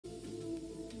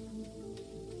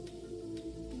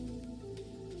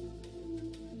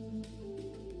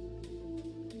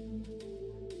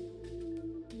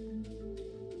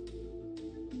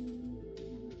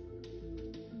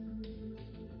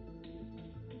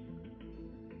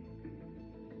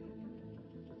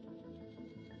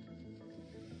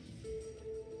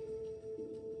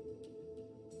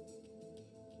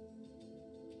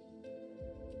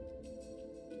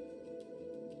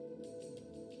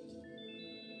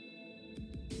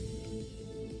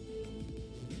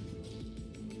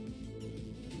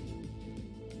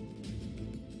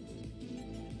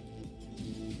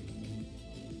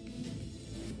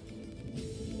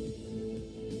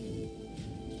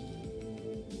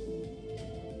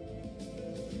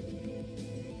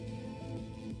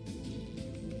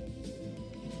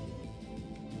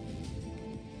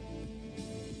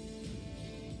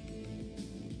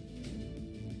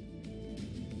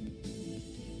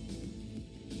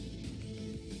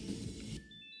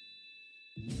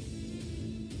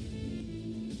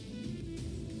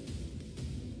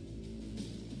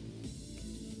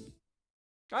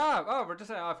Oh, we're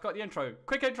just, I've got the intro.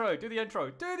 Quick intro, do the intro.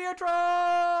 Do the intro!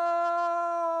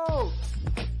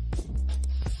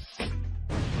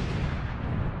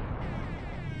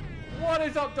 What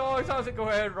is up, dogs? How's it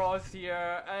going? Ross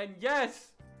here. And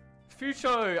yes,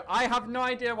 Fusho, I have no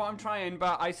idea what I'm trying,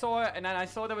 but I saw it, and then I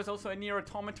saw there was also a Nier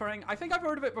Automata ring. I think I've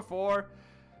heard of it before.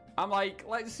 I'm like,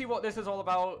 let's see what this is all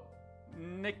about.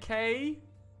 NIKKE?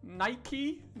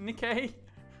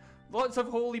 Lots of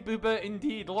holy booba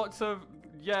indeed. Lots of,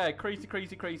 yeah,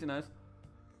 craziness.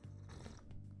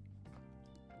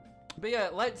 But yeah,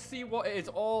 let's see what it is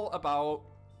all about.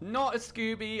 Not a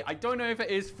Scooby. I don't know if it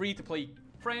is free to play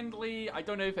friendly. I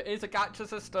don't know if it is a gacha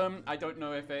system. I don't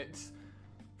know if it's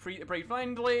free to play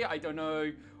friendly. I don't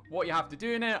know what you have to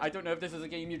do in it. I don't know if this is a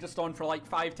game you're just on for like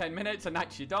 5-10 minutes and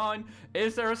that's you done.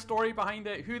 Is there a story behind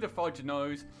it? Who the fudge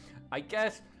knows? I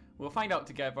guess we'll find out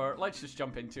together. Let's just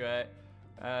jump into it.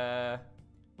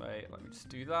 Wait, let me just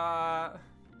do that.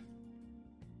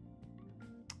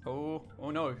 Oh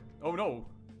no. Oh no.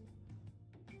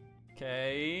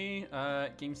 Okay,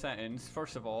 game settings.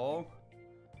 First of all,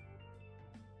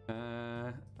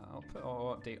 I'll put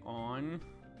auto update on.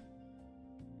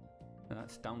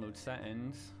 That's download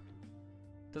settings.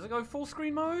 Does it go full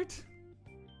screen mode?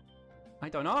 I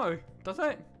don't know. Does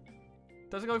it?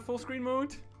 Does it go full screen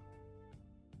mode?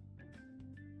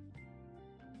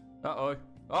 Uh-oh.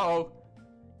 Uh-oh.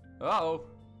 Uh-oh.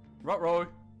 Ruh-roh.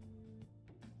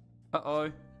 Uh-oh.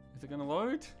 Is it gonna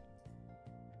load?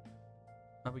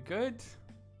 Are we good? It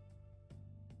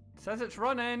says it's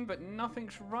running, but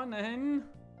nothing's running.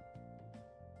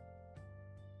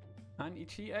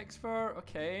 Anti-cheat expert,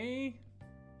 okay.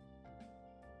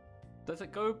 Does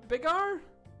it go bigger?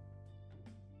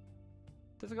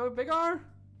 Does it go bigger?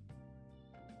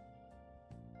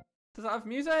 Does it have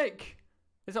music?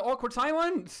 Is it awkward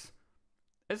silence?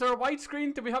 Is there a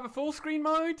widescreen? Do we have a full screen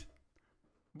mode?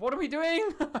 What are we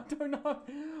doing? I don't know.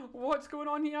 What's going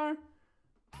on here?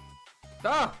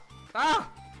 Ah! Ah!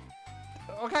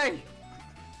 Okay.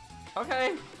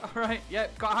 Okay. Alright. Yeah,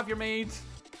 gotta have your maids.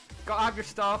 Gotta have your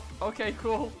stuff. Okay,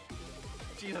 cool.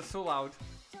 Jesus, so loud.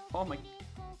 Oh my.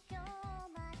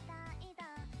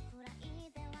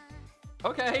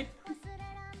 Okay.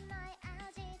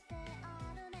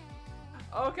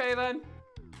 Okay then.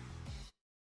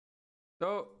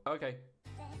 Oh, okay.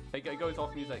 It goes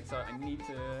off music, so I need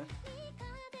to...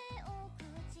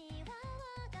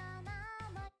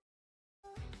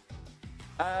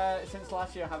 Since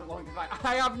last year I haven't logged back.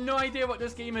 I have no idea what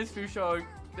this game is, Fusho.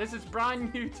 This is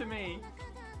brand new to me.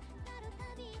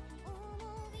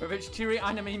 With its cheery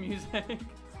anime music.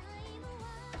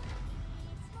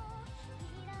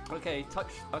 Okay,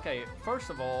 touch. Okay, first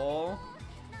of all.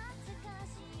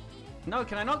 No,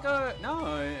 can I not go?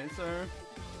 No, it's a.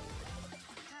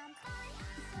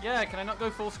 Yeah, can I not go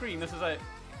full screen? This is it.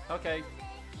 Okay.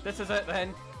 This is it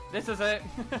then. This is it.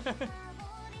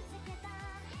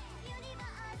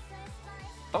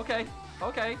 Okay.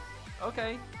 Okay.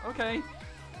 Okay. Okay.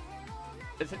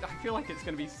 Is it, I feel like it's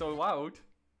going to be so loud.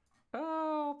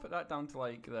 Oh, I'll put that down to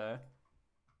like there.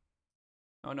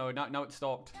 Oh no, now it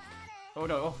stopped. Oh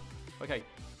no. Oh, okay.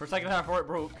 For a second half where it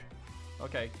broke.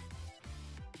 Okay.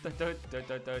 Dun, dun, dun,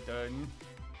 dun, dun, dun.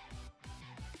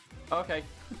 Okay.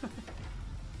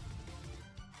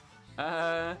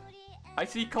 I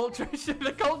see culture.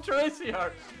 The culture is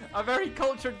here. A very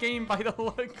cultured game by the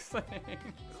looks of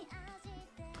things.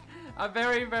 A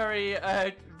very,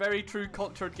 very true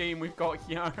cultured game we've got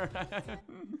here.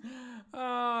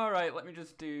 Alright, let me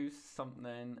just do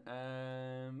something.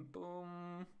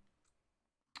 Boom.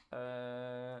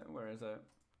 Where is it?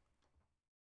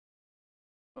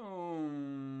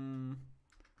 Boom.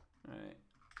 Alright.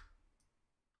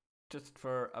 Just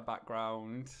for a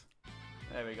background.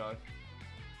 There we go.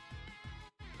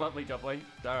 Lovely jubbly.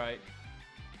 Alright.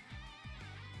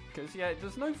 Because, yeah,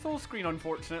 there's no full screen,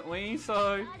 unfortunately,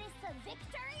 so...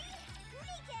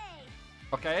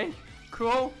 Okay.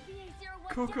 Cool.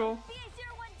 Cool.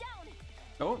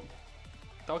 Oh.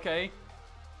 Okay.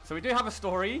 So we do have a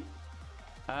story.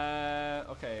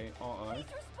 Okay. Uh-oh.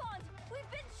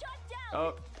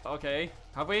 Oh, okay.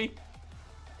 Have we?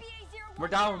 We're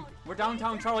down. We're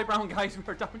downtown Charlie Brown, guys.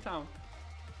 We're downtown.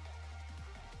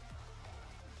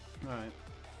 Alright.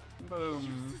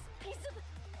 Boom.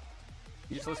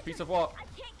 Useless piece of what? I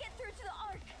can't get through to the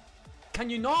arc. Can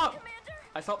you not? Commander?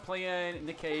 I stopped playing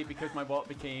NIKKE because my bot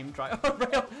became dry. Oh,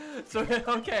 real? So,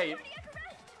 okay.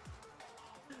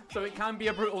 So it can be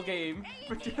a brutal game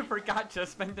for gacha,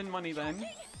 spending money then.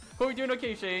 Hope you're doing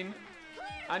okay, Shane.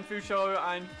 And Fusho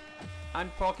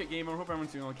and Pocket Gamer. Hope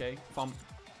everyone's doing okay. Thump.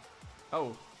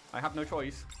 Oh, I have no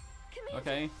choice. Commander,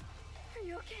 okay. Are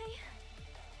you okay?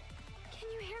 Can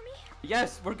you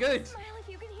Yes, we're good. Smile if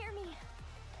you can hear me.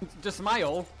 Just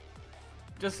smile.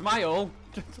 Just smile.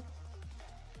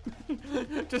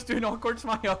 Just do an awkward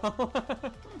smile.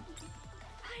 Finally.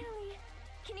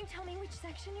 Can you tell me which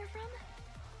section you're from?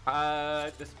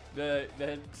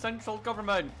 The central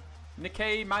government.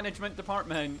 NIKKE Management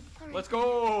Department. Right. Let's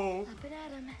go. Up and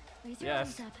at 'em. Raise your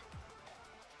Yes. arms up.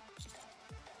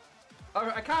 Oh,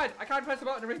 I can't press the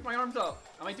button to raise my arms up.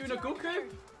 Am I doing a Goku?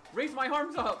 Raise my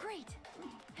arms up. Great.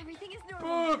 Everything is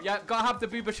normal. Boom. Yeah, gotta have the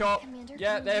booba shot. Commander,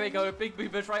 Yeah, can you there hear we me? go. Big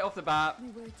boobas right off the bat. We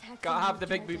were attacked. Gotta from have the our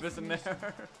big boobas in there.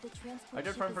 destination. The transport I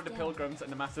did ship run is for the down. pilgrims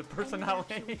and the massive And we're actually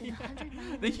personality. within 100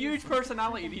 miles The of huge the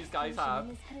personality center. these guys Station have.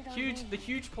 is headed our Huge, way. the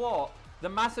huge plot. The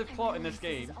massive I plot in this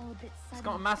realize game. is all a bit It's got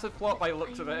a sudden, massive plot by the but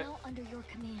looks of I'm it. now under your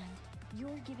command.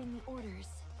 You're giving me orders.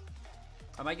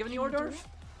 Am I giving you Can you do orders?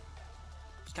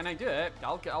 Can I do it?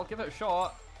 I'll give it a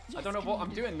shot. I Yes, don't know what I'm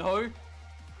Commander. doing though.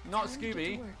 Not Time to get to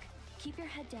Scooby. work. Keep your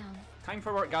head down. Time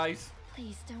for work, guys.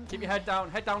 Please don't. Keep die. your head down.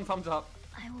 Head down, thumbs up.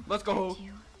 I will Let's go. protect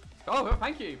you. Oh, well,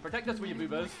 thank you. Protect us No with your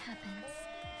matter boobas. what happens.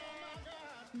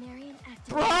 Marion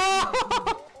Bro!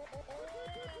 activated.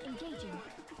 Engaging.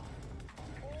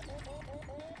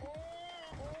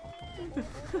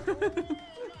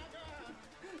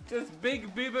 Just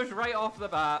big boobas right off the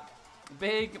bat.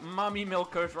 Big mummy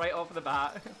milkers right off the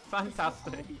bat.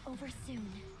 Fantastic. This will all be over soon.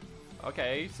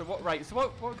 Okay, so what? Right, so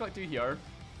what we got to do here?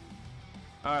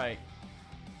 All right.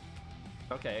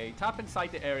 Okay, tap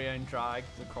inside the area and drag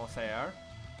the crosshair.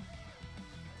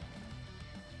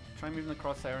 Try moving the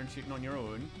crosshair and shooting on your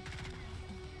own.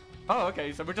 Oh,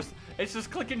 okay, so it's just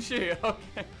click and shoot.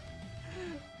 Okay.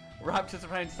 Raptors are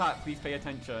to attack. Please pay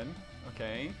attention.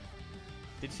 Okay.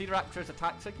 Did you see the Raptor's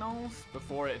attack signals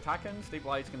before it attacking?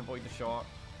 Stabilize can avoid the shot.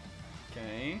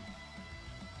 Okay.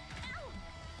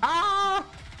 Ah!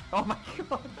 Oh my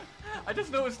god! I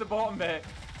just noticed the bottom bit.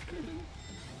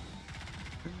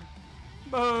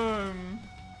 Boom!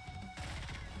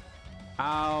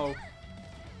 Ow!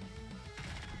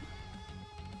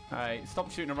 Alright, stop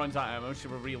shooting and runs at him.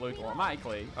 Should we reload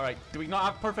automatically? Alright, do we not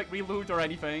have perfect reload or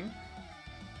anything?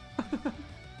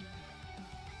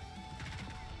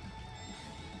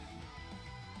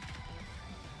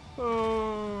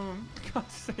 Boom!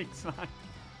 God's sakes, man.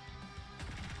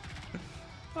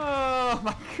 Oh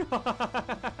my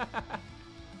god!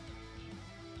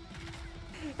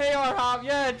 Hey Arham,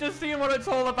 yeah, just seeing what it's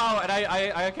all about, and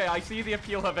okay, I see the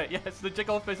appeal of it. Yes, the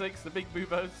jiggle physics, the big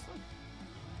boobas.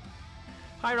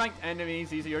 High-ranked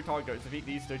enemies, easier targets. Defeat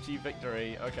these to achieve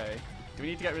victory. Okay. Do we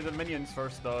need to get rid of the minions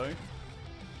first, though?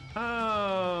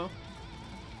 Oh.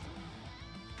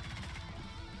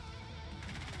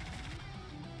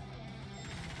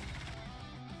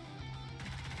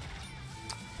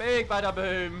 Big bada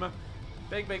boom.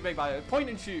 Big bada. Point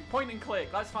and shoot. Point and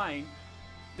click. That's fine.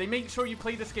 They make sure you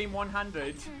play this game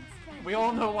one-handed. We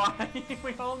all know why.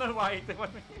 We all know why.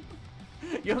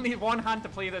 You only need one hand to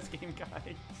play this game,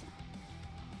 guys.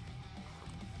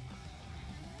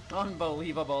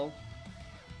 Unbelievable.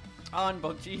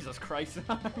 Jesus Christ.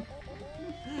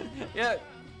 Yeah.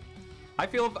 I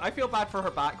feel bad for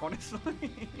her back, honestly.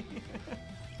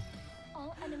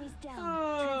 All enemies down.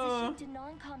 Oh. Transition to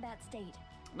non-combat state.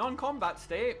 Non-combat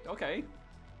state. Okay.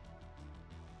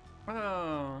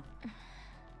 Oh.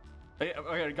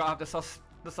 Okay, gotta have the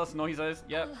sus noises.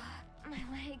 Yep. My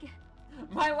leg.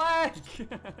 My leg.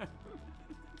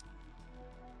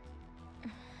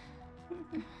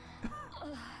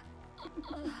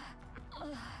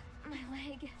 My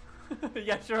leg.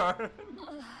 Yeah, sure.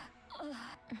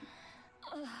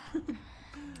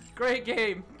 Great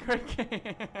game. Great game.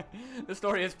 The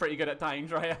story is pretty good at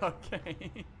times, right?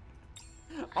 Okay.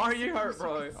 Are you hurt,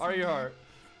 bro? Are you hurt?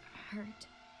 Hurt.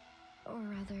 Or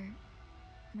rather,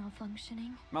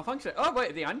 malfunctioning. Malfunction. Oh,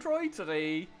 wait, the androids are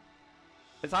they...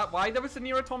 Is that why there was a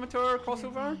Nier Automata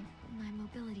crossover? Either way, my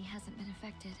mobility hasn't been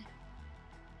affected.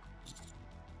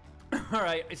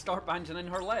 Alright, I start banjoing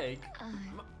her leg.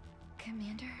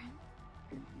 Commander,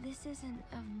 this isn't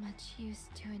of much use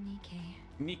to a NIKKE.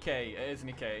 NIKKE, it is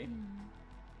NIKKE.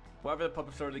 Whatever the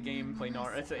publisher of the game, play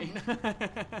not. It's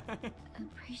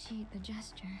Appreciate the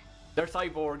gesture. They're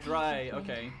cyborgs, Thank you, right?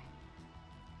 Commander. Okay.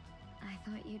 I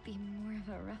thought you'd be more of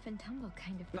a rough and tumble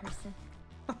kind of person.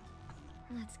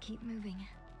 Let's keep moving.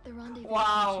 The rendezvous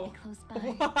Wow. should be close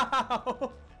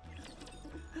by.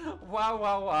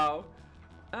 Wow.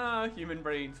 Wow. Human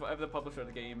brains, whatever the publisher of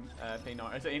the game, pay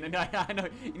not. I know,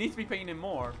 you need to be paying him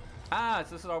more. So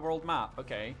this is our world map,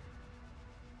 okay.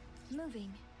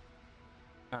 Moving.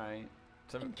 Alright.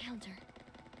 So, Encounter.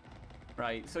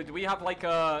 right, so do we have like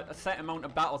a set amount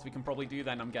of battles we can probably do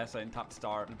then, I'm guessing? Tap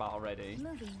start and battle ready.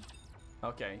 Moving.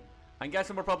 Okay. I'm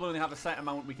guessing we'll probably only have a set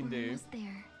amount we can We're do. almost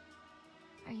there.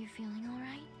 Are you feeling all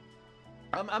right?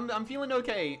 I'm feeling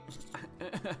okay.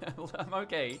 I'm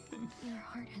okay. Your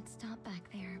heart had stopped back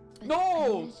there, but No!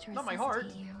 I managed to Not my heart.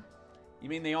 resuscitate you. You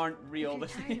mean they aren't real?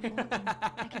 If you're tired of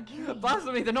walking, I can carry you.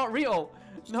 Blasphemy! They're not real.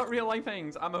 Not real life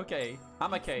things. I'm okay.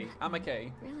 I'm It's okay. I'm nothing.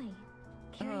 okay. Really,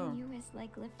 carrying you is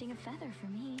like lifting a feather for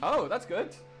me. Oh, that's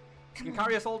good. You can Come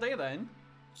carry on. us all day then.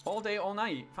 All day, all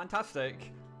night.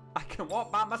 Fantastic. I can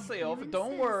walk by myself. you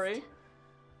Don't insist. worry.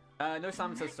 No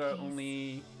Sam In that sister. case.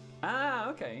 Only. Ah,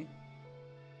 okay.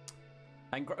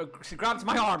 And she grabs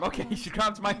my arm. Okay, she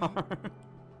grabs my arm.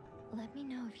 Let me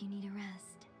know if you need a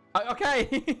rest.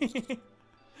 Okay.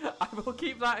 I will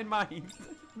keep that in mind.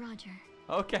 Roger.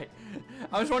 Okay.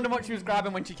 I was wondering what she was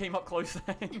grabbing when she came up close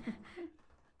then.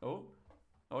 Oh.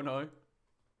 Oh no.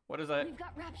 What is it? We've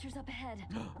got raptures up ahead.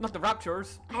 Not the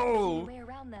raptures. I can see a Oh. way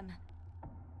around them.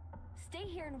 Stay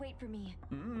here and wait for me.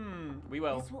 We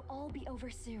will. This will all be over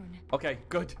soon. Okay,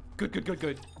 good. Good, good, good,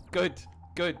 good. Good,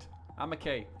 good. I'm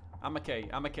okay. I'm okay.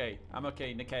 I'm okay. I'm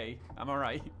okay, NIKKE. I'm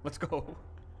alright. Let's go.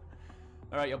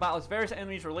 Alright, you'll battle as various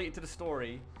enemies related to the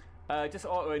story. Just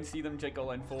auto and see them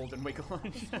jiggle and fold and wiggle.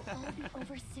 This will all be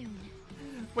over soon.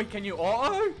 Wait, can you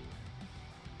auto?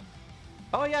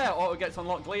 Oh yeah, auto gets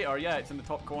unlocked later. Yeah, it's in the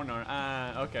top corner.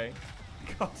 Okay.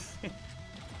 God's sake.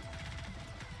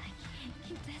 I can't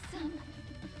keep this up.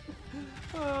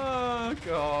 Oh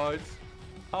god.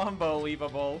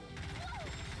 Unbelievable.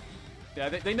 Yeah,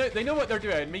 they know what they're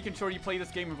doing, making sure you play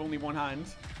this game with only one hand.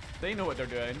 They know what they're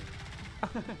doing.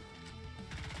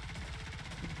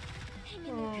 Hang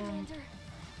in there, Commander.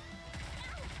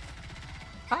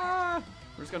 Ah!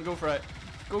 We're just gonna go for it.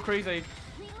 Go crazy.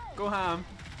 Reload. Go ham.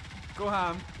 Go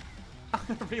ham.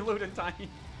 Reload in time.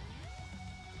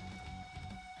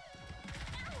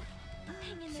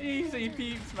 Hang in there, Cheesy Commander.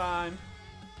 peeps, man.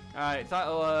 Alright,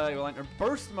 so we'll enter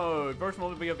burst mode. Burst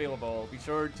mode will be available. Be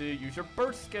sure to use your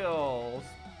burst skills.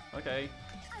 Okay.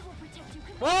 I will protect you,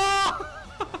 Commander. Whoa!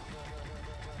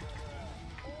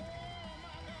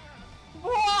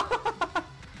 Whoa!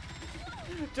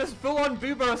 Just full on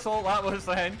boober assault that was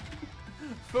then.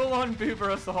 Full on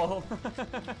boober assault. I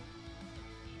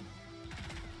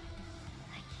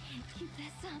can't keep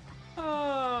this up.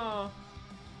 Oh.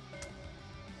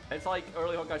 It's like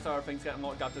early Hawkeye Star things getting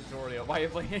locked after tutorial. Why are you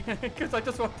playing? Because I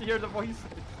just want to hear the voices.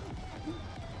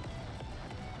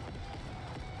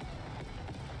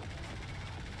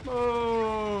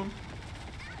 Boom.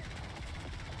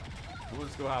 We'll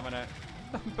just go having it.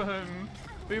 Boom.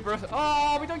 Boober.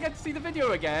 Oh, we don't get to see the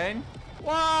video again.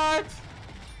 What?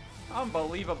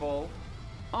 Unbelievable.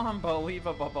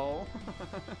 Unbelievable.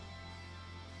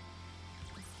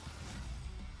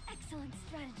 Excellent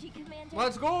strategy, Commander.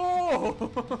 Let's go!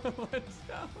 Let's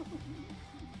go.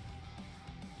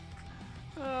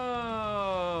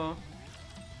 Oh.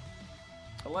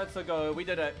 Let's go. We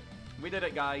did it. We did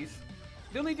it, guys.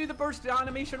 They only do the burst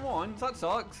animation once. That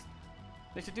sucks.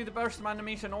 They should do the burst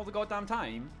animation all the goddamn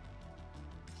time.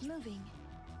 Moving.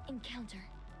 Encounter.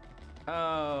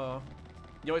 Oh.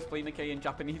 You always play NIKKE in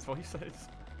Japanese voices.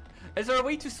 Is there a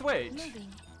way to switch? Moving.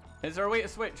 Is there a way to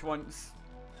switch once?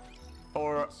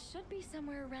 Or It should be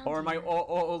somewhere around am I here.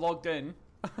 auto logged in?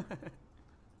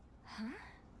 Huh?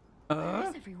 Where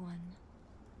is everyone?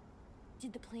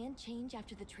 Did the plan change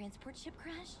after the transport ship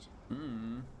crashed?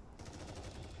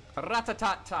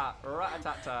 Rat-a-tat-tat.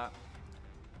 Rat-a-tat-tat.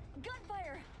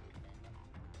 Gunfire!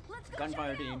 Let's go,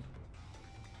 Gunfire Shadow! team.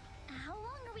 How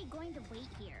long are we going to wait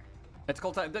here? It's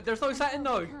called. There's no setting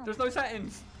though. There's no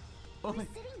settings. We're Only.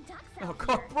 sitting ducks Oh out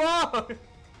god, here. bro!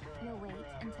 We'll wait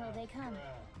until they come.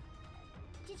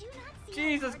 Did you not see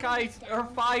Jesus, how guys, hard it her is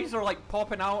down? thighs are like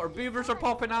popping out. Her boobers are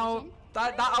popping out.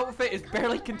 That outfit is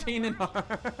barely containing her.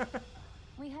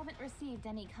 We haven't received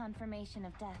any confirmation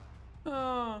of death.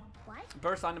 Oh. What?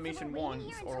 Burst animation we're waiting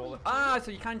once here or until all. we Ah, finish?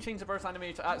 so you can change the burst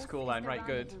animation. That's This cool is then. the Right,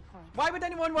 good. rendezvous point. Why would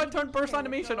anyone want to turn burst Here,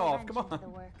 animation throw a off? Come wrench into on. the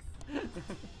works.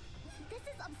 This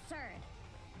is absurd.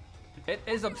 It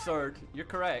is absurd. You're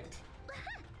correct.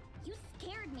 You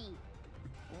scared me.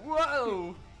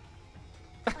 Whoa.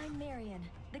 I'm Marion.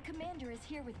 The commander is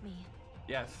here with me.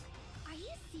 Yes. Are you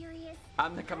serious?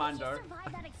 I'm the How commander. did you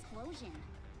survive that explosion?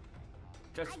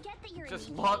 Just, I get that you're just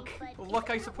an luck. ETA, but Luck,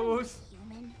 I isn't that suppose.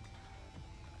 Human?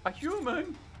 A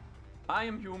human. I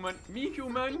am human. Me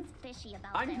human. Something's fishy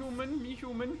about I'm this. human. Me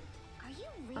human. Are you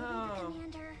really Oh. the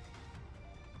commander?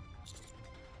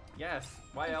 Yes.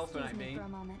 Why else would I Excuse me be? for a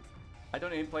moment. I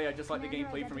don't even play. I just like the Commander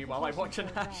gameplay for me while I watch an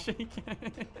identification ass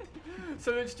shake.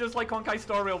 So it's just like Honkai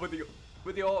Star Rail with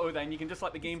the auto. Then you can just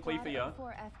let the gameplay for you.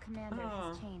 4F commander Oh.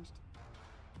 has changed.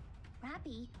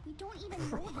 Rappy, we don't even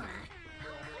know that.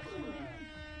 How could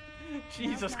you?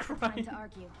 Jesus Now's not the time Christ. to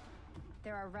argue.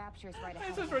 There are raptures right ahead.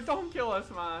 This is of us. ridiculous,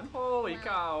 man. Holy Well,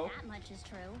 cow. that much is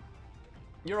true.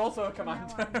 You're also a From now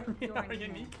commander. on, you're Are in you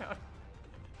command. NIKKE?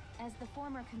 As the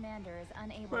former commander is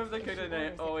unable What if to they issue couldn't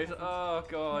orders at always? present, Oh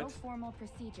god. no formal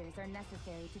procedures are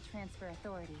necessary to transfer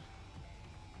authority.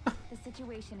 The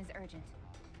situation is urgent.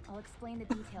 I'll explain the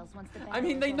details once the battle I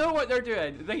mean, is they know over. what they're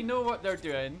doing. They know what they're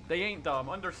doing. They ain't dumb.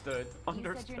 Understood. You said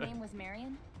Understood. your name was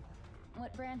Marion?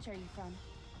 What branch are you from?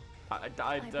 I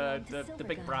belong to The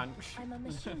big Silvergun. branch. I'm a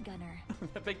machine gunner.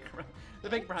 the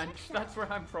big branch. That's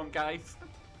where I'm from, guys.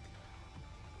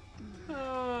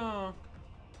 Oh.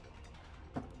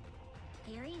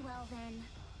 Very well then.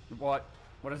 What?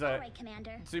 What is it? Alright,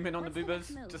 Commander. Zoom in on What's the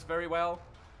next boobas, move? just very well.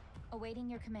 Awaiting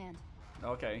your command.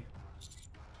 Okay.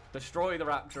 Destroy the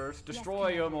raptors.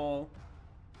 Destroy Commander. them all.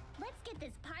 Let's get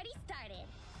this party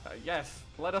started. Yes,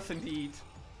 let us indeed.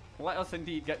 Let us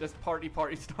indeed get this party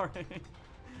started.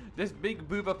 This big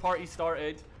booba party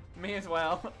started. May as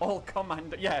well. All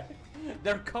commander. Yeah,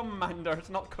 they're commanders,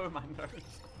 not commanders.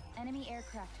 Enemy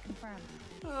aircraft confirmed.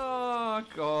 Oh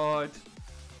god.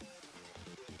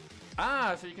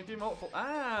 Ah, so you can do multiple.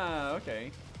 Ah,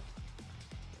 okay.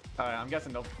 Alright, I'm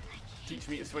guessing they'll teach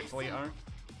me to switch later.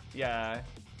 Yeah.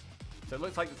 So it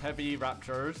looks like it's heavy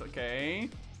raptors. Okay.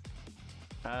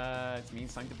 It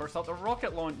means time to burst out the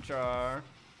rocket launcher.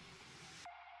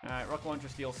 Alright, rocket launcher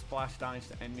deals splash damage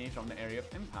to enemies from the area of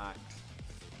impact.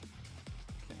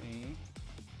 Okay.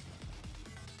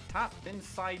 Tap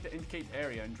inside the indicated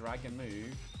area and drag and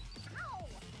move. Ow!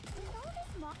 You know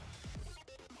this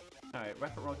Alright,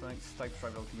 weapon rocket launcher type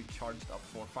travel can be charged up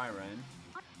before firing.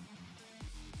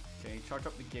 Okay, charge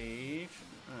up the gauge.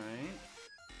 Alright.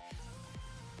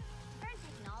 modern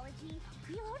technology,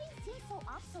 reloading seems so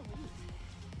obsolete.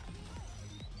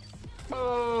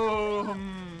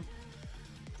 Boom!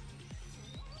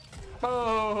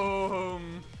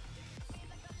 Boom!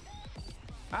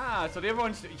 Ah, so the other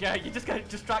one's, yeah, you just get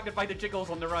distracted by the jiggles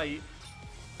on the right.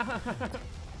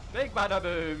 Big bada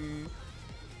boom!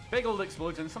 Big old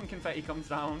explosion, some confetti comes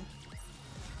down.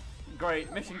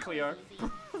 Great, mission clear.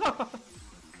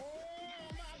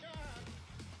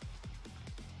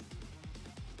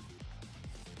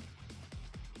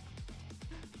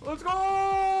 Let's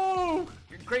go!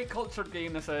 Great cultured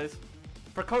game this is.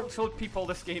 For cultured people,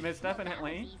 this game is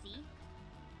definitely. That was easy.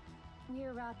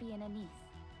 We're Rappi and Anise.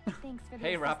 Thanks for the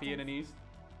Hey, Rappy assistance. and Anise.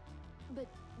 But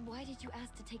why did you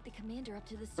ask to take the commander up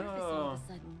to the surface all Oh. of a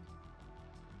sudden?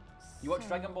 You watch So-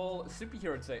 Dragon Ball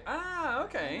Superhero today? Ah,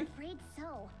 okay. I'm afraid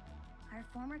so. Our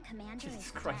former commander Jesus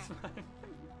is Christ, dead.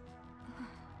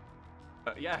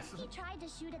 man. Yes. He tried to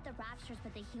shoot at the raptors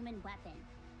with a human weapon,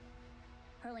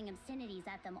 hurling obscenities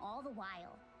at them all the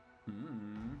while.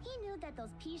 Hmm. He knew that those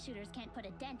pea shooters can't put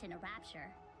a dent in a rapture.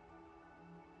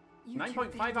 You 9.5 two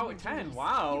out of failed 10, your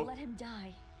wow. duties. You let him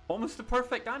die. Almost the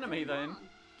perfect anime then. Wrong.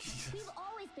 Jesus. We've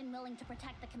always been willing to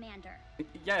protect the commander,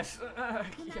 Yes. no Yeah.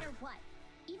 matter what.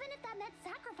 Even if that meant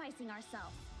sacrificing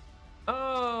ourselves.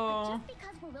 Oh. Just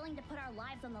because we're willing to put our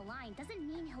lives on the line doesn't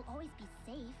mean he'll always be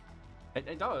safe.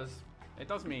 It does. It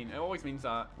does mean. It always means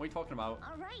that. What are you talking about?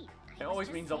 All right. It always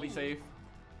means I'll be safe.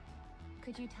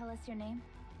 Could you tell us your name?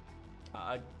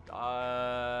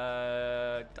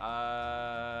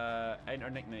 Enter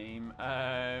nickname.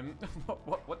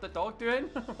 What the dog doing?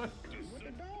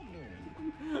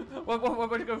 what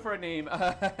would you go for a name?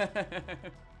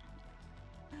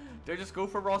 Do I just go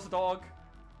for RossDog?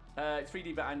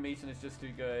 3D but animation is just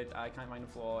too good. I can't find a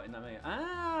flaw in that.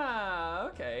 Ah,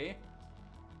 okay.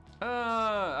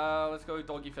 Let's go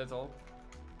Doggy Fizzle.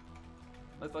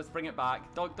 Let's bring it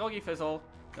back. Doggy Fizzle.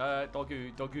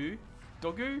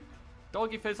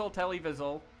 Doggy Fizzle, Telly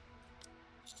Fizzle.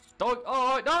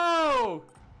 Oh no!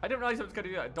 I didn't realize I was gonna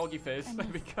do that. Doggy Fizz. I'm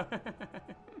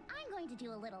going to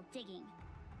do a little digging.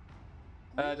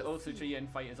 The also G in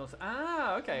fight is also.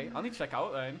 Ah, okay. I'll need to check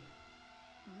out then.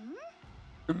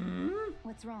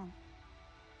 What's wrong?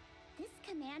 This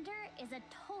commander is a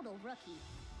total rookie.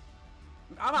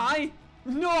 Am I?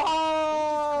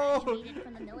 No! Graduated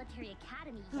from the military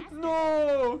academy yesterday.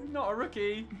 No! Not a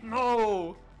rookie.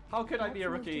 No! How could I be a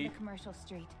Let's move to rookie? the commercial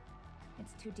street.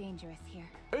 It's too dangerous here.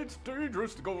 It's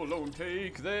dangerous to go alone.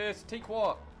 Take this. Take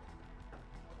what?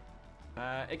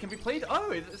 It can be played.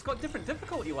 Oh, it's got different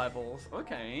difficulty levels.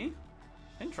 Okay.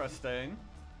 Interesting.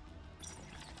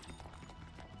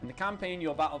 In the campaign,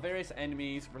 you'll battle various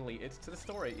enemies related to the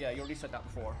story. Yeah, you already said that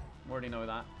before. We already know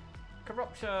that.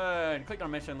 Corruption. Click on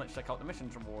mission. Let's check out the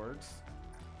missions rewards.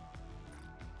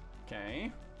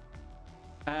 Okay.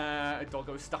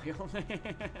 Doggo style.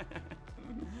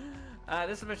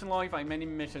 This is a mission log. You find many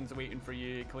missions waiting for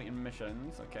you. Completing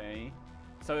missions. Okay.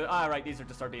 So, right, these are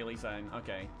just our dailies then.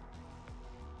 Okay.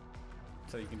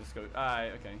 So you can just go,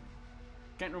 okay.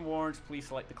 Get rewards, please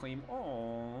select the claim.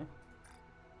 Oh.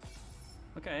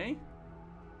 Okay.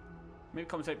 Maybe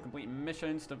comes out complete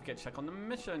missions. Don't forget to check on the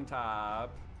mission tab.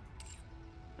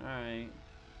 Alright.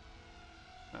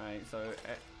 Alright, so,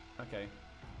 okay.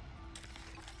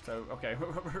 So, okay,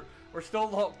 we're still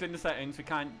locked in the settings. We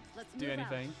can't do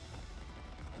anything.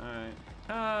 Alright.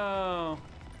 Oh.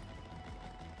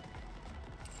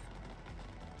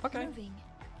 Okay. Moving.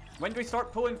 When do we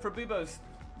start pulling for boobas?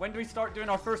 When do we start doing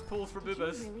our first pulls for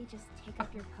boobas? Did you really just take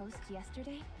up your post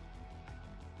yesterday?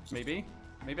 Maybe.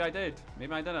 Maybe I did.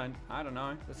 Maybe I didn't. I don't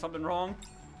know. There's something wrong.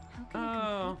 How can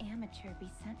a complete amateur be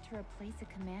sent to replace a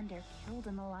commander killed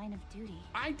in the line of duty?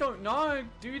 I don't know. What are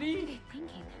Duty? they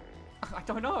thinking? I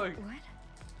don't know.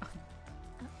 What?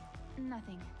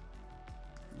 Nothing.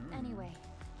 Anyway,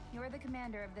 you're the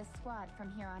commander of this squad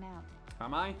from here on out.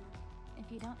 Am I?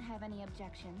 If you don't have any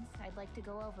objections, I'd like to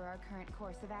go over our current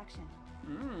course of action.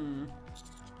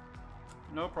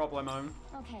 No problemo.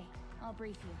 Okay, I'll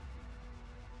brief you.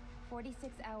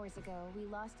 46 hours ago, we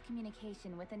lost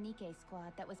communication with a NIKKE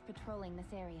squad that was patrolling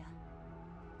this area.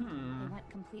 They went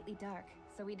completely dark,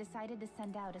 so we decided to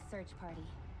send out a search party.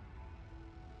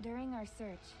 During our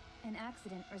search, an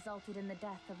accident resulted in the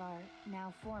death of our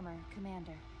now former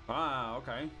commander. Ah,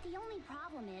 okay. The only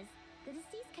problem is, the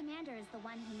deceased commander is the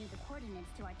one who knew the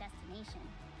coordinates to our destination.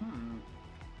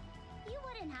 You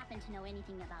wouldn't happen to know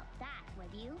anything about that,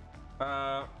 would you?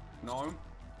 No.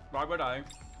 Why would I?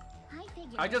 I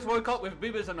figured. I just woke up with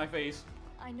boobas in my face.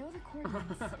 I know the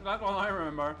coordinates. That's all I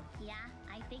remember. Yeah,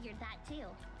 I figured that too.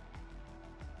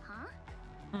 Huh?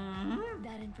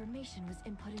 That information was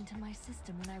input into my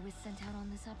system when I was sent out on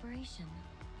this operation.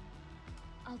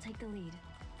 I'll take the lead.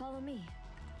 Follow me.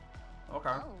 Okay.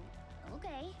 Oh,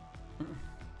 okay.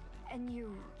 And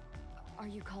you... are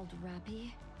you called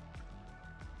Rappy?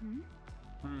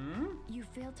 You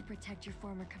failed to protect your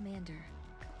former commander.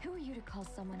 Who are you to call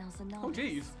someone else a novice? Oh,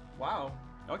 jeez. Wow.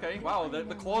 Okay, wow, the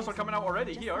claws are coming out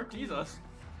already here. Jesus.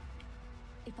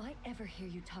 If I ever hear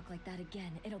you talk like that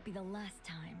again, it'll be the last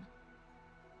time.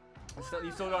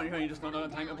 You still don't hear, you just don't know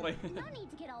the time to play. No need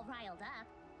to get all riled up.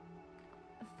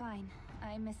 Fine,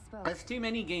 I misspoke. There's too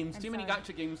many games, I'm too many sorry.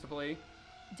 gacha games to play.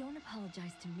 Don't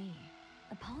apologize to me.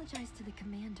 Apologize to the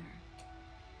commander.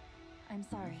 I'm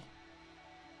sorry.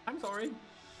 I'm sorry.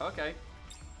 Okay.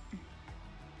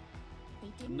 They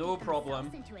didn't No get problem.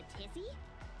 themselves into a tizzy?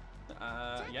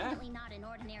 Yeah. Definitely not an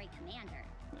ordinary commander.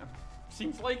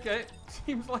 Seems like it.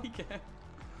 Seems like it.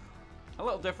 A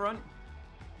little different.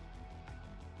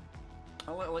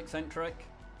 A little eccentric.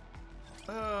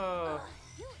 Oh.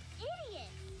 You idiot!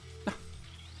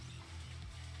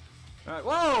 Right.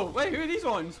 Whoa! Wait, who are these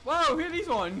ones? Whoa, who are these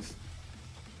ones?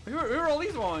 Who are all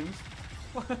these ones?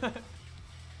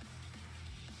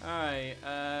 Alright,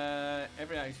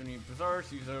 every action you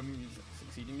possess, use them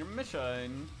succeeding your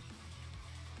mission.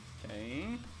 Okay.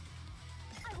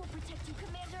 I will protect you,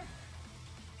 Commander.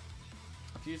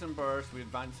 Fuse and burst, we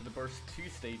advance to the burst 2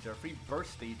 stage. There are 3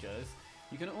 burst stages.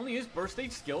 You can only use burst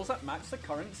stage skills that match the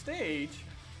current stage.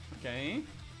 Okay.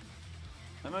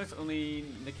 Almost only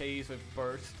NIKKEs with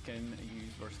burst can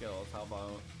use burst skills. How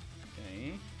about...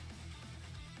 Okay.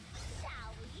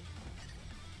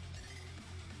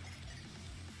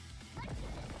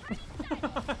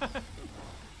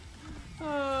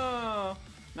 Oh.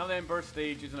 Now then, burst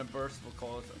stage using a burst will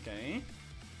cause... Okay.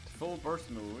 Full burst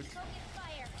mode.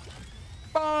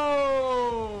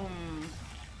 Boom!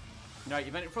 Right,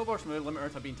 you've entered full burst mode,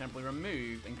 limiters have been temporarily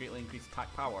removed and greatly increased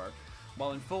attack power.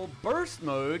 While in full burst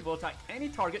mode, will attack any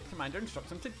target commander instructs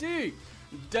them to do.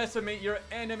 Decimate your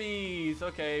enemies!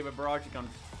 Okay, with barrage gun.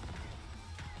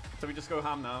 So we just go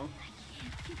ham now.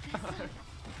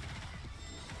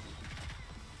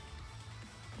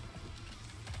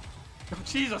 Oh,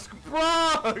 Jesus,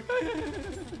 bro!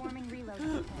 Performing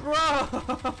reload. Bro!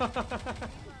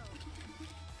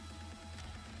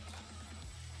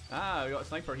 Ah, we got a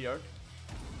sniper here.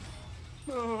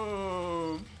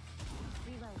 Boom!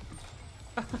 Reload.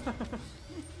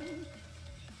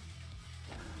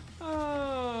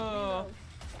 Oh!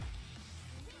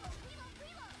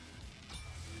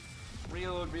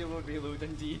 Reload,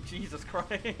 indeed. Jesus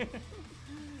Christ.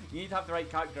 You need to have the right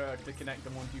character to connect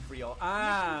them 1, 2, 3 all.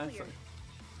 Ah!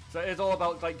 So it's all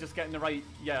about like just getting the right,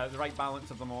 the right balance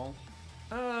of them all.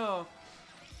 Oh!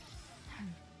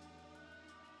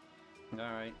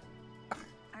 Alright.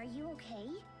 Are you okay?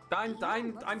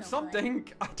 I'm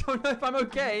something. I don't know if I'm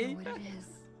okay. I don't know what it is,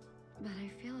 but I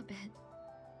feel a bit...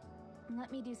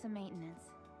 Let me do some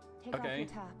maintenance. Take off Okay. your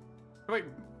top. Wait,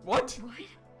 what?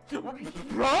 What?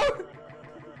 Bro?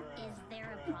 Is there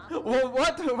a problem. Well,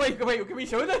 what? Wait, can we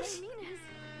show this? What I mean is,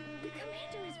 the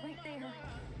commander is right there.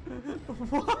 You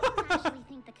don't actually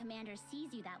think the commander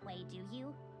sees you that way, do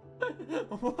you?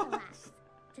 Relax.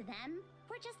 To them,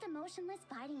 we're just emotionless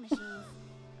fighting machines.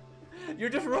 You're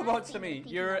just robots to me.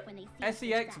 You're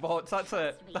SEX bots. That's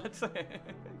it. Sweet. That's it.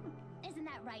 Isn't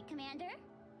that right, Commander?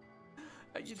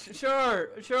 Sure.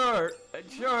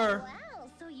 Wow,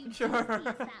 so you do see Sure. us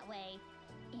that way.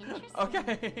 Interesting.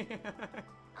 Okay.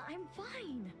 I'm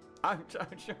fine. I'm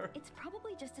sure. It's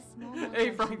probably just a small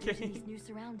Hey, malfunction Frankie. due to these new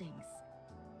surroundings.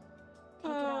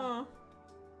 Take it off.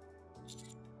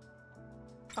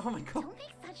 Oh my god. Don't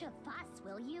make such a fuss,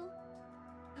 will you?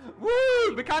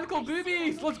 Woo! Mechanical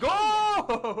boobies! Let's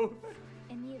go!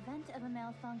 In the event of a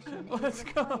malfunction, it Let's is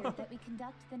go. required that we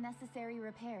conduct the necessary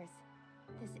repairs.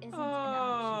 This isn't an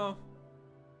Oh. option.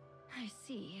 I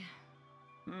see.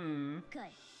 Good.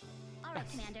 All right,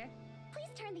 Commander. Please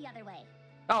turn the other way.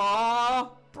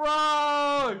 Oh,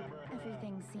 bro!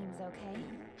 Everything seems okay.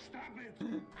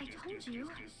 I told you.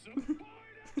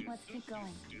 Let's keep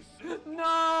going.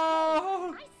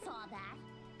 No! I saw that.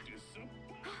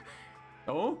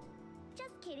 Oh?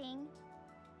 Just kidding.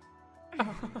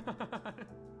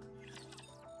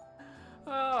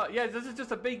 Yeah, this is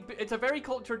just a it's a very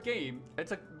cultured game.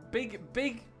 It's a big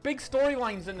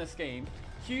storylines in this game.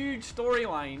 Huge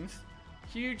storylines,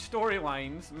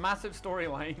 massive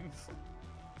storylines.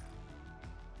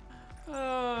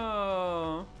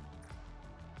 Oh.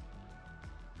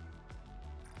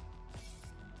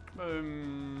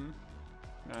 Boom.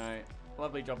 Alright,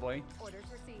 lovely jubbly. Orders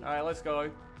received. Alright, let's go.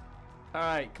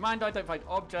 Alright, command identified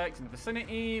objects in the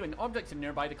vicinity. When objects are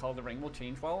nearby, the color of the ring will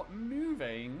change while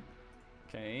moving.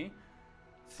 Okay.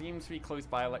 Seems to be close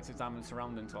by. Let's examine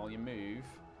surroundings while you move.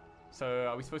 So,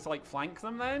 are we supposed to, like, flank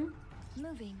them then?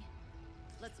 Moving.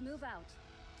 Let's move out.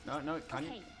 No,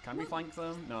 Okay. can we flank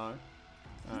them? No.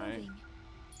 Alright. Moving.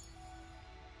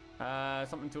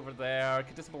 Something's over there.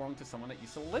 Could this belong to someone that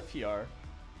used to live here?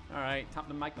 Alright, tap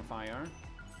the magnifier.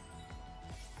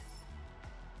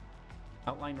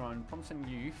 Outline run, promising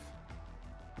youth.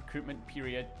 Recruitment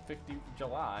period, 15th of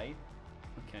July.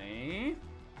 Okay.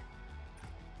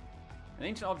 An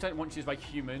ancient object once used by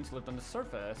humans lived on the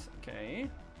surface. Okay.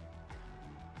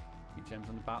 Few gems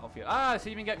on the battlefield. Ah, so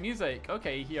you even get music.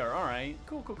 Okay, here. Alright.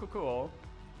 Cool. Get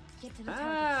to the target.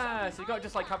 Ah, so you gotta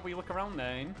just like have a wee look around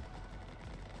then.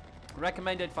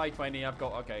 Recommended 520. I've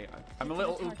got, okay. I'm a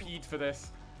little OP'd for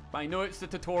this. But I know it's the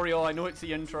tutorial. I know it's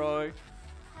the intro.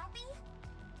 Copy?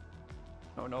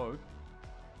 Oh no.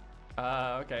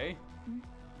 Okay.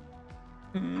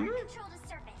 Control the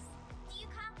surface. Do you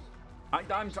copy?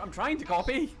 I'm trying to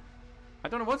copy. I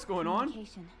don't know what's going on.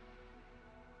 Communication.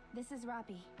 This is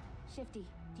Roppy. Shifty,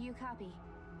 do you copy?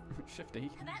 Shifty.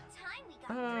 About time we got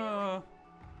through. Uh,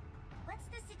 What's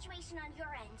the situation on your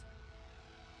end?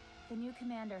 The new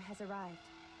commander has arrived.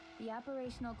 The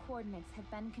operational coordinates have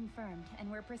been confirmed,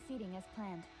 and we're proceeding as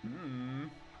planned.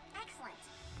 Excellent.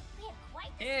 We had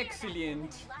quite the Excellent. scare when we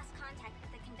lost contact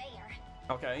with the conveyor.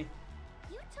 okay.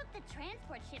 You took the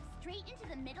transport ship straight into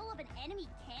the middle of an enemy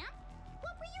camp?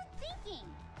 What were you thinking?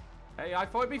 Hey, I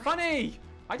thought it'd be funny.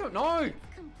 I don't know.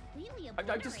 Completely I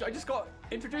obliterated. just got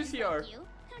introduced Friends here. like you,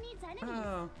 who needs enemies?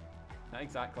 Oh,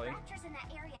 exactly. Raptors in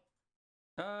that area.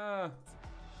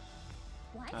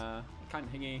 What?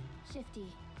 Can't hingy. Shifty,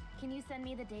 can you send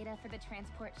me the data for the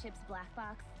transport ship's black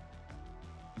box?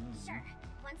 Sure.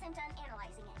 Once I'm done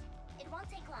analyzing it. It won't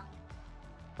take long.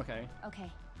 Okay.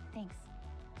 Okay, thanks.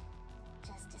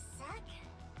 Just a sec.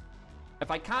 If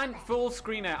I can't full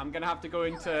screen it, I'm gonna have to go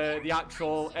into the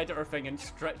actual editor thing and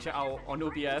stretch it out on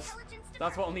OBS.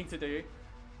 That's what I'll need to do.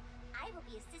 I will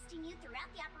be assisting you throughout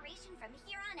the operation from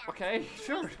here on out. Okay, Who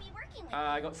sure. needs to be working with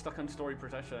I got stuck on story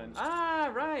progression.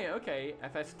 Ah, right, okay.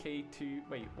 FSK2.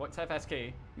 Wait, what's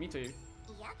FSK? Me too. you?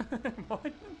 Yep.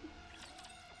 What?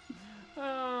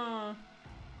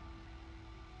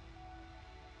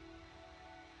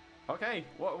 Okay,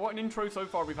 what an intro so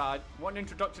far we've had. What an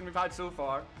introduction we've had so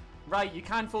far. Right, you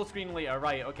can full screen later.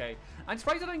 Right, okay. I'm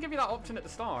surprised I didn't give you that option at the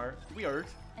start. Weird.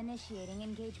 Initiating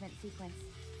engagement sequence.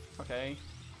 Okay.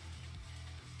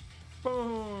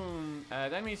 Boom. The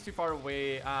enemy's too far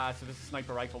away. Ah, so this is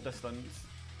sniper rifle distance.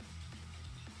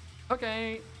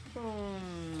 Okay.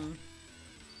 Boom.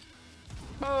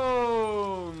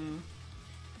 Boom.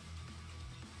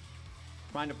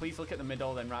 Commander, please look at the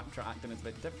middle, then Rapture acting is a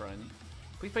bit different.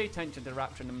 Please pay attention to the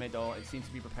Rapture in the middle. It seems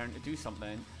to be preparing to do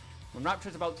something. When Rapture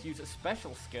is about to use a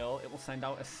special skill, it will send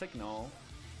out a signal.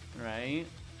 Right?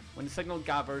 When the signal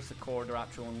gathers the core, the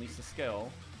Rapture will unleash the skill.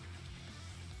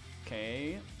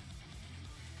 Okay.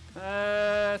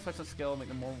 special skill, make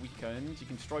them more weakened. You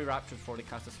can destroy raptures before they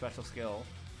cast a special skill.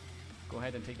 Go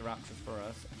ahead and take the raptures for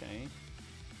us. Okay.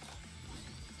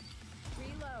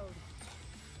 Reload.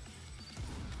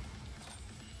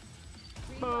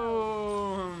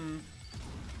 Boom!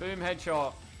 Boom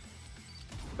headshot.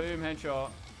 Boom headshot.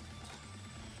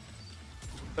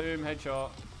 Boom headshot.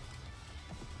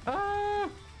 Ah!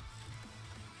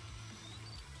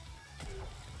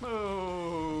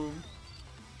 Boom!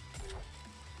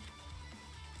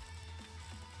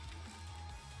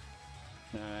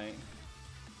 Alright.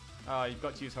 Oh, you've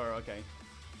got to use her, okay.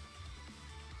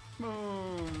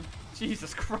 Boom!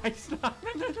 Jesus Christ!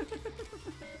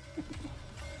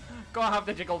 Gotta have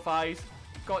the jiggle thighs.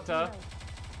 Got to.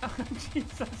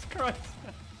 Jesus Christ.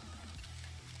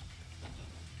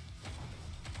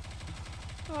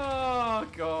 Oh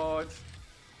god.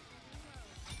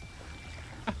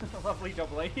 Lovely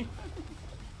jubbly.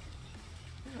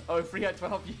 Oh, free at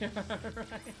 12, yeah,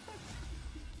 right.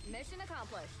 Mission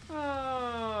accomplished.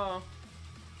 Oh.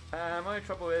 I'm having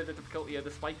trouble with the difficulty of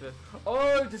the spiker.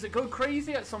 Oh, does it go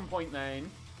crazy at some point then?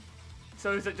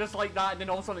 So is it just like that and then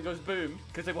all of a sudden it goes boom?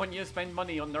 Because they want you to spend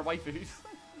money on their waifus.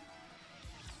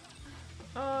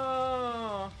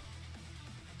 Oh.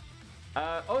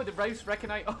 Oh, the Rouse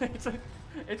recognize. Oh,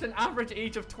 it's an average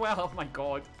age of 12. Oh my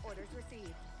god. Orders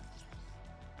received.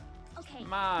 Okay.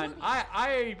 Man,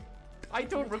 I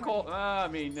don't recall. I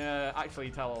mean, actually,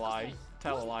 tell a lie. Okay.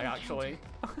 Tell a lie, actually.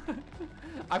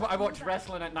 I watched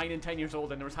wrestling at 9 and 10 years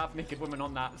old, and there was half naked women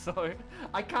on that, so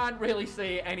I can't really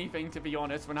say anything, to be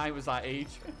honest, when I was that age.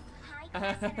 High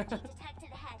class energy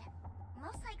detected ahead.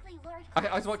 Most likely Lord.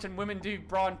 I was watching women do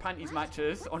bra and panties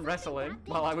matches on wrestling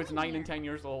while I was 9 and 10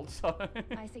 years old, so...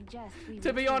 I suggest we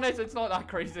To be honest, it's not that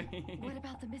crazy. What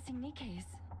about the missing Nikke's?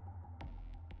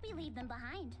 We leave them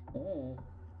behind. Oh.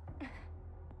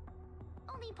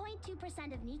 Only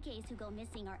 0.2% of Nikke's who go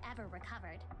missing are ever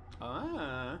recovered.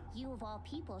 Ah. You of all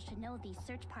people should know these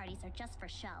search parties are just for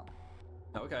show.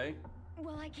 Okay.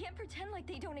 Well, I can't pretend like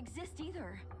they don't exist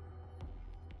either.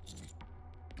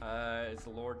 Is the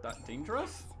Lord that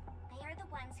dangerous? They are the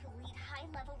ones who lead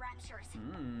high-level raptures.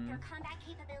 Hmm. Their combat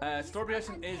capabilities Store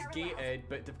progression is gated,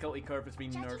 but difficulty curve has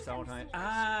been nerfed all the time.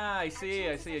 Ah, I see.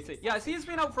 Yeah, I see it's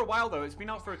been out for a while though. It's been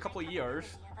out for a couple of years.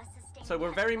 So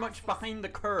we're very much behind the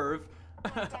curve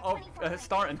of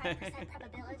starting.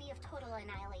 probability of total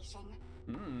annihilation.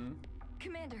 Hmm.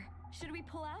 Commander, should we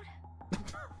pull out?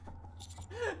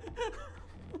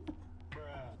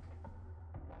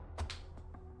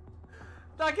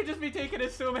 That could just be taken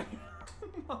as so many.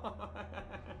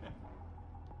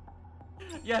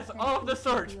 Yes, all of the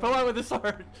search. Pull out with the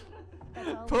search.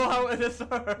 Pull out with the We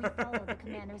follow the search.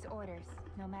 commander's orders,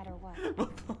 no matter what.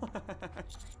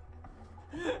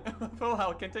 Pull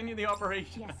out. Continue the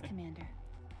operation. Yes, Commander.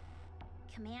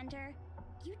 Commander,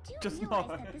 you do Just realize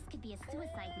not. that this could be a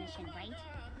suicide mission, right?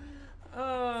 As long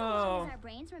Oh. as our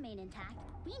brains remain intact,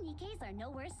 we Nikke's are no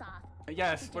worse off.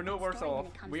 Yes, we're no worse off.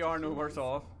 We are no worse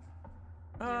off.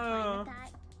 You're fine Oh. with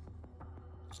that?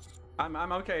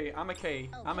 I'm okay. I'm okay.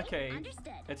 I'm okay.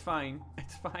 Understood. It's fine.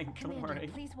 It's fine. Don't Commander, worry.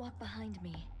 please walk behind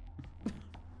me.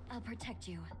 I'll protect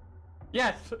you.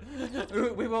 Yes,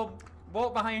 we will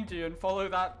walk behind you and follow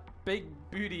that big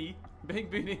booty. Big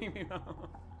booty.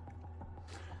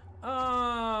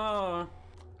 Oh.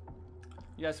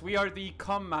 Yes, we are the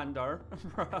commander.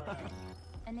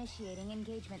 Initiating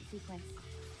engagement sequence.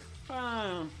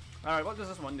 Alright, what does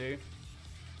this one do?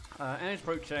 Energy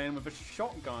approaching with a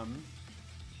shotgun.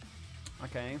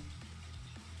 Okay.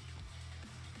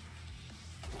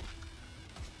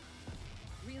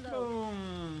 Reload.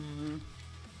 Boom.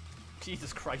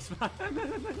 Jesus Christ, man.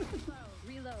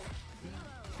 Reload.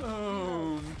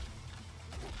 Boom.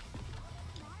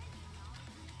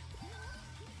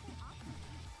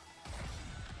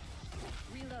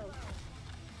 Reload.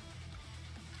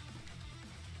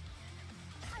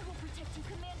 I will protect you,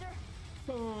 Commander.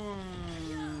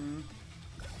 Boom.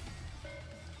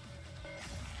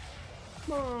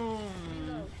 Boom.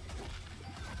 Reload.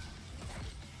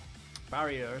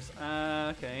 Barriers.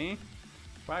 Okay.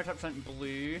 Barrier type percent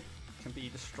blue can be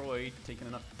destroyed, taking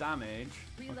enough damage.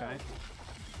 Reload. Okay.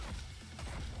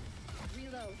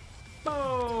 Reload.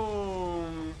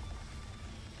 Boom.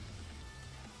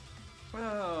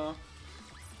 Well,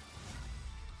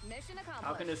 Mission accomplished.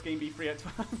 how can this game be free at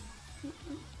 12?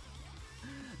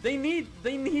 They need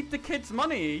the kids'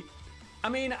 money. I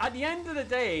mean, at the end of the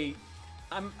day,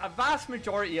 a vast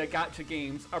majority of gacha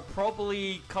games are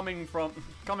probably coming from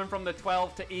the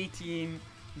 12 to 18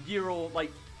 year old,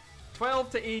 like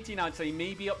 12 to 18, I'd say,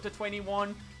 maybe up to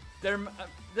 21. They're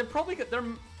probably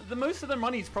the most of their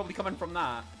money is probably coming from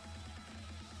that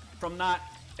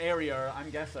area, I'm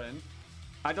guessing.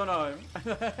 I don't know.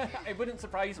 It wouldn't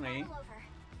surprise me. All over.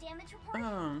 Damage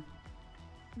report?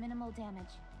 Minimal damage.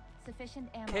 Sufficient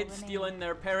ammo Kids remaining. stealing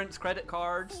their parents' credit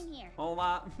cards. Same here. All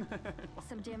that.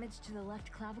 Some damage to the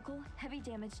left clavicle, heavy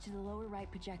damage to the lower right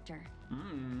projector.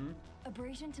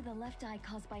 Abrasion to the left eye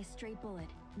caused by a stray bullet.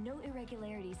 No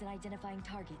irregularities in identifying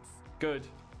targets. Good.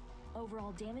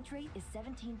 Overall damage rate is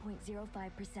 17.05%.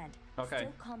 Okay.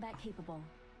 Still combat capable.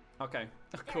 Okay.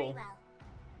 Very Cool. well.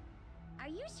 Are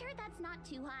you sure that's not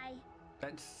too high?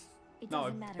 That's... It No,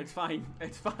 doesn't matter. it's fine.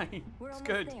 It's fine. We're It's almost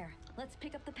good. there. Let's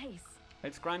pick up the pace.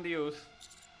 It's grandiose.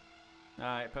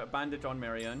 Alright, put a bandage on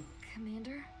Marion.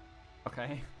 Commander?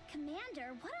 Okay.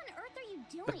 Commander, what on earth are you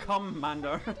doing? The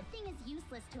commander. That kind of thing is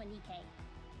useless to a Nikke.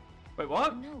 Wait,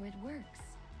 what? No, it works.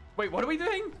 Wait, what are we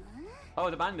doing? Huh? Oh,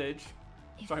 the bandage.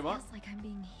 It Sorry, feels what? like I'm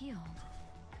being healed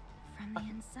from the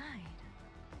inside.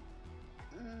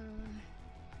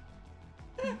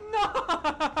 No!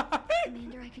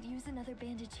 Commander, I could use another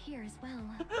bandage here as well.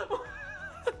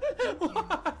 Thank you.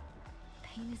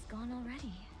 Pain is gone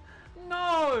already.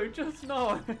 No, just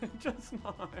not. Just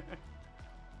not.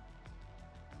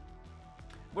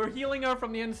 We're healing her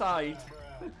from the inside.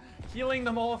 Healing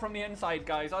them all from the inside,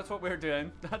 guys. That's what we're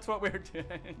doing. That's what we're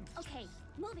doing. Okay,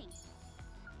 moving.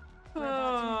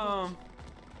 Oh.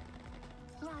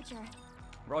 Roger.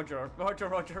 Roger.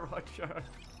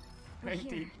 We're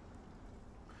Indeed. here.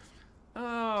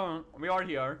 Oh, we are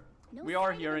here. No We are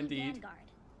sign of here any indeed. Vanguard.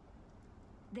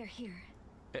 They're here.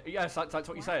 Yes, that's what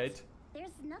you What? said.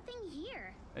 There's nothing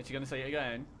here. Is she gonna say it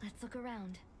again? Let's look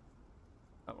around.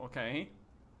 Oh, okay.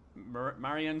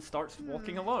 Marion starts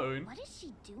walking alone. What is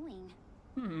she doing?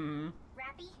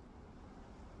 Rappy,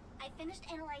 I finished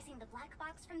analyzing the black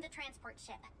box from the transport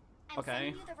ship. I'm Okay.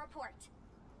 sending you the report.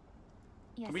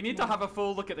 Yes, We need to Commander. have a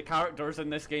full look at the characters in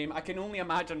this game. I can only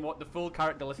imagine what the full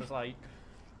character list is like.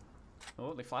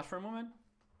 Oh, they flash for a moment.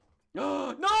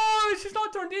 No, she's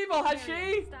not turned evil, has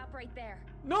she? Stop right there.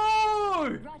 No!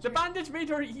 The Roger. bandage made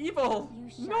her evil. You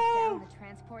shut No! down the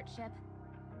transport ship.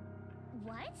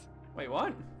 What? Wait,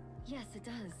 what? Yes, it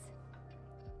does.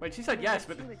 Wait, she said There yes,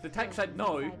 were but two the text said explosions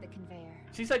no. inside the conveyor.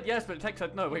 She said yes, but the text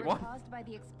said no. They Wait, were what? caused by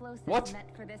the explosives What?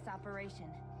 meant for this operation,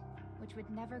 which would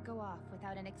never go off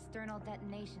without an external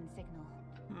detonation signal.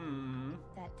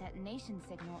 That detonation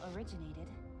signal originated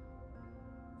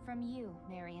from you,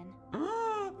 Marion.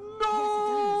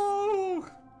 No!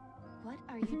 What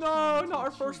are you No, trying to not our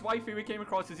achieve? first wife who we came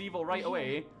across as evil right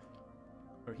away.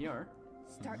 We're here.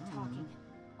 Start talking,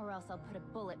 or else I'll put a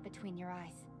bullet between your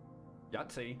eyes.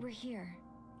 Yahtzee. We're here.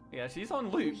 Yeah, she's on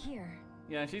We're loop. here.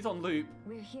 Yeah, she's on loop.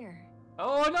 We're here.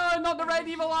 Oh no, not the red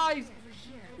evil eyes! We're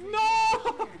here.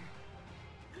 No!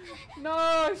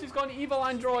 No, she's got an evil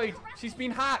android. She's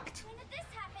been hacked. When did this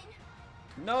happen?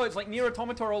 No, it's like Nier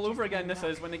Automata all over again. This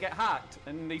is when they get hacked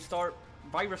and they start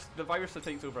the virus that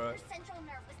takes over Your it. central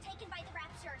nerve was taken by the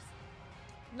raptures.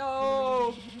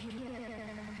 No!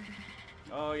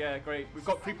 Oh yeah, great. We've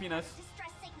got Send her creepiness. a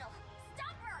distress signal.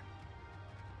 Stop her!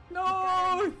 Got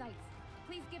her in No! your sights.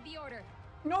 Please give the order.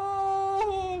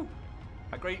 No!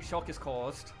 A great shock is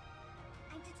caused.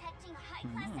 I'm detecting a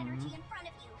high-class energy in front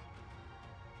of you.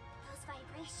 Those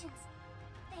vibrations.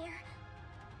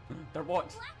 They're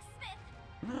what?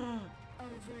 Blacksmith!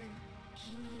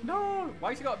 No!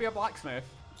 Why's it got to be a blacksmith?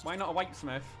 Why not a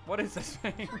whitesmith? What is this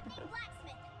thing? Not a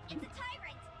blacksmith. It's a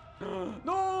tyrant.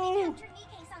 No! Capture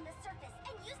Nikke's on the surface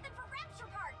and use them for rapture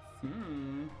parts.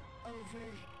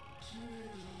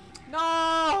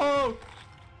 No!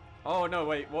 Oh no,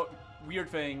 wait, what weird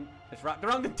thing is wrapped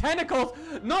around the tentacles?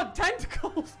 Not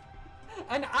tentacles!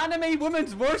 An anime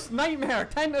woman's worst nightmare,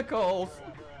 tentacles!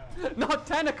 Not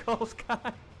tentacles,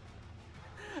 guys!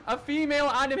 A female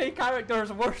anime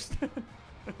character's worst.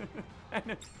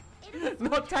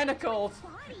 Not tentacles!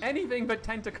 Anything but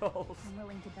tentacles. I'm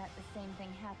willing to bet the same thing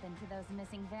happened to those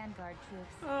missing Vanguard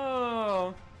troops.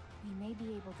 Oh. We may be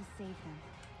able to save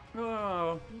them.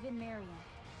 Oh. Even Marion.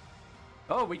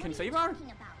 Oh, we can save her? Talking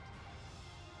about?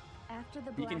 After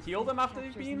the You can blacksmith heal them after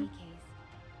they've captures been? Nikke's,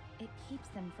 it keeps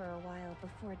them for a while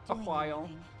before A doing while.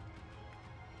 anything.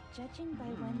 Judging by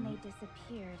when they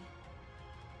disappeared,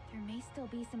 there may still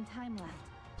be some time left.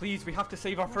 Please, we have to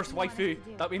save our What first do you want us waifu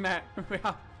to do? that we met. We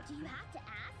have. Do you have to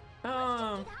ask? Let's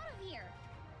just get out of here.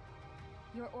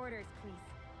 Your orders, please.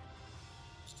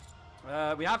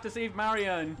 We have to save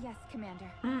Marion. Yes, Commander.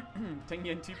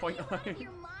 Tingyun Are you out 2.0. of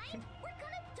your mind? We're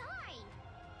gonna die.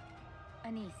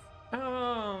 Anise,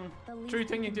 The least True we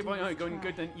Tingyun can do 2.0 is going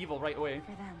try. good and evil right away.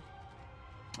 for them.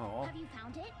 Oh. Have you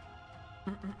found it?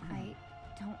 I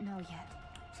don't know yet.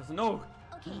 Says no.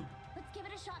 Okay, let's give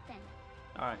it a shot then.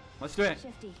 Alright, let's do it.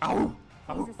 Shifty. Ow!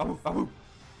 Please Ow! Ow! assist. Ow!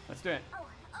 Let's do it. Oh,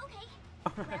 okay.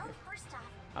 Well, first off,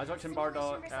 I was watching simulation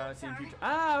Bardock results seeing are- future.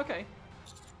 Ah, okay.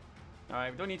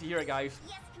 Alright, we don't need to hear it, guys.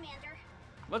 Yes, Commander.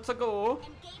 Let's go.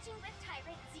 Engaging with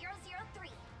Tyrant 003.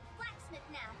 Blacksmith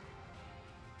now.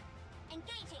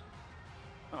 Engaging.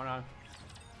 Oh no.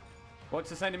 What's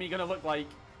this enemy gonna look like?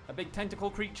 A big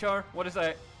tentacle creature? What is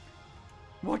it?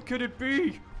 What could it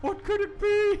be? What could it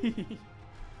be?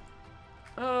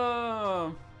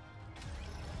 Oh.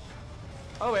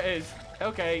 Oh, it is.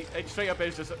 Okay, it straight up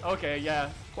is just. Okay, yeah.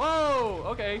 Whoa,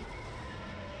 okay.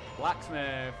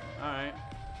 Blacksmith. Alright.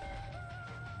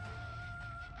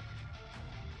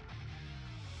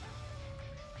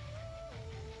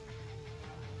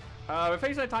 We're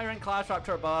facing a Tyrant Class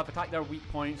Raptor above. Attack their weak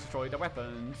points, destroy their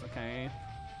weapons. Okay.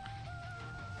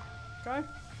 Okay.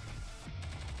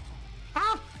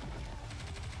 Ah!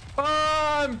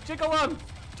 Jiggle them!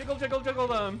 Jiggle, jiggle, jiggle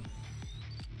them!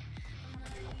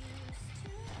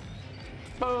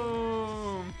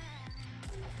 Boom!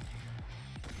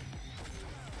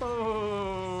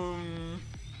 Boom!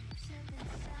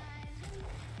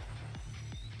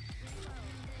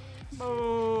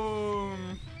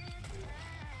 Boom!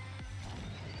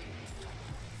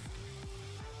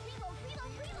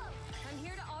 I'm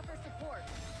here to offer support.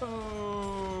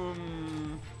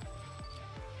 Boom!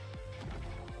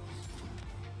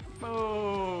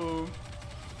 Boom!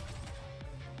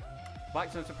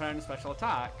 Blacksmith's preparing special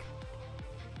attack.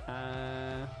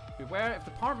 Beware, if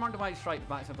the part marked by strike, the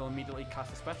blacksmith will immediately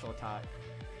cast a special attack.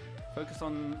 Focus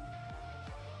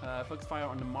fire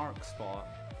on the mark spot.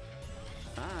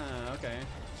 Ah, okay.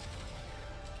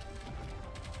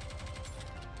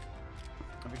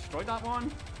 Have we destroyed that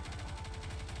one?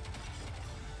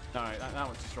 Alright, that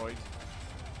one's destroyed.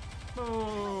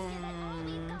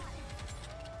 Boom!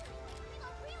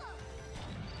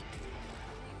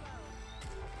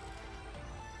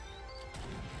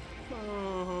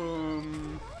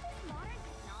 Boom!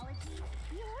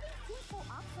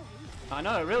 I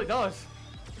know, it really does.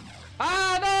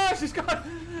 Ah, no! She's got...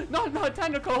 No,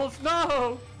 tentacles!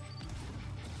 No!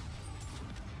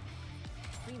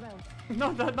 Reload.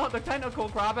 No, not the tentacle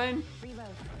grabbing!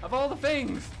 Reload. Of all the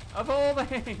things! Of all the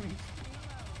things!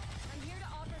 I'm here to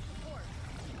offer support.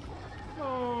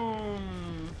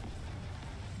 Boom!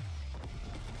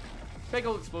 Big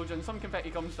old explosion, some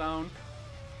confetti comes down.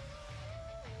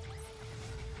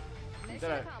 Mission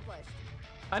Did it. accomplished.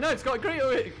 I know, it's got a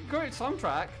great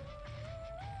soundtrack.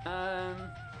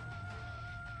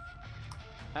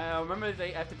 Remember they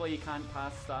inevitably you can't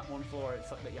pass that one floor, it's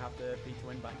something that you have to beat to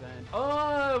win back then.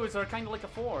 Oh, is there kind of like a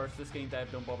force? This game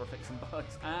dev don't bother fixing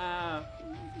bugs. Ah.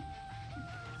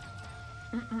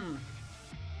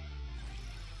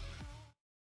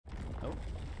 Oh.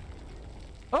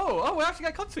 Oh, we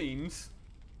actually got cutscenes.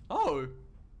 Oh.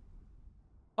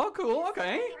 Oh, cool,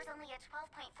 okay. There was only a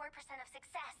 12.4% of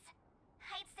success.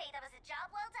 I'd say that was a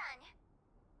job well done.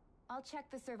 I'll check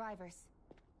the survivors.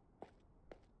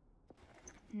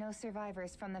 No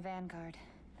survivors from the Vanguard.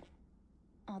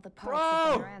 All the parts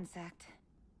have been ransacked.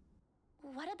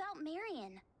 What about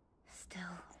Marion?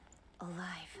 Still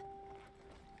alive.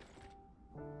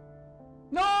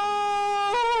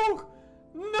 No!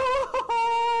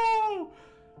 No!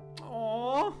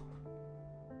 Aww.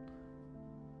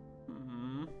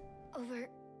 Over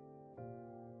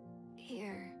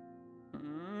here.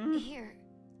 Here.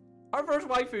 Our first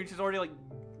waifu, she's already like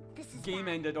This is game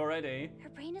bad. ended already. Her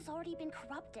brain has already been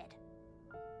corrupted.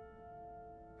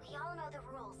 We all know the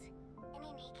rules. Any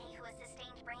Nikke who has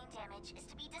sustained brain damage is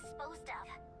to be disposed of.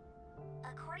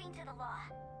 According to the law,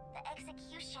 the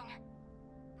execution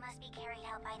must be carried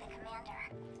out by the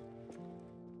commander.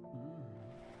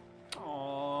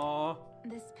 Aww.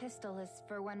 This pistol is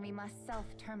for when we must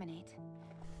self-terminate.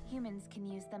 Humans can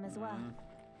use them as well.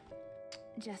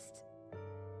 Just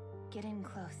get in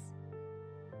close.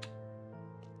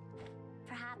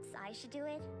 Perhaps I should do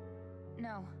it?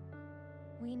 No.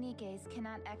 We Nikkes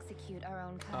cannot execute our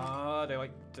own kind. Ah, they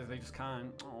just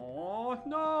can't. Oh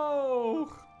no!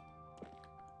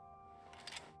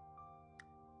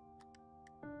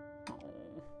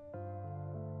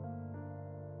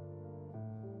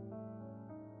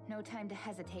 No time to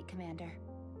hesitate, Commander.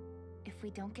 If we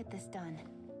don't get this done,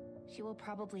 she will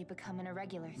probably become an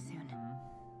irregular soon.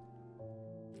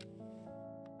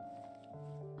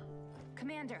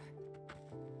 Commander!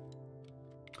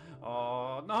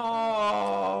 Oh no!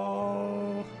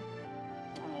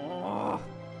 Oh,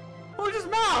 oh, just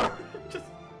now! Just.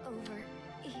 Over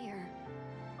here.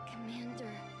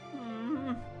 Commander.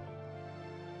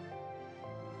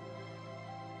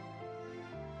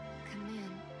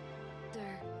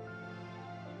 Commander.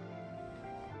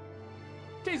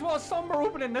 Jeez, what a somber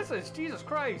opening this is! Jesus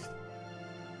Christ!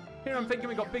 Here I'm thinking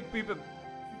we got big booba.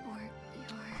 For your...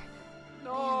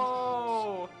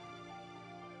 No!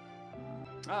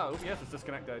 Ah, OBS is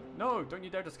disconnected. No, don't you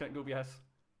dare disconnect OBS.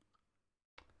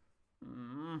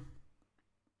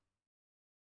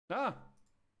 Ah!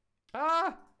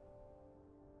 Ah!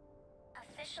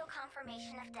 Official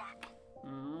confirmation of death.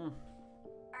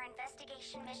 Our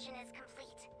investigation mission is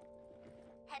complete.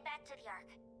 Head back to the Ark.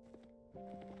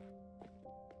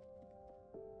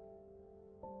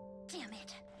 Damn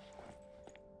it.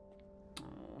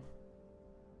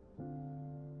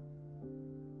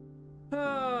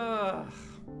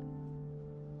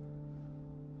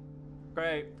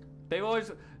 Great. They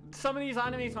always... Some of these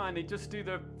enemies, man, they just do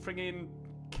the friggin'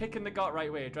 kick in the gut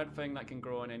right way. A dread thing that can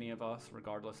grow on any of us,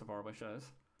 regardless of our wishes.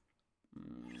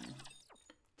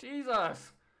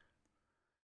 Jesus!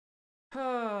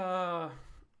 Wow.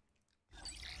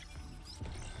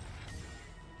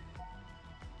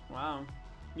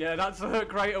 Yeah, that's the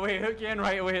hook right away. Hook you in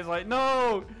right away. It's like,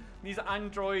 no! These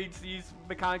androids, these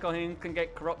mechanical things can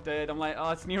get corrupted. I'm like,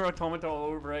 oh, it's Nier Automata all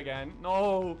over again.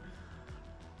 No!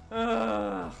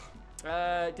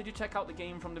 Did you check out the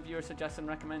game from the viewer suggested and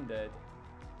recommended?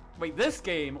 Wait, this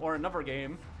game or another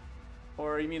game?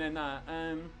 Or you mean in that?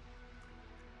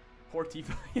 Poor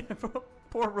Tifa.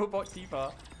 Poor robot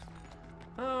Tifa.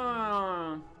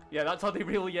 Yeah, that's how they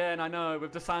reel you in, I know,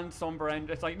 with the sand somber end.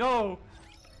 It's like, no!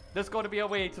 There's got to be a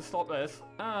way to stop this.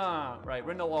 Right,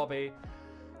 we're in the lobby.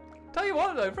 Tell you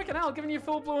what though, freaking hell, giving you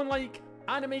full-blown, like,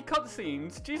 anime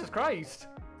cutscenes. Jesus Christ.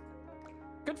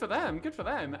 Good for them, good for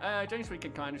them. James, we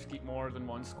can kind of just keep more than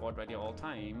one squad ready at all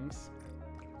times.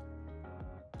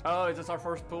 Oh, is this our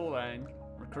first pool then?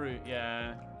 Recruit,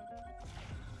 yeah.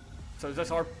 So is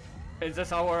this our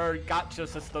gacha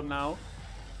system now?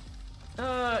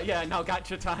 Yeah, now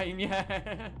gacha time,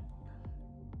 yeah.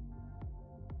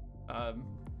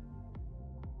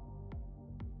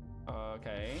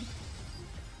 Okay.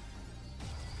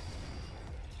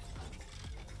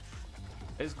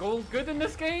 Is gold good in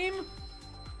this game?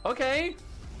 Okay.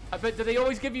 I bet, do they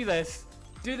always give you this?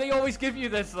 Do they always give you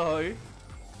this though?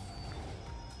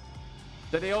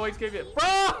 Do they always give you...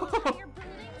 Bro!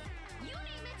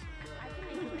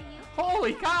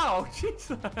 Holy cow!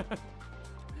 Jesus!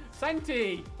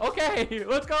 Senti! Okay,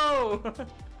 let's go! Nice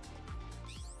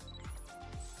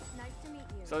to meet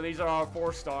you. So these are our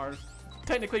 4 stars.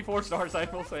 Technically 4 stars, I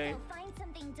will say.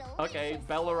 Okay,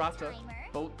 Bellarata.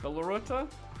 Bellarota?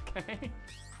 Okay.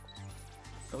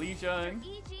 Legion.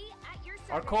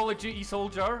 Our Call of Duty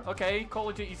soldier. Okay, Call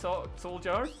of Duty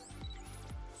soldier.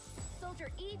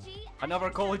 Another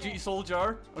Call of Duty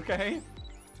soldier. Okay.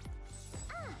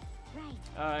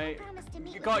 Alright.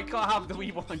 You gotta have the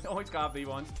wee one. Always gotta have the wee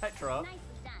ones. Tetra.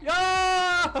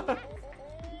 Yeah!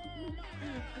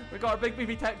 We got our big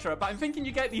baby Tetra, but I'm thinking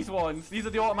you get these ones. These are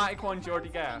the automatic ones you already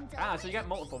get. Ah, so you get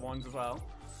multiple ones as well.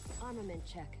 Armament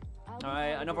check.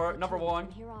 Alright, another one.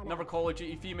 Another Call of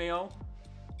Duty female.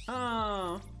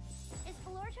 Ah. Is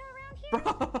Florta around here?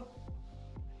 Bro.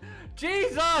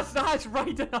 Jesus, that's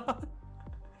right enough.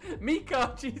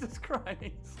 Mika, Jesus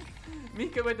Christ.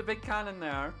 Mika with the big cannon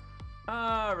there.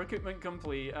 Ah, recruitment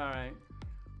complete. Alright.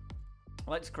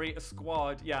 Let's create a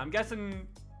squad. Yeah, I'm guessing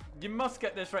you must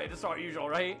get this ready to start usual,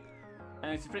 right?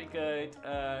 And it's pretty good.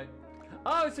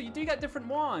 Oh, so you do get different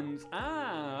ones.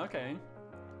 Ah, okay.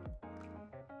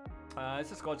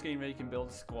 It's a squad game where you can build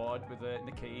a squad with the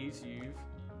NIKKEs you've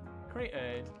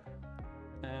created.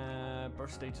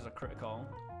 Burst stages are critical.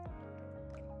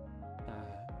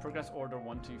 Progress order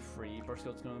 1, 2, 3. Burst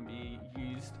skill's going to be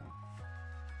used.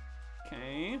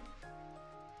 Okay.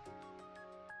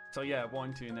 So yeah,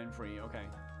 1, 2, and then 3. Okay.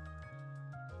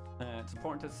 It's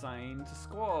important to assign to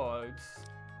squads.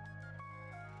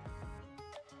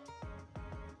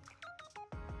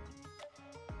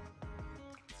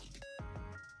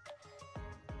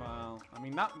 Well, I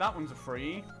mean that one's a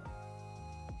free.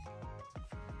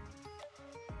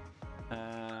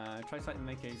 Try something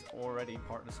like he's already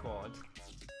part of the squad.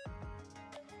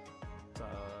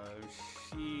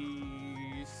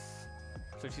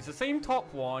 So she's the same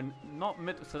top one, not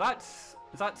mid. So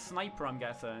is that sniper? I'm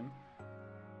guessing.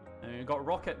 And we got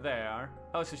rocket there.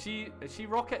 Oh, so is she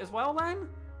rocket as well then?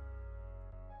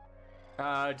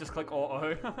 Just click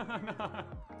auto.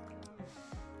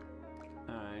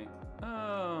 Alright.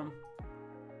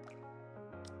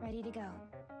 Ready to go.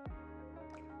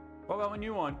 What about a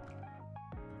new one?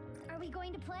 Are we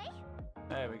going to play?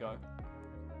 There we go.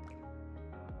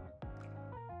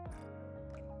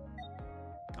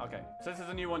 Okay, so this is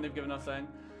a new one they've given us then.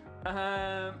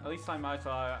 At least I'm out,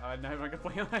 so I never can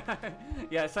play.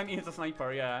 Yeah, Senti is a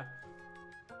sniper, yeah.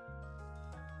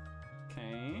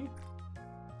 Okay.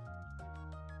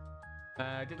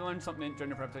 Did learn something during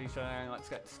the preparation. Let's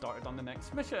get started on the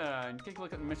next mission. Take a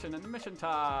look at the mission in the mission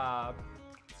tab.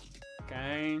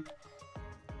 Okay.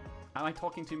 Am I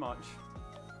talking too much?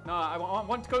 No, I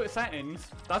want to go to settings.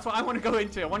 That's what I want to go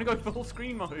into. I want to go full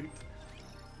screen mode.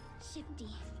 Shifty,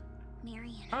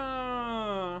 Marion.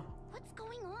 What's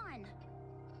going on?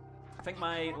 I think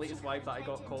my latest wife that I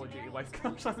got Call of Duty wife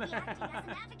comes on there.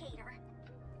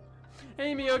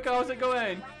 Hey Miyoko, how's it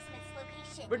going?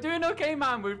 We're doing okay,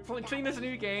 man. We're playing this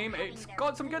new game. It's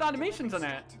got some good animations in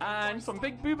it, and some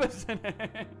big boobas in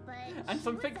it, and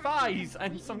some big thighs,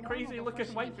 and some crazy looking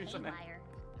waifus in it.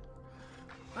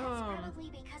 That's probably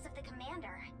because of the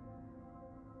commander.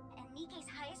 And NIKKE's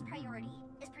highest priority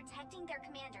is protecting their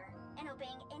commander and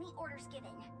obeying any orders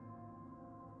given.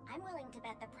 I'm willing to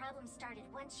bet the problem started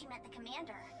once she met the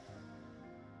commander.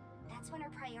 That's when her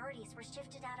priorities were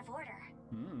shifted out of order.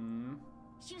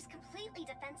 She was completely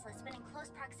defenseless when in close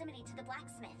proximity to the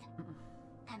blacksmith.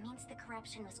 That means the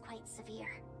corruption was quite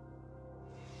severe.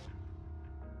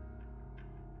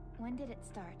 When did it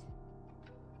start?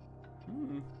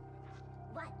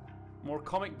 What? More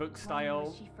comic book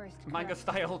style, manga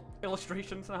style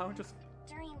illustrations now, just...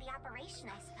 During the operation,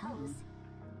 I suppose.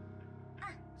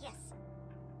 Ah, yes.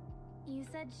 You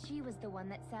said she was the one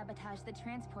that sabotaged the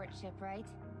transport ship, right?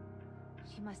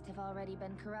 She must have already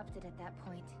been corrupted at that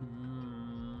point.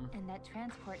 And that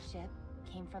transport ship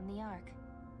came from the Ark.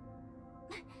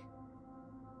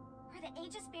 Are the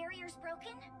Aegis barriers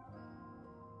broken?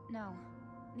 No.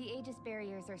 The Aegis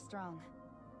barriers are strong.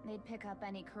 They'd pick up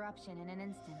any corruption in an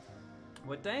instant.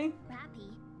 Would they?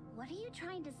 Rappy, what are you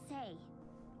trying to say?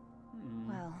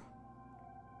 Well...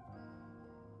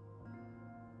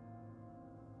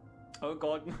 Oh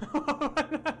god.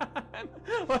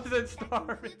 What does it start? That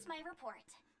concludes my report.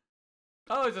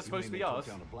 Oh, is this supposed to be us?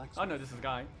 Oh no, this is a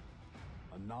guy.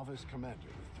 A novice commander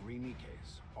with 3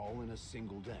 NIKKEs, all in a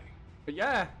single day. But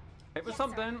yeah, it was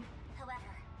something. Sir.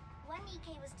 However, one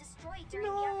NIKKE was destroyed during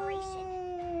the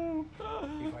operation. If I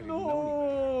didn't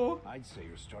know any better, I'd say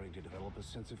you're starting to develop a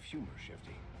sense of humor,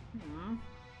 Shifty.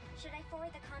 Should I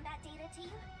forward the combat data to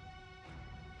you?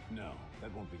 No,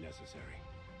 that won't be necessary.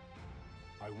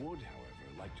 I would, however,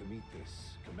 like to meet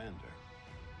this commander.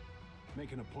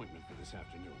 Make an appointment for this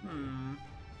afternoon.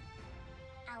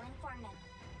 I'll inform them.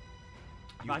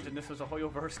 Imagine this was a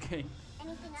Hoyoverse game.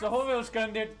 Anything So else? Hoyoverse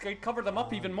game, they'd cover them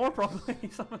up even more probably.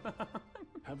 Some of them.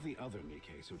 Have the other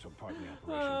NIKKEs who took part in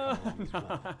the operation come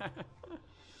along as well.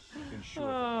 Ensure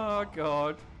Oh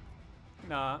god.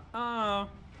 Nah.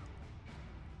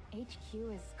 HQ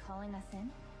is calling us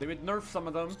in? They would nerf some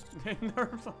of them. They'd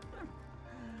nerf some.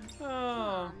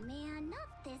 Oh man,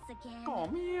 not this again. Oh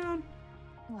man.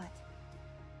 What?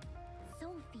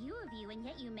 So few of you, and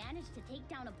yet you managed to take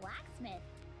down a blacksmith.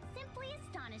 Simply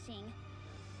astonishing.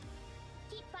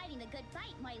 Keep fighting the good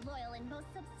fight, my loyal and most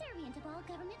subservient of all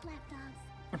government lapdogs.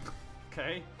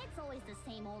 Okay. It's always the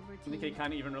same old routine. NIKKE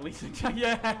can't even release it.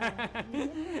 Yeah.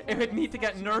 It would need to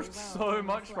get nerfed so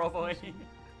much probably.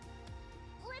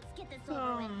 Let's get this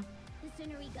over with. The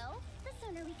sooner we go, the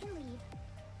sooner we can leave.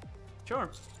 Sure.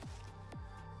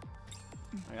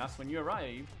 I asked when you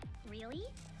arrived. Really?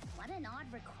 What an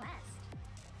odd request.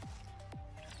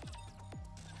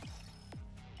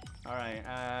 Alright,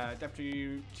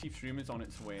 Deputy Chief's room is on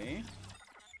its way.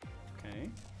 Okay.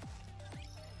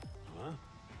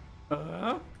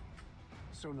 Huh?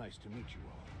 So nice to meet you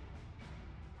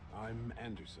all. I'm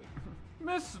Anderson.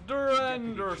 Mr. Deputy Chief of the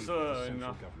Anderson!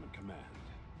 Central Government Command.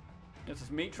 This is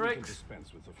We can Matrix.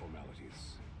 dispense with the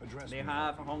formalities. Address They me have a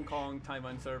however you Hong wish. Kong,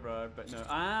 Taiwan server, but no.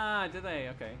 Ah, did they?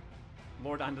 Okay.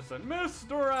 Lord Anderson.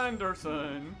 Mr.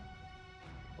 Anderson!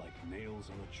 Like nails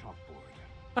on a chalkboard.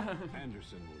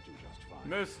 Anderson will do just fine.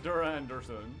 Mr.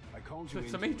 Anderson. I called you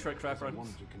It's a in today Matrix because reference. I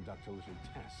wanted to conduct a little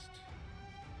test.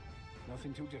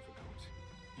 Nothing too difficult.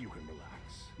 You can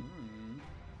relax.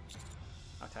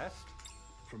 A test?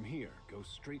 From here, go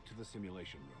straight to the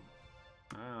simulation room.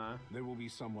 Ah. There will be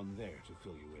someone there to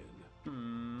fill you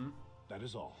in. That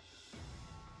is all.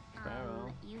 Well.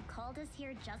 You called us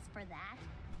here just for that?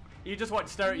 You just want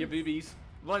to stare at your boobies.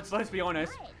 Let's be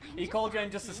honest. What? He called you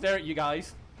in just to stare at you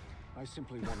guys. I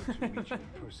simply wanted to meet you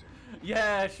in person.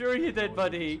 Yeah, sure you did,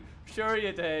 buddy. Sure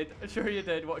you did. Sure you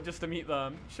did. What, just to meet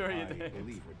them? Sure you I did.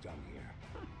 believe we're done here.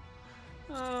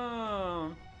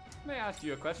 May I ask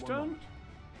you a One question? moment.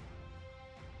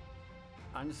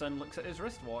 Anderson looks at his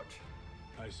wristwatch.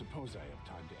 I suppose I have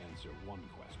time to answer one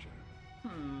question.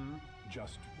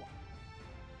 Just one.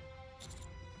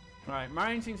 Alright,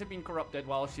 Marion seems to have been corrupted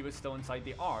while she was still inside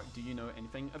the Ark. Do you know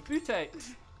anything about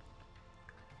it?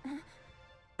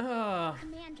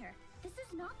 Commander, this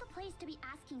is not the place to be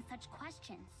asking such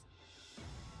questions.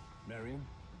 Marion?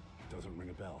 Doesn't ring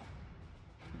a bell.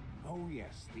 Oh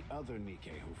yes, the other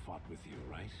Nikke who fought with you,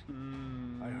 right?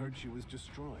 I heard she was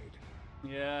destroyed.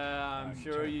 Yeah, I'm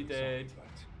sure you did. Sorry,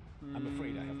 but I'm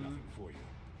afraid I have nothing for you.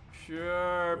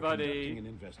 Sure, We're buddy. conducting an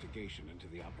investigation into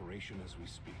the operation as we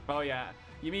speak. Oh yeah.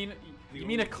 You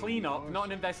mean a cleanup, not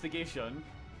an investigation?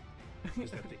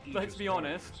 Is that the Let's be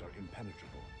honest. barriers are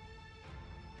impenetrable.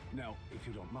 Now, if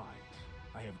you don't mind,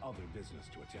 I have other business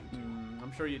to attend to.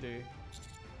 I'm sure you do.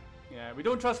 Yeah, we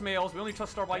don't trust males. We only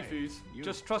trust our waifus. you-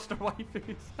 Just trust our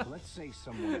waifus. Let's say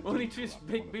someone Only did trust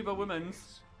corrupt big one of booba your women's.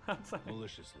 Nikke's That's it.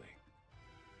 maliciously.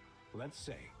 Let's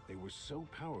say they were so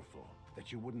powerful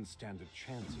that you wouldn't stand a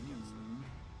chance against them.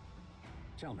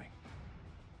 Tell me,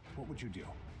 what would you do?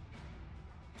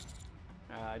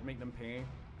 I'd make them pay.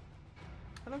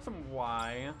 I don't know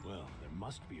why. Well, there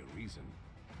must be a reason.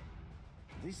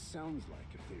 This sounds like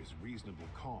if there's reasonable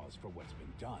cause for what's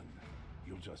been done,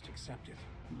 you'll just accept it.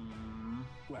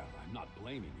 Well, I'm not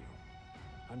blaming you.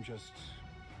 I'm just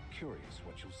curious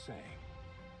what you'll say.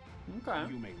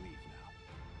 Okay. You may leave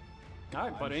now.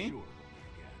 Alright, buddy. I'm sure we'll meet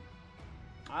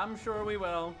again. I'm sure we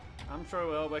will. I'm sure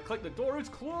we will. But click the door is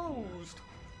closed.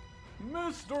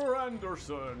 Mr.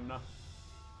 Anderson.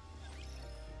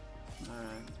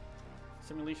 Alright.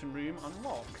 Simulation room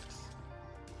unlocked.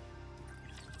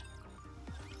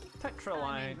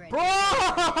 Tetralite. ready.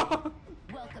 Bro!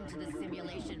 Welcome to the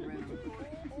simulation room.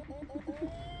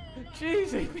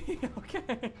 Jeez,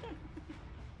 okay.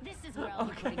 This is where I'll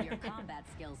be putting your combat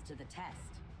skills to the test.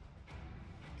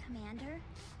 Commander,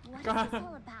 what is this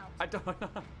all about? I don't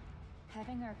know.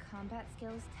 Having our combat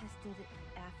skills tested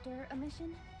after a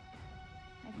mission?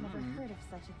 I've never heard of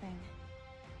such a thing.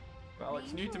 Well, They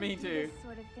it's new to usually me do too. This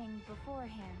sort of thing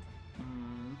beforehand.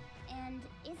 And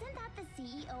isn't that the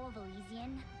CEO of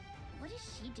Elysian? What is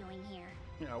she doing here?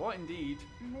 Yeah, what indeed?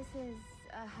 This is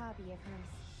a hobby of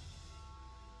hers.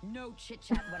 No chit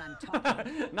chat when I'm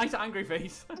talking. Nice angry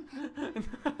face.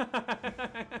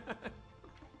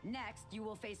 Next, you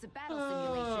will face a battle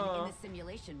simulation in the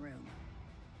simulation room.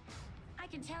 I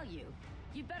can tell you,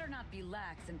 you better not be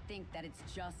lax and think that it's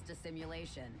just a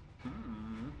simulation.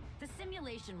 The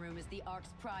simulation room is the Ark's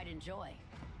pride and joy.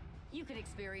 You can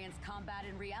experience combat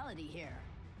in reality here.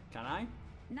 Can I?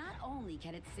 Not only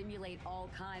can it simulate all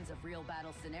kinds of real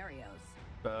battle scenarios,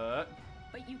 But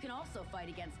you can also fight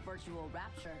against virtual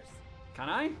raptures. can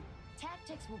I?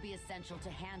 Tactics will be essential to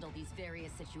handle these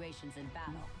various situations in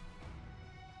battle.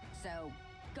 So,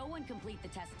 go and complete the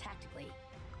test tactically.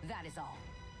 That is all.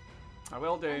 I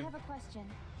will I do. have a question.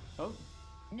 Oh,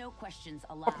 No questions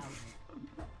allowed.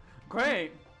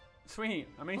 great. Sweet.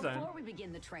 Amazing. Before we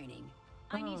begin the training,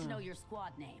 I need to know your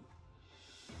squad name.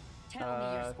 Tell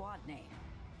me your squad name.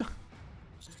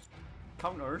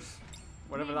 Counters.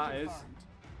 Whatever Name that is. confirmed.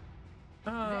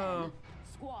 Oh. Then,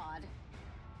 squad.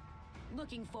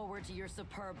 Looking forward to your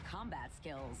superb combat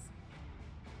skills.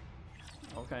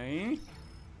 Okay.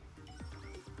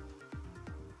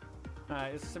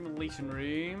 It's a simulation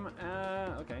room.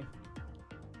 Okay.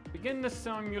 Begin the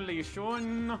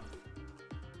simulation.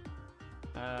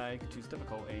 You can choose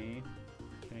difficulty.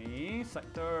 Okay,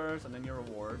 sectors, and then your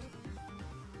reward.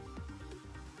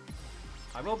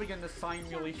 I will begin the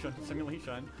simulation.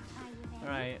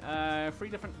 Alright, 3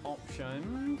 different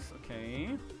options. Okay.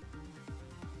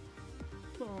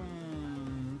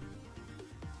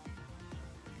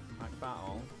 Right,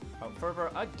 battle. Without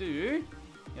further ado.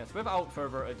 Yes, without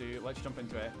further ado, let's jump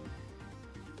into it.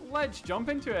 Let's jump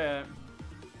into it.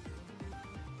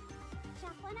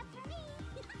 Chop one up for me.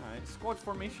 Alright, squad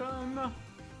formation.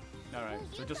 Alright,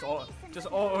 so just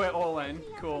auto it all in.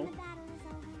 Cool.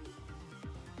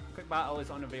 Quick battle is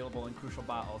unavailable in crucial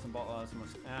battles and battles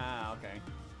must. Okay.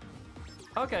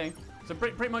 Okay, so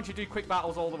pretty much you do quick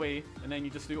battles all the way, and then you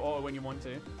just do auto when you want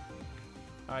to.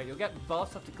 Alright, you'll get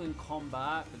buffs after clean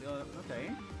combat. But,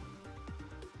 okay.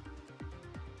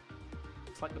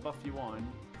 Select the buff you want.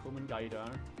 Coleman Guider.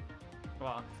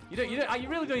 Well, you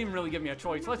really don't even really give me a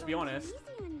choice. Let's be honest.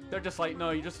 They're just like, no,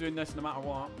 you're just doing this no matter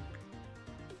what.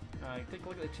 Alright, take a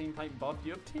look at the chain type buff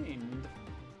you obtained.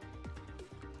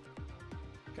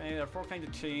 Okay, there are 4 kinds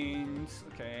of chains.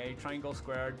 Okay, triangle,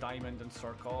 square, diamond, and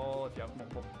circle if you have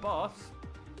multiple buffs.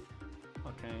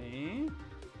 Okay.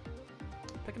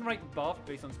 Picking the right buff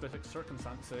based on specific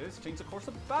circumstances. Change the course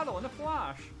of battle in a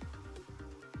flash.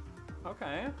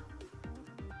 Okay.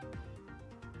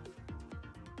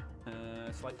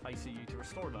 Select ICU to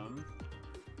restore them.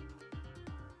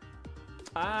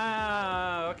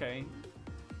 Okay.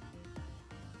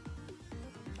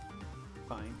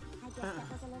 Fine. I guess that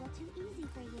was a little too easy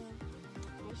for you.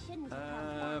 I shouldn't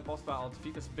have Boss battle.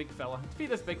 Defeat this big fella. Defeat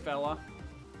this big fella.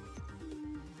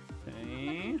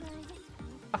 Okay. Looking good.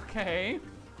 Okay.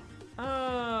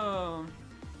 Oh.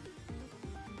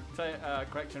 So,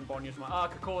 correction, Born News. Ah,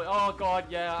 Cocolia. Oh god,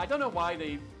 yeah. I don't know why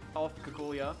they off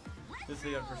Cocolia. This is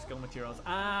there for skill materials.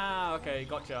 Ah, okay,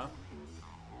 gotcha.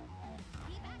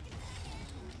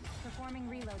 Performing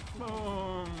reload.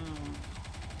 Boom.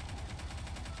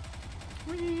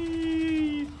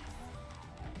 Whee.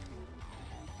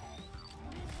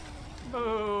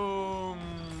 Boom.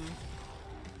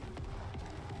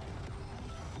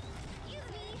 Excuse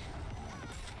me.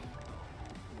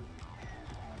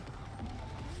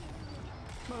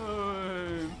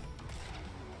 Boom.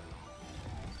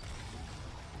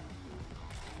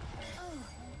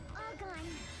 All gone.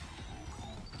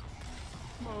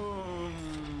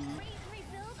 Boom. Raise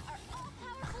refills are all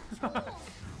powerful tools.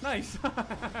 Nice.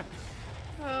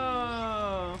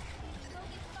 Oh.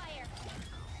 Focus fire.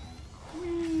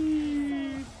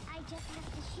 Whee. I just have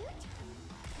to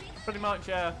shoot. Pretty much,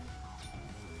 yeah.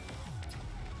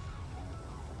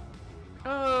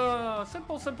 Oh,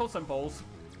 simple, simple, simples.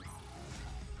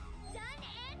 Done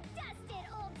and dusted,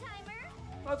 old timer.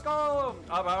 Let's go.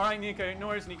 Alright, Nico. No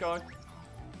worries, Nico.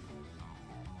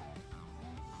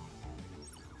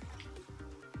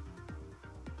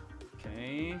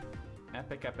 Okay.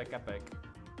 Epic, epic, epic.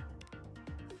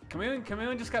 Can we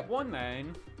only just get one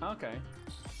then? Okay.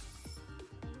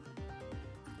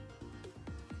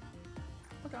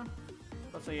 Okay.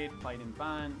 Let's say played in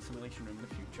advanced simulation room in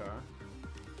the future.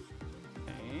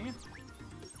 Okay.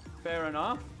 Fair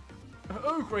enough.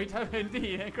 Oh, great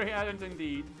indeed. Great items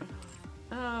indeed.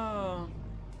 Oh.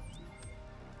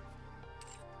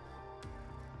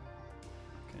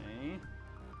 Okay.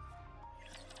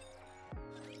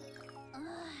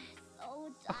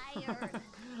 So tired.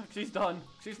 She's done.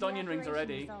 She's done in rings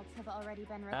already. Results have already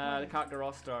been The reported. character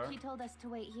roster. She told us to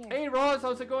wait here. Hey Ross,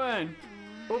 how's it going?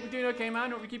 Hope you're doing okay,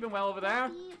 man. Hope you're keeping well over there.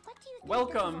 What do you think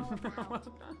Welcome. this is all about?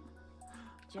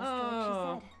 Just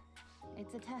Oh. like she said.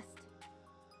 It's a test.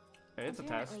 It's a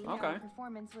test. Apparently, Okay. our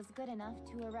performance was good enough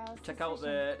to arouse Check out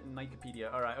suspicion. the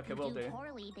Wikipedia. Alright, okay, You we'll do do.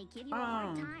 poorly, they give you a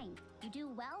hard Oh. time. You do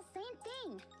well, same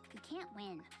thing. You can't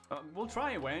win. We'll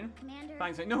try and win. Commander,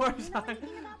 Thanks, mate. No worries, do you know man.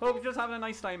 anything about Hope this? you're just having a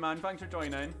nice time, man. Thanks for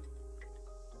joining.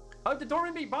 Oh, did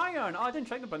Dortmund beat Bayern? Oh, I didn't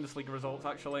check the Bundesliga results,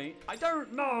 actually. I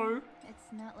don't know.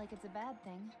 It's not like it's a bad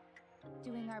thing.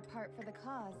 Doing our part for the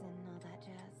cause and all that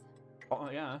jazz. Oh,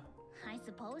 yeah. I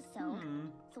suppose so. Hmm.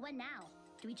 So what now?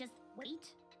 Do we just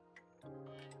wait?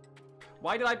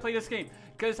 Why did I play this game?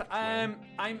 Because I'm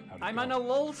on a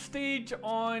lull stage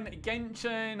on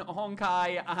Genshin,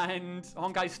 Honkai, and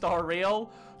Honkai Star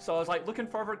Rail. So I was like looking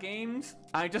for other games.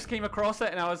 I just came across it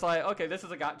and I was like, okay, this is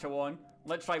a gacha one.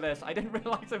 Let's try this. I didn't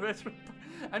realize it was.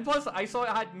 And plus, I saw it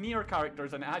had Nier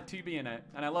characters and it had 2B in it,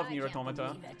 and I love Nier can't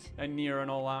Automata believe it. and Nier and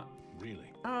all that.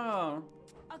 Really? Oh,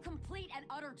 A complete and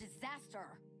utter disaster.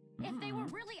 If they were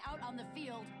really out on the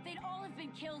field, they'd all have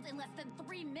been killed in less than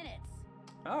 3 minutes.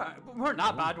 all right. We weren't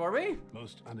that bad, were we?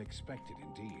 Most unexpected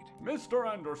indeed.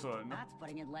 Mr. Anderson. That's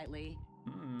putting it lightly.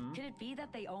 Could it be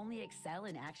that they only excel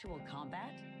in actual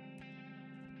combat?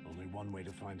 Only one way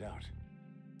to find out.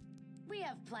 We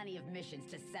have plenty of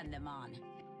missions to send them on.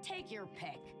 Take your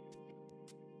pick.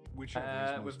 Whichever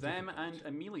is most With them difficult. and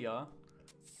Amelia.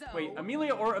 So, Wait,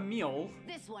 Amelia or Emil?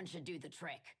 this one should do the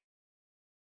trick.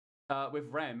 With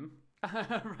Rem.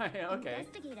 Right, okay.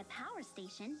 Investigate a power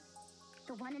station.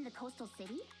 The one in the coastal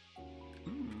city?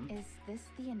 Is this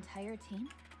the entire team?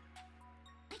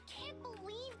 I can't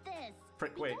believe this.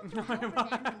 Frick, We wait. don't go over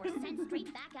them and we're sent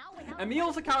straight back out without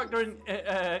Emil's a character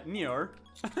in Nier.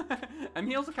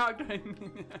 Emil's a character in.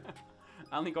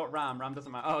 I only got Ram. Ram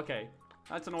doesn't matter. Oh, okay.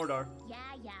 That's an order. Yeah,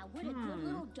 what a good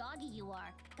little doggy you are.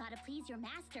 Gotta please your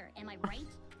master, am I right?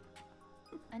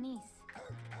 Anise.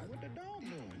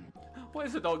 What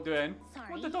is the dog doing?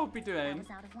 Sorry. What the dog be I doing? was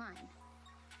out of line.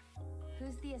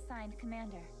 Who's the assigned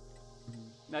commander?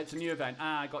 That's a new event.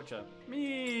 Ah, gotcha.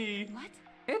 Me. What?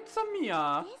 It's a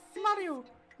Mia. This is Mario.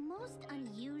 most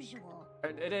unusual.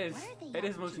 It is. What are they It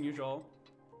is up most to? unusual.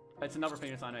 It's another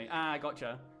famous anime. Ah,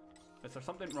 gotcha. Is there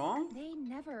something wrong? They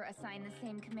never assign the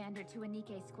same commander to a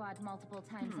NIKKE squad multiple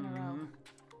times in a row.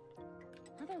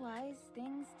 Otherwise,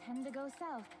 things tend to go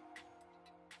south.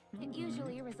 It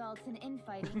usually results in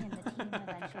infighting and the team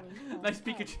eventually falls Nice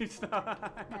apart. Pikachu stuff.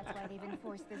 That's why they've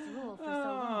enforced this rule for so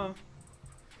long.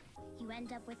 Oh, You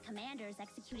end up with commanders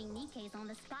executing Nikkes on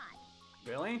the spot.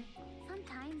 really?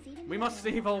 Sometimes even We must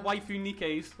save all waifu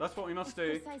Nikkes. That's what we must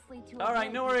do. Precisely to All right,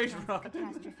 avoid no these worries, past Rod.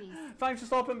 catastrophes. Thanks for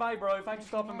stopping by, bro. Thanks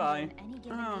for The stopping commander by. in Any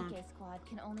given NIKKE squad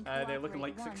can only They're looking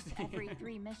cooperate like once 16. every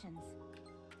 3 missions.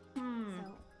 So,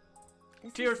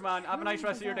 this Cheers, is man. Have a nice truly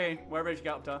rest of your bizarre. day, wherever you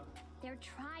get up to. They're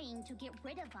trying to get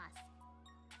rid of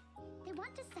us. They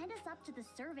want to send us up to the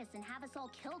surface and have us all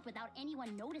killed without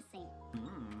anyone noticing.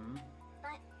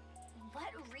 But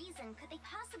what reason could they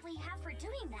possibly have for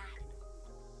doing that?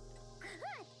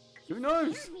 Good! Who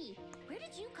knows? Scared me. Where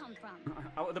did you come from?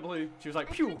 Out of the blue. She was like,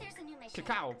 I pew! heard there's a new mission,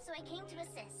 Cacao. so I came to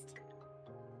assist.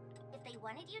 If they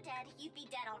wanted you dead, you'd be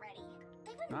dead already.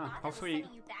 They wouldn't Ah, bother how with sweet.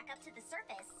 sending you back up to the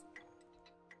surface.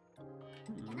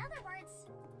 In other words,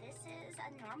 this is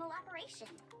a normal operation.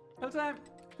 Is it?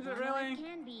 Is it really?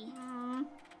 Can be.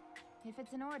 If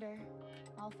it's an order,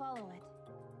 I'll follow it.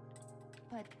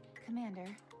 But,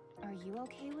 Commander, are you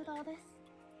okay with all this?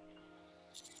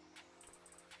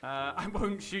 I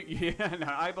won't shoot you. No,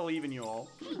 I believe in you all.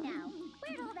 Hey now,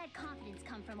 where'd all that confidence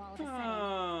come from all of a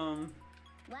sudden?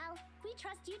 Well, we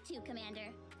trust you too,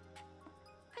 Commander.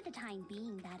 For the time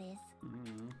being, that is.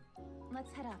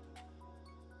 Let's head up.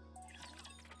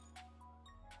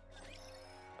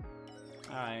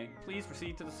 Alright, please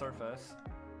proceed to the surface.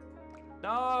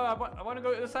 No, I want to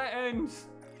go to the settings.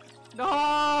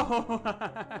 No!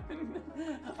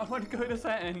 I want to go to the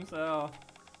settings. Oh.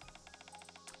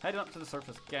 Heading up to the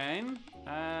surface again.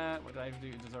 What did I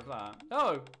do to deserve that?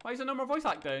 Oh, why is there no more voice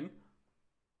acting?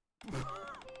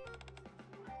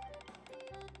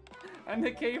 And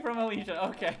the K from Alicia.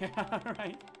 Okay,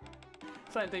 alright.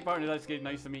 Saturday partner, that's good.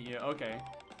 Nice to meet you. Okay.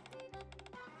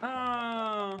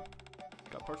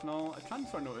 Got personal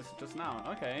transfer notice just now.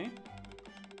 Okay.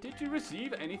 Did you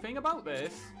receive anything about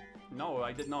this? No,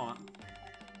 I did not.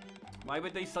 Why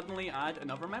would they suddenly add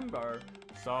another member?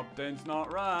 Something's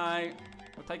not right.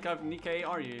 What type of NIKKE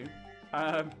are you?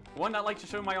 One that likes to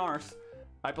show my arse.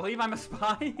 I believe I'm a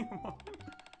spy.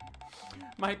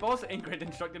 My boss Ingrid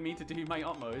instructed me to do my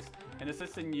utmost in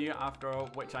assisting you, after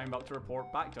which I'm about to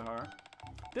report back to her.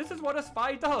 This is what a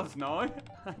spy does, no?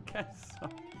 I guess so.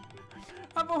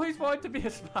 I've always wanted to be a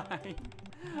spy.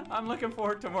 I'm looking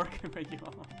forward to working with you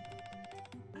all.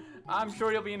 I'm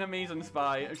sure you'll be an amazing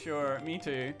spy. Sure, me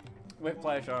too. With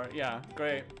pleasure. Yeah,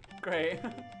 great. Great.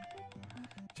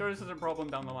 Sure, this is a problem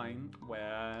down the line.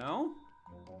 Well...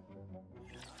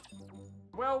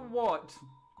 Well, what?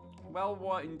 Well,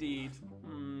 what indeed?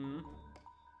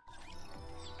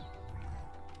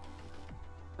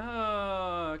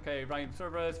 Okay, right,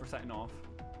 servers, we're setting off.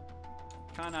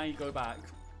 Can I go back?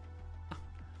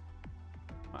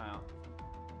 Wow.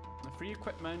 Free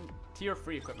equipment, tier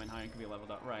 3 equipment, how can be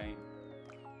leveled up, right.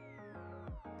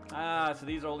 Ah, so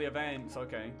these are all the events,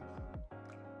 okay.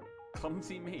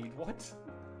 Clumsy maid, what?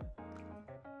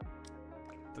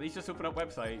 Do these just open up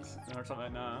websites or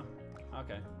something? No.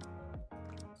 Okay.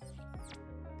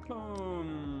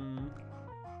 Boom.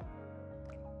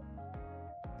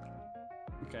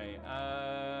 Okay,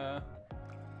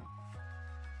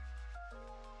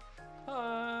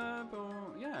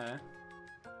 boom, yeah.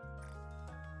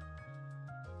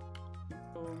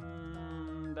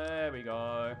 Boom, there we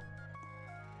go.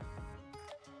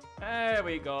 There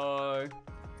we go.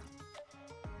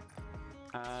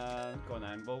 Go on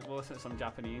then, we'll set some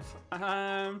Japanese.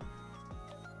 Oh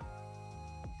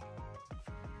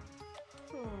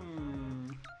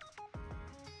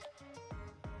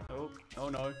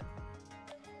no.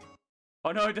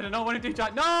 Oh no, did I not want to do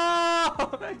chat? No!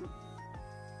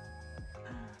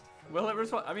 Will it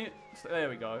respond? I mean, there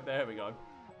we go, there we go.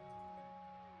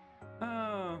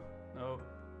 Oh, no.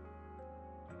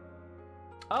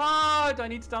 Oh, do I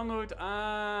need to download?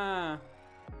 Ah.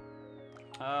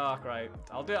 Oh, great.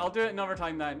 I'll do it another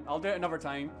time then. I'll do it another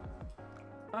time.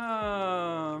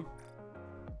 Oh,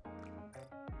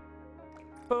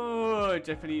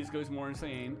 Japanese goes more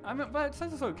insane. I mean, but it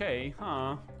says it's okay,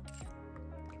 huh?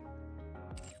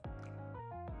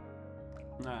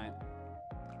 Alright.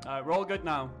 Alright, we're all good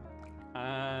now.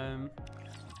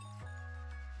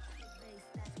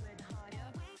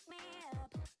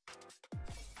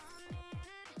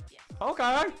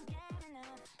 Okay.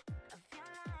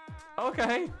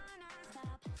 Okay.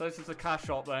 So this is a cash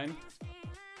shop then.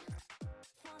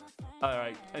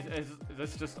 Alright, is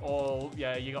this just all...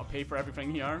 Yeah, you got to pay for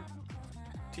everything here.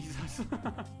 Jesus.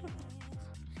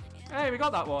 Hey, we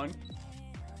got that one.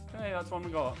 Hey, that's one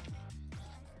we got.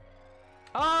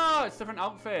 Ah, it's different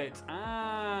outfits.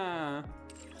 Ah.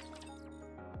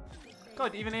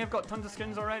 God, even they've got tons of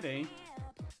skins already.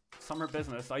 Summer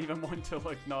business. I even want to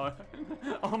like no.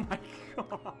 Oh my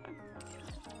god.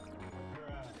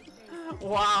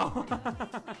 Wow.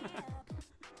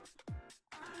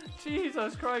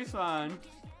 Jesus Christ, man.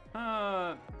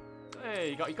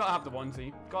 Hey, you gotta have the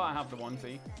onesie. Gotta have the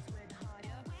onesie.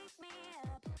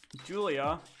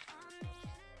 Julia.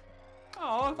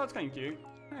 Oh, that's kind of cute.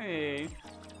 Hey.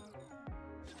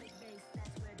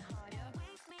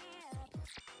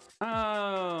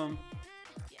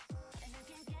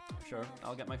 Sure,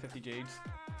 I'll get my 50 jades.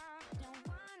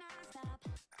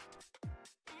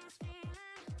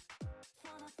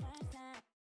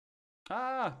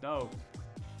 Ah, no.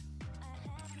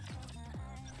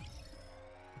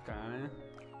 Okay.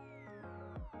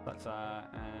 That's the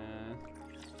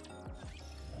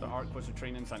Ark was a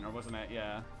training center, wasn't it?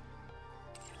 Yeah.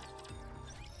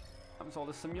 That was all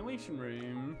the simulation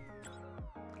room.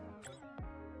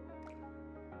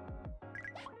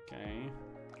 Okay.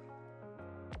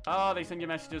 Oh, they send you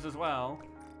messages as well.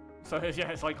 So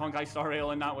yeah, it's like Honkai Star Rail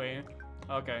in that way.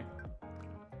 Okay.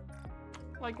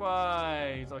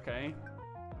 Likewise. Okay.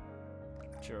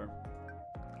 Sure.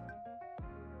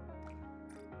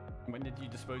 When did you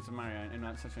dispose of Mario? And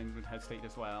that such thing would hesitate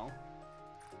as well.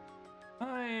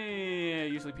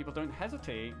 Usually people don't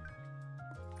hesitate.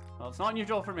 Well, it's not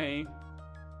unusual for me.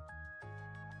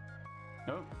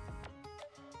 Oh.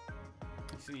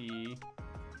 Let's see.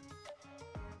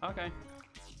 Okay.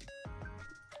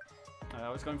 I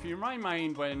was going through my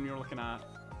mind when you're looking at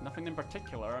nothing in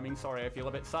particular. I mean, sorry, I feel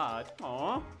a bit sad.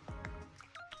 Aww.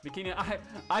 Bikini,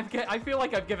 I feel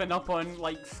like I've given up on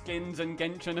like skins and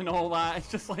Genshin and all that.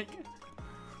 It's just like,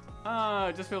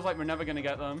 it just feels like we're never gonna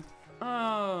get them.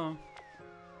 Oh.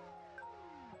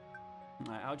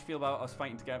 Right, how'd you feel about us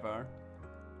fighting together?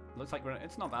 Looks like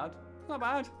it's not bad. It's not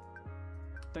bad.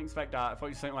 Didn't expect that. I thought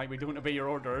you sounded like we don't obey your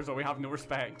orders or we have no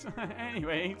respect.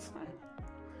 Anyways.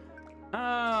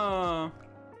 Oh.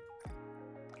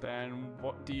 Then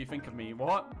what do you think of me?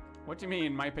 What? What do you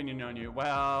mean, my opinion on you?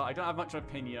 Well, I don't have much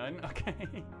opinion. Okay.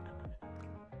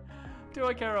 Do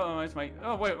I care how much my...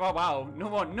 Oh, wait. Oh, wow. No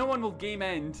one will game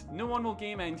end. No one will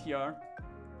game end here.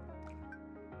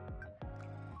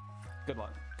 Good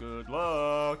luck. Good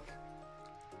luck.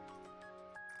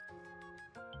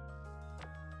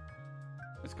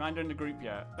 Is Grinder in the group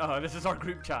yet? Oh, this is our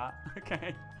group chat.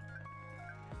 Okay.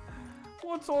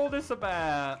 What's all this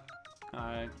about?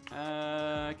 Alright.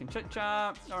 I can chit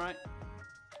chat. Alright.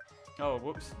 Oh,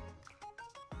 whoops.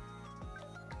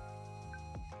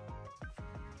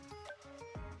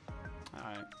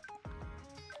 Alright.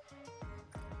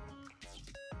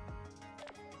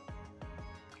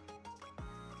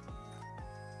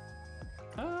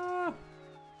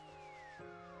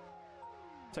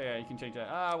 So yeah, you can change it.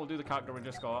 We'll do the character we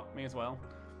just got. May as well.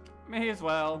 May as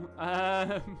well.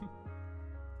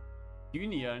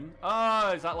 Union.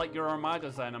 Oh, is that like your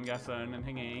armadas then, I'm guessing, and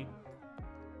thingy.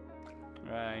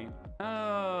 Right.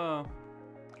 Oh.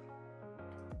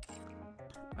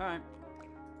 Alright.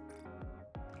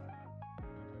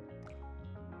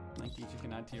 90 you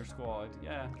can add to your squad.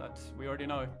 Yeah, we already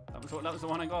know. That was the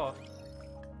one I got.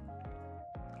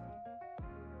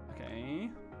 Okay.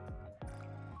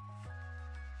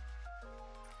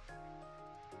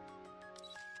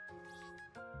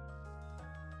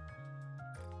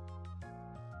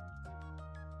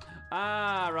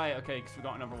 Ah, right, okay, because we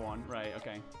got another one. Right,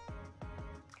 okay.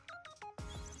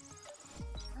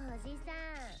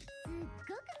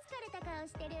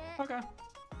 Okay.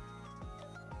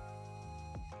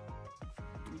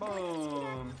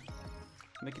 Boom.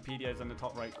 Wikipedia is in the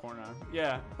top right corner.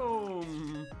 Yeah.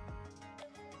 Boom.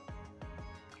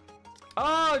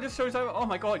 Oh, it just shows how. Oh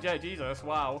my god, yeah, Jesus,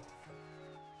 wow.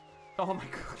 Oh my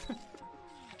god.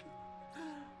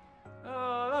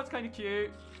 Oh, that's kind of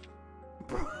cute.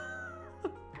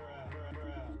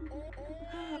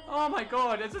 Oh my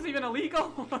god, is this even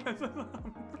illegal?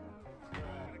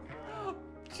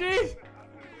 Jeez!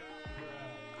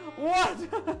 What?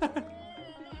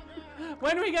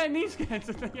 When are we getting these skins?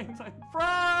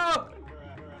 Bro!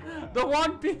 The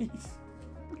One Piece!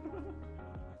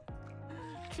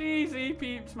 Cheesy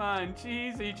peeps, man.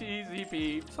 Cheesy, cheesy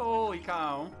peeps. Holy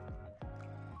cow.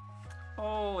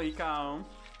 Holy cow.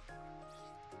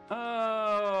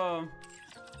 Oh.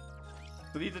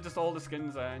 So these are just all the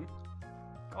skins then.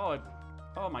 God.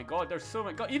 Oh my god, there's so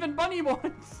many. God, even bunny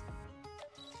ones!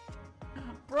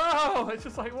 Bro! It's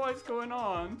just like, what is going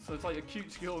on? So it's like a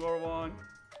cute Skilgore one.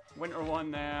 Winter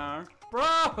one there.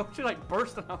 Bro! She's like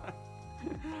bursting out.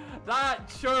 That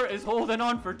shirt is holding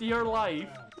on for dear life.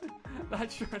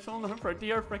 That shirt is holding on for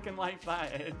dear freaking life,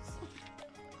 that is.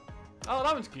 Oh,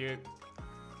 that one's cute.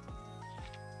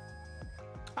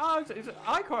 Oh,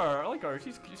 I like her. I like her.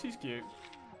 She's cute.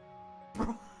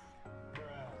 Bro.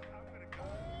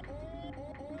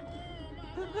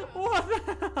 What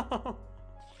the hell?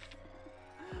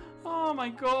 Oh my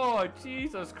god,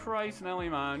 Jesus Christ, Nelly,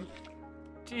 man.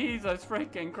 Jesus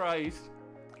freaking Christ.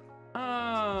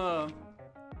 Oh.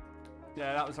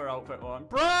 Yeah, that was her outfit one.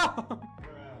 Bro!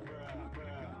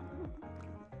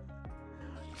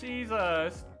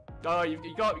 Jesus. Oh,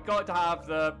 you got to have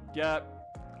the, yeah.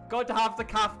 Got to have the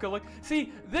Kafka look.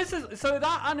 See, this is, so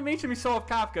that animation we saw of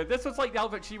Kafka, this was like the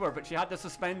outfit she wore, but she had the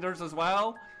suspenders as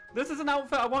well. This is an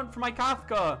outfit I want for my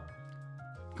Kafka.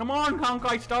 Come on,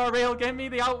 Honkai Star Rail, give me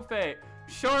the outfit.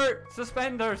 Shirt,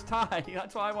 suspenders, tie.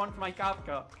 That's what I want for my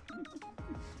Kafka.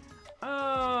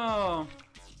 Oh,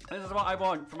 this is what I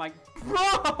want for my...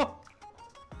 Bro!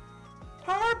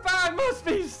 Her bag must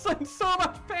be in so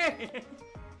much pain.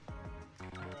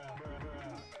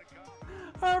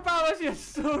 Her bag must be in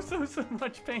so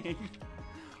much pain.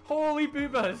 Holy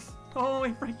boobas.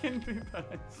 Holy freaking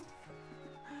boobas.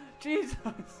 Jesus.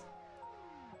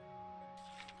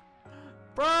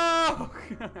 Bro!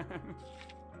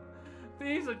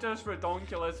 These are just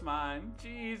redonkulous, man.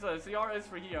 Jesus, the art is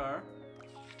for here.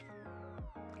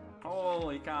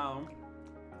 Holy cow.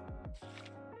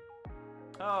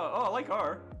 Oh, I like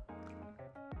her.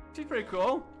 She's pretty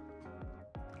cool.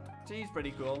 She's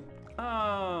pretty cool.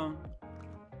 Oh,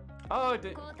 oh,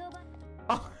 they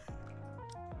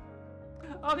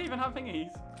even have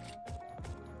thingies.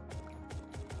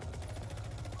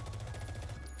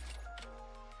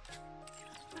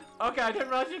 Okay, I didn't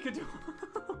realize you could do.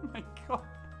 Oh my god.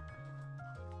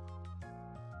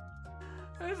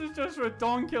 This is just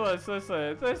redonkulous, this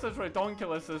is. This is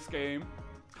redonkulous, this game.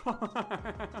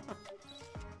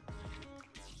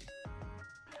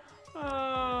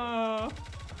 Oh,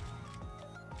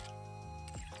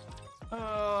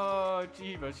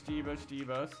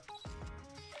 Jeebus.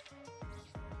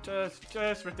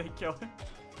 Just ridiculous.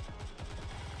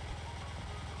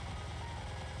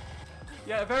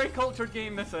 Yeah, a very cultured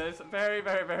game this is. Very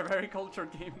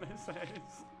cultured game this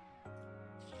is.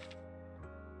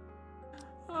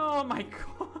 Oh my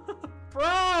god.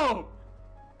 Bro!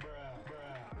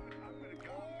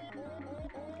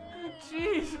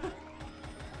 Jeez.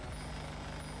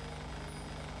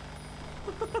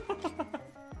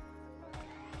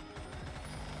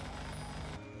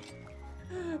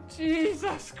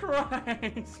 Jesus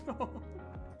Christ.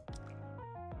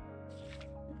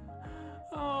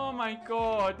 Oh my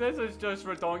god, this is just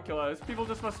redonkulous. People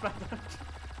just must spend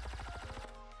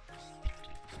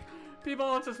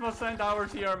people just must spend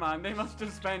hours here, man. They must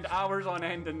just spend hours on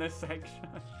end in this section.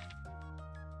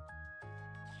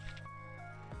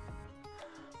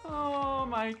 Oh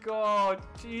my god.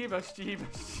 Jesus.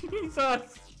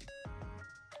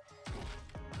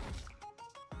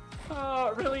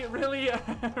 Oh, really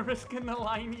risking the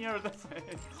line here, this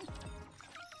is.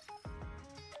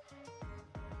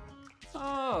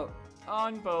 Oh,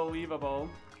 unbelievable.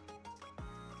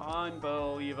 Oh,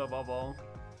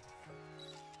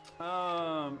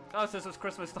 this is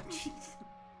Christmas. Jeez.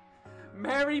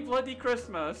 Merry bloody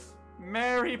Christmas.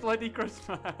 Merry bloody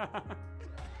Christmas.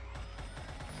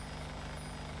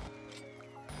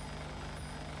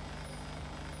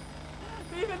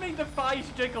 They even made the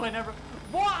thighs jiggle and everything.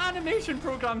 What animation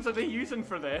programs are they using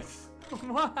for this?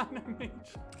 What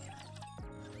animation?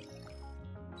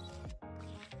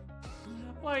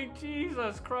 Like,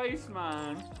 Jesus Christ,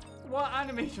 man. What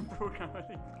animation program are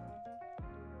they?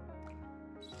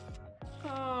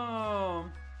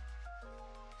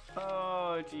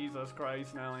 Oh, Jesus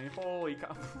Christ, Nelly. Holy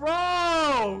cow.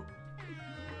 Bro!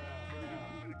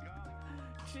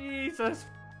 Jesus,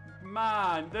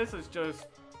 man. This is just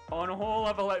on a whole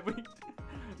level. Like,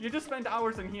 you just spend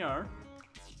hours in here.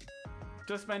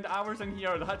 Just spend hours in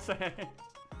here, that's it.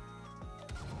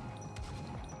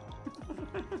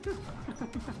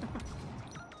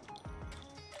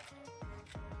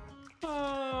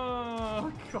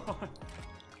 Oh god.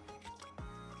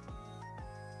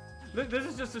 This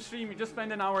is just a stream. You just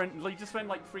spend an hour and like just spend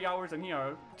like 3 hours in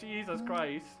here. Jesus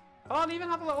Christ. Oh, they even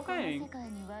have a little thing.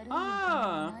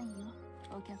 Ah.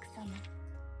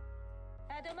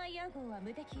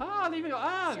 Ah, they even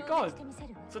got, god.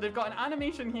 So they've got an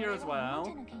animation here as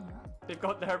well. They've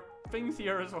got their things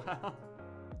here as well.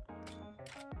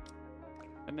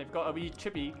 And they've got a wee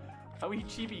chibi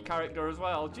character as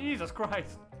well. Jesus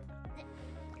Christ.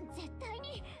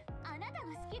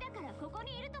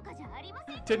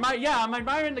 I'm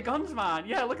admiring the guns, man.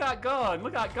 Yeah, look at that gun.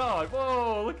 Look at that gun.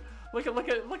 Whoa, look at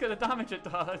the damage it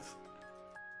does.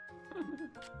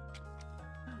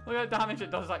 Look at the damage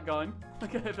it does, that gun.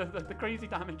 Look at the crazy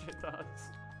damage it does.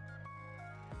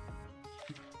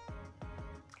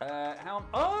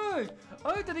 Oh,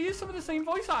 did they use some of the same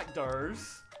voice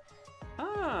actors?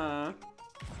 Ah.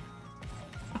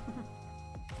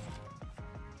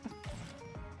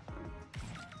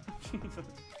 Jesus.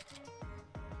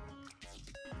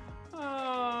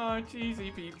 Oh, cheesy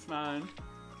peeps, man.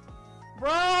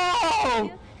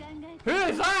 Bro! Who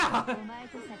is that?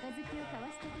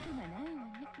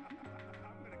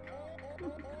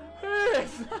 Who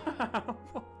is that?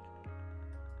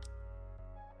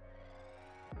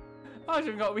 Oh,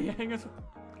 she's got a wee hang as well.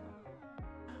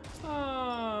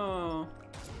 Oh.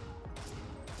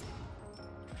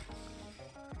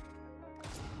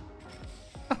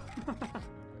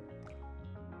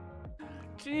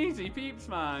 Cheesy peeps,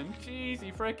 man.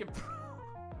 Cheesy frickin'.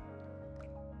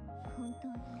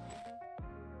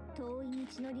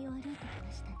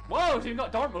 Whoa, she's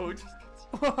got dark mode.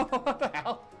 What the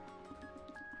hell?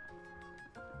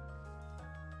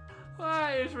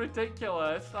 That is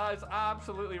ridiculous. That is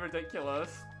absolutely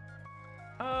ridiculous.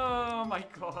 Oh my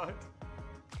god.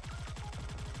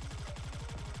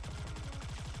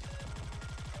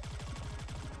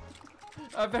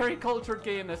 A very cultured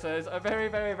game this is. A very,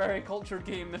 very, very cultured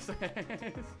game this is.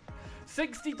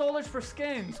 $60 for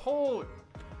skins.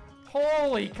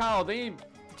 Holy cow.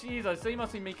 Jesus, they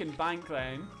must be making bank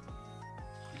then.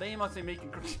 They must be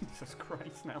making... Jesus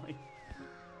Christ, Nelly.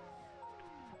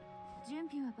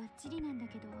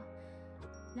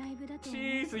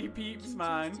 Cheesy peeps,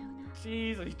 man.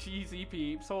 Cheesy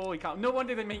peeps. Holy cow. No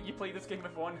wonder they make you play this game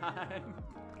with one hand.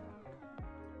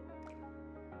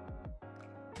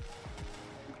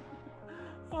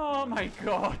 Oh my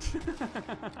god.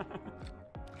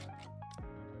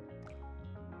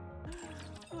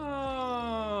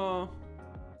 Oh.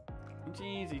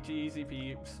 Cheesy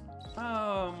peeps.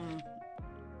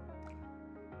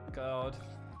 God.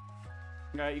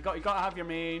 Right, you gotta have your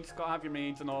maids,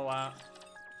 and all that.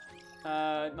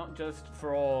 Not just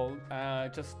for all,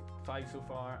 just 5 so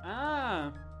far.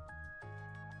 Ah!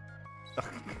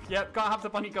 Yep, gotta have the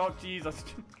bunny god, Jesus.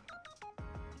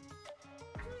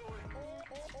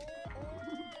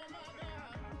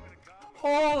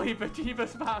 Holy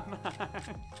bejeebus, Batman!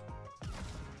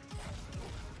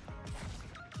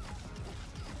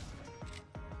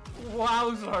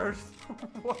 Wowzers!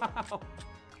 Wow!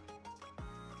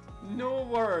 No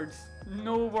words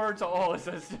at all. This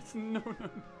is just no.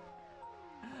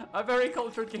 A very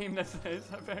cultured game. This is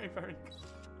a very.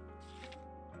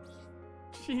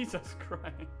 Jesus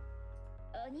Christ!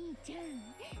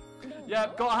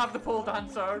 Yep, gotta have the pole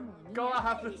dancer. Gotta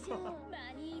have the.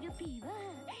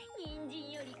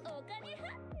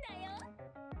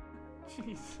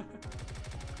 Jesus.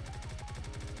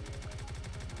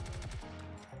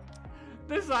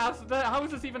 This ass, how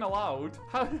is this even allowed?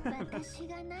 How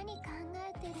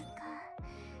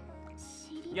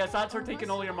Yes, that's her taking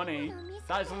all your money.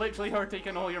 That is literally her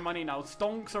taking all your money now.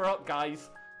 Stonks are up, guys.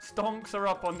 Stonks are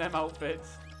up on them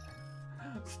outfits.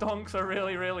 Stonks are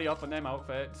really up on them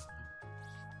outfits.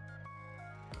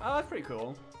 Oh, that's pretty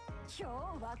cool.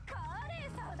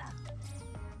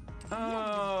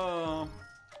 Oh.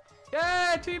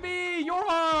 Yeah, 2B, your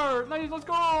heart! Nice, let's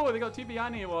go! They got 2B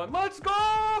and A1. Let's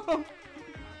go!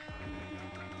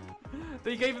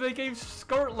 They gave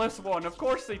skirtless one. Of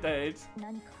course they did.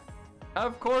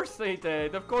 Of course they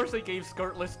did. Of course they gave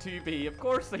skirtless 2B. Of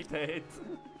course they did.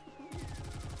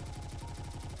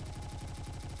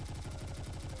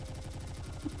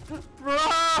 Bro!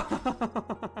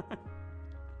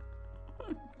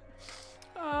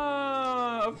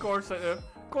 Of course they did.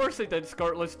 Of course they did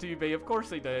skirtless 2B. Of course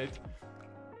they did.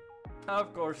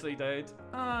 Of course they did.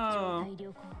 Oh.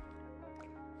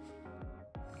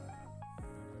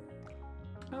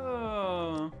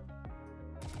 Oh.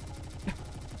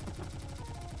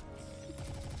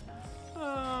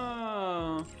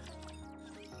 Oh.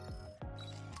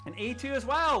 An A2 as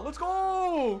well. Let's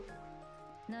go.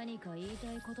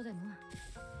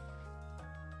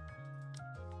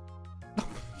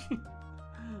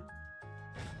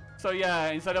 So yeah,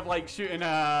 instead of like shooting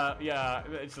yeah,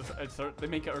 they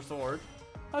make it her sword.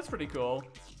 That's pretty cool.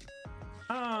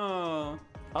 Oh,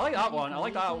 I like that one. I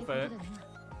like that outfit.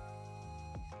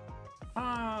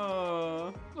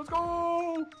 Oh, let's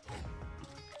go.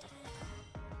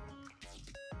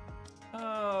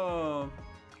 Oh,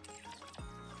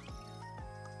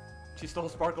 she stole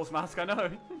Sparkle's mask. I know.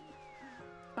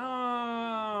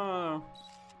 Oh,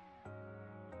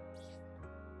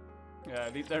 yeah,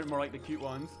 they're more like the cute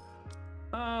ones.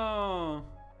 Oh.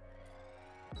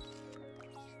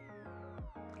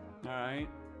 Alright.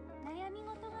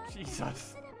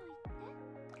 Jesus.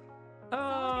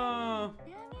 Oh.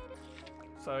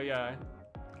 So yeah.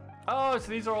 Oh, so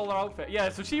these are all her outfits. Yeah,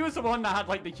 so she was the one that had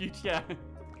like the huge, yeah.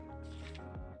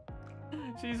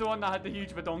 She's the one that had the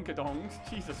huge badonkadongs.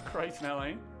 Jesus Christ,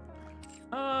 Nelly.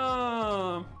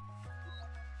 Oh.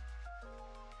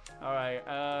 Alright,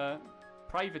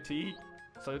 Private E.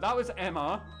 So that was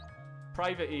Emma.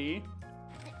 Private E.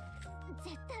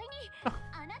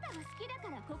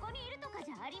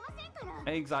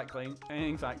 Exactly.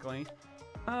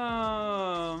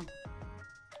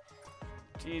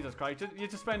 Jesus Christ. You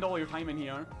just spend all your time in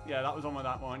here. Yeah, that was on with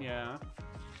that one, yeah.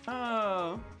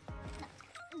 Oh.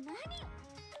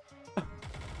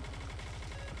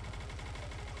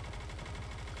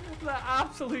 The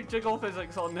absolute jiggle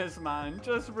physics on this man.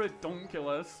 Just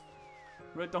redonkulous.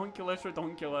 Redonkulous,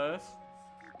 redonkulous.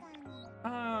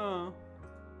 Oh.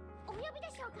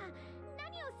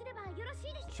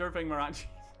 Sure thing, Marachi.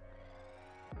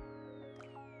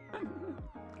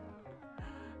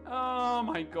 Oh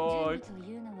my god.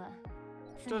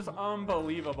 Just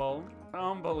unbelievable.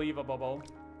 Unbelievable.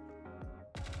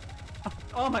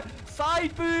 Oh my,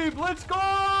 side boob, let's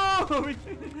go!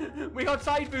 We got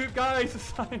side boob, guys.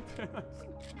 Side boob.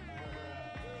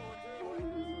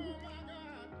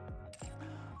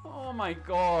 Oh my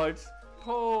god.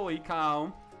 Holy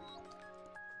cow.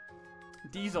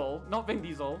 Diesel, not Vin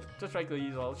Diesel, just regular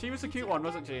Diesel. She was the cute one,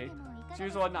 wasn't she? She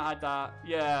was the one that had that.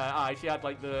 Yeah, aye, she had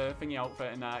like the thingy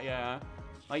outfit and that, yeah.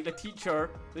 Like the teacher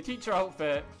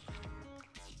outfit.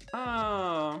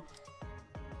 Oh.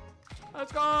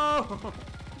 Let's go!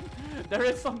 There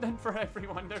is something for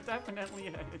everyone, there definitely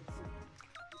is.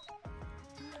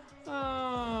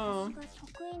 Oh.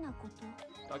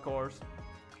 Of course.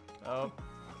 Oh.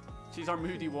 She's our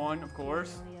moody one, of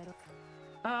course.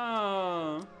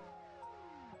 Oh.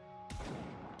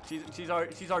 She's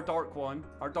our dark one.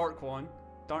 Our dark one.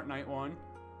 Dark Knight one.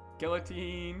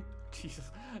 Guillotine.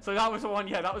 Jesus. So that was the one,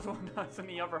 yeah, that was the one that's in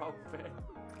the other outfit.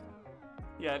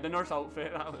 Yeah, the nurse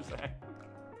outfit, that was it.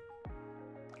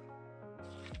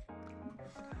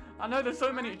 I know there's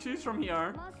so many to choose from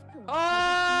here.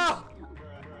 Oh!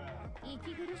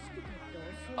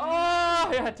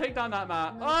 Oh, yeah, take down that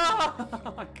mat.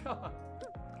 Oh my god.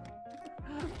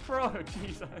 Bro,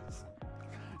 Jesus.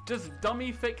 Just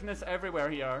dummy thickness everywhere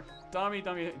here. Dummy,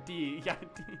 D. Yeah,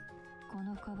 D.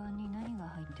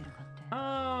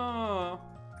 Oh.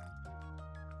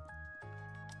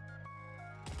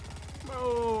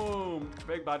 Boom.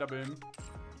 Big bada boom.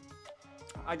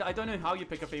 I don't know how you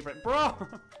pick a favorite. Bro!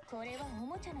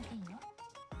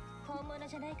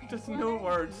 Just no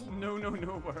words. No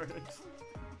words.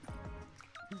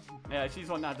 Yeah, she's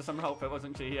one that had the summer outfit,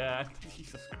 wasn't she? Yeah.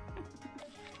 Jesus Christ.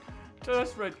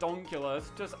 Just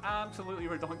redonkulous. Just absolutely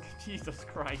redonkulous. Jesus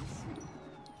Christ.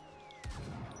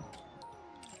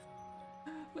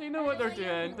 They know what they're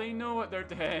doing. They know what they're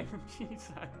doing.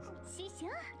 Jesus.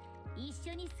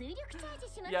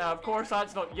 Yeah, of course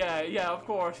that's not. Yeah, of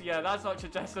course. Yeah, that's not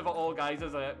suggestive at all, guys,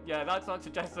 is it? Yeah, that's not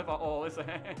suggestive at all, is it?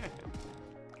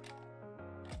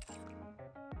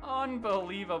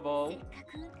 Unbelievable.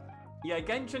 Yeah,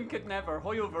 Genshin could never.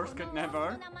 Hoyoverse could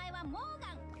never.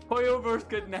 Hoyoverse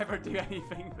could never do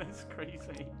anything this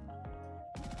crazy.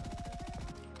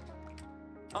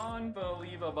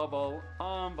 Unbelievable.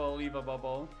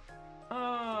 Unbelievable.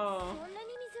 Oh.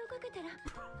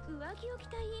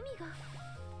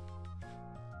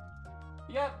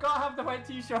 Yep, gotta have the white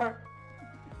t-shirt.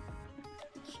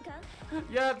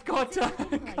 Yep, gotcha.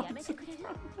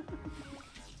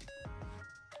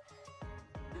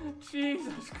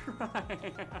 Jesus Christ.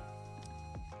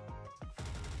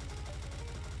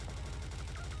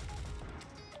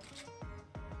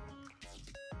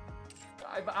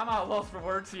 I'm at a loss for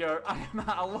words here. I'm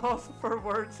at a loss for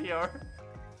words here.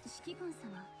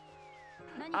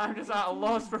 I'm just at a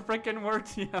loss for freaking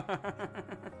words here.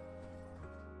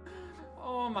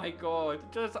 Oh my god,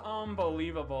 just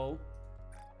unbelievable.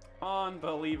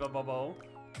 Unbelievable.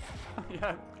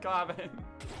 Yeah, gotta have it.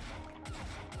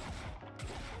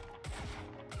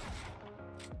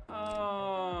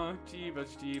 Oh,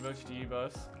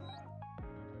 Jeebus.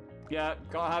 Yeah,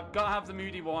 gotta have the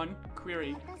moody one.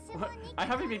 Query. What? I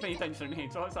haven't been paying attention to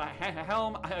names. So it's a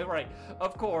helm. Right.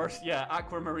 Of course. Yeah.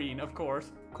 Aquamarine. Of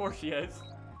course. Of course she is.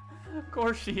 Of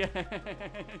course she is.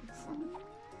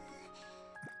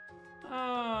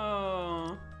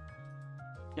 Oh.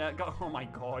 Yeah. Oh my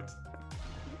god.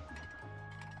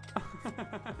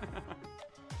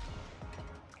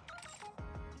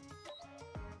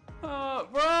 Oh,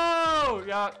 bro!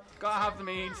 Yeah. Gotta have the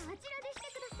maids.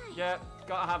 Yeah.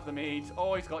 Gotta have the maids.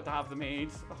 Always got to have the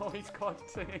maids. Always got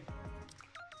to.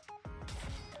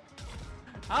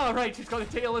 Oh, right, she's got a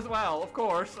tail as well. Of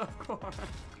course, of course.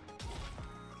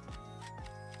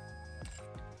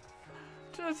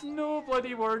 Just no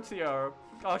bloody words here.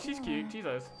 Oh, she's cute.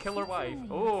 Jesus. Killer wife.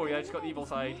 Oh, yeah, she's got the evil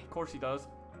side. Of course she does.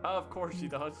 Of course she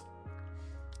does.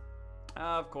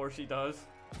 Of course she does.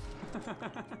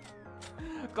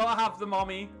 Gotta have the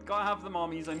mommy. Gotta have the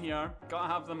mommies in here.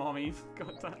 Gotta have the mommies.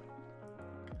 Gotta.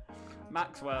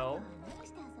 Maxwell.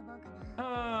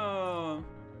 Oh.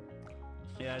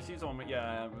 Yeah, she's on.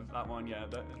 Yeah, that one. Yeah.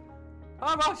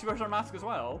 Oh wow, she wears her mask as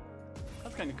well.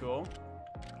 That's kind of cool.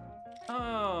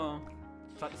 Oh.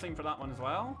 Is that the same for that one as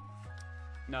well?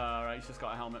 No, right. She's just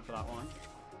got a helmet for that one.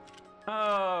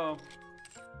 Oh.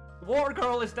 Water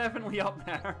Girl is definitely up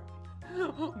there.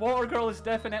 Water Girl is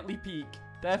definitely peak.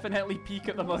 Definitely peak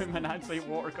at the moment, I'd say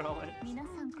Water Girl is.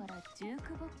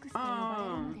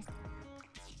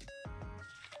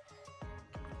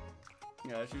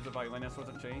 Yeah, she was a violinist,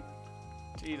 wasn't she?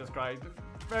 Jesus Christ.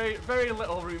 Very, very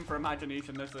little room for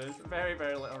imagination this is. Very,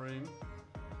 very little room.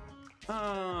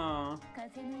 Oh.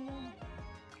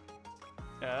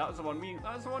 Yeah, that was the one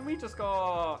we just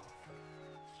got.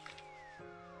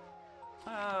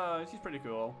 She's pretty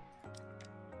cool.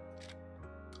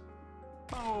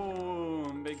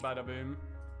 Boom! Big bada boom.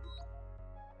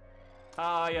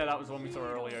 Ah, yeah, that was the one we saw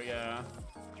earlier, yeah.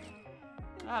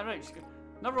 Ah, right.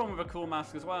 Another one with a cool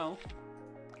mask as well.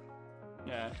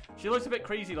 Yeah. She looks a bit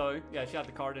crazy though. Yeah, she had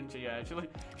the card, didn't she? Yeah.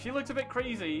 She looks a bit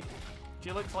crazy.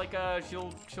 She looks like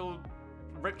she'll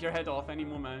rip your head off any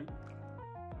moment.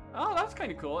 Oh, that's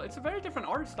kind of cool. It's a very different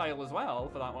art style as well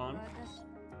for that one.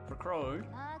 For Crow.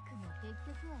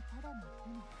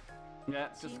 Yeah,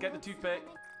 just get the toothpick.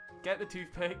 Get the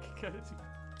toothpick. Get the toothpick.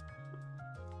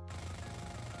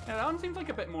 Yeah, that one seems like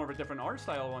a bit more of a different art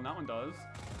style one. That one does.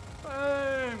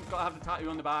 Boom! Gotta have the tattoo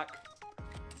on the back.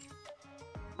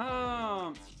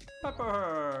 Oh,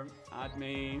 Pepper. Add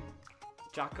me.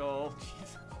 Jackal.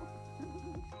 Jesus.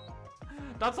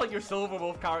 That's like your Silver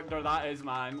Wolf character, that is,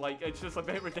 man. Like, it's just a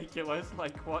bit ridiculous.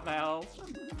 Like, what the hell?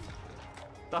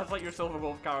 That's like your Silver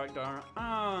Wolf character.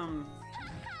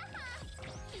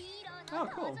 Oh,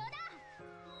 cool.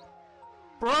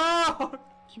 Bro!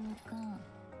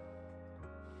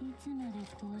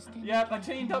 Yep, a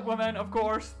chained up woman, of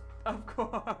course. Of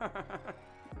course.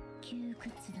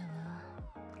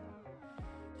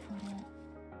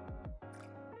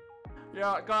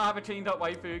 Yeah, gotta have a chained up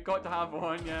waifu. Got to have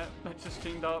one, yeah. That's just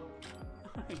chained up.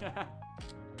 Yeah.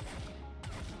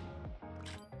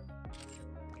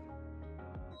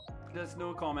 There's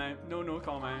no comment. No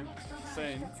comment.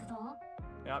 Same.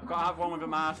 Yeah, gotta have one with a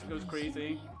mask. Goes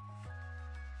crazy.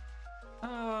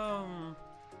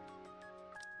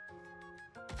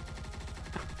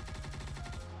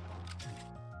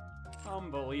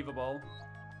 Unbelievable.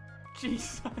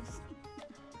 Jesus.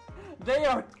 They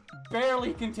are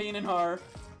barely containing her.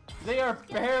 They are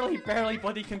barely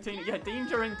bloody containing. Yeah,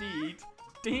 danger indeed.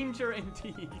 Danger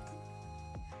indeed.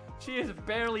 She is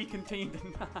barely contained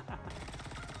in that.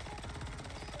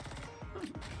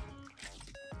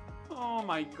 Oh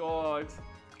my god.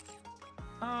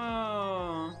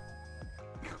 Oh.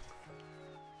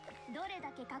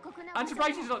 I'm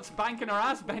surprised she's not spanking her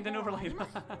ass bending over like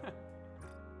that.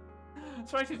 I'm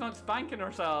surprised she's not spanking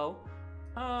herself.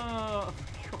 Oh.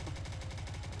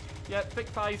 Yeah, Thick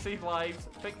 5 save lives.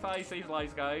 Thick 5 saves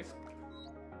lives, guys.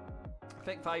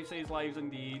 Thick 5 saves lives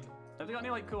indeed. Have they got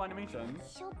any like cool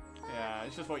animations? Yeah,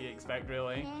 it's just what you expect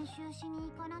really.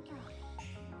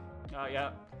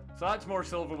 Yeah. So that's more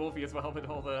Silver Wolfy as well with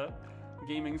all the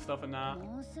gaming stuff and that.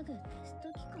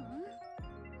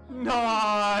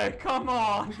 No, come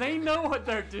on. They know what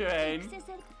they're doing.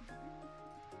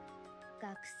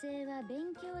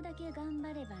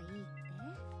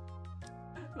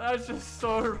 That's just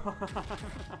so wrong.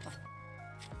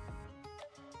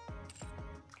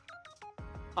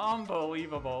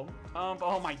 Unbelievable.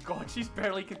 Oh my god, she's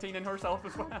barely containing herself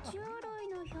as well.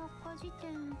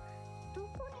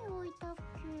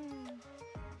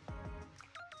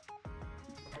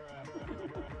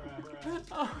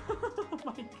 Oh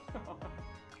my god.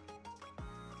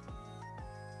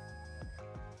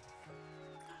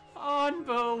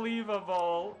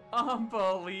 Unbelievable.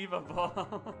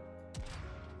 Unbelievable.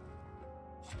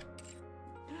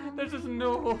 There's just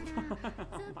no hope.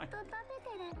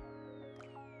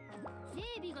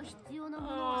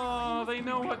 Oh, they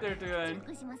know what they're doing.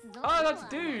 Oh, that's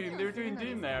Doom. They were doing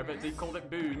Doom there, but they called it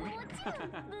Boon.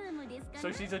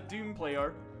 So she's a Doom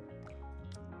player.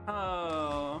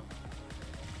 Oh.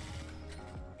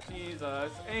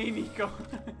 Jesus. Hey, Nico.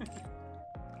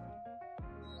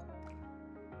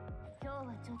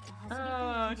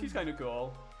 Oh, she's kind of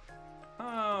cool.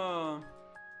 Oh.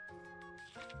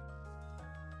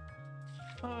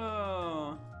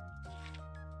 Oh.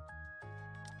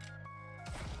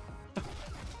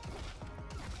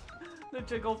 The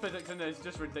jiggle physics in this is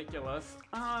just ridiculous.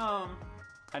 And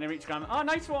then reach ground. Oh,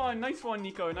 nice one,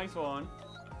 Nico, nice one.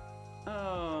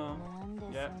 Oh.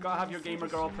 Yeah, gotta have your gamer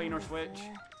girl playing her Switch.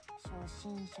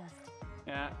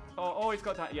 Yeah. Oh, always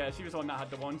got that. Yeah, she was the one that had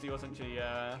the onesie, wasn't she?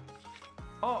 Yeah.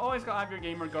 Oh, always gotta have your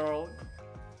gamer girl.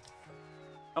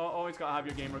 Oh, always gotta have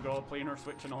your gamer girl playing her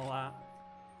Switch and all that.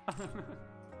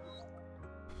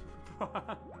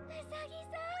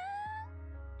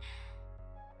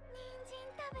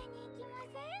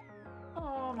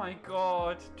 Oh my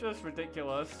god, just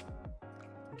ridiculous.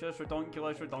 Just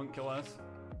redonkulous.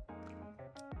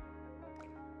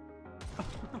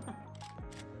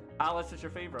 Alice is your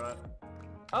favorite.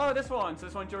 Oh, this one. So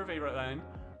this one's your favorite then.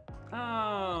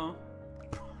 Oh.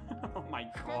 Oh my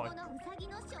god.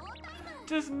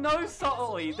 Just no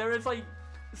subtlety. There is like,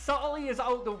 subtlety is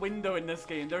out the window in this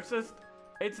game. There's just,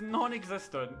 it's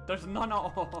non-existent. There's none at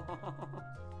all.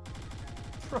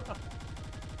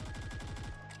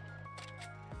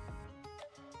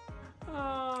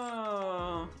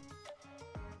 Oh.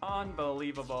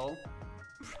 Unbelievable.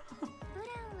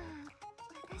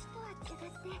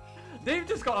 They've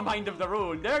just got a mind of their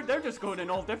own. They're just going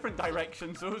in all different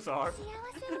directions, those are.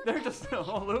 They're just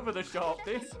all over the shop.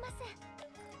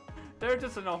 They're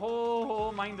just in a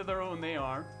whole mind of their own, they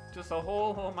are. Just a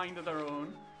whole mind of their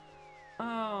own.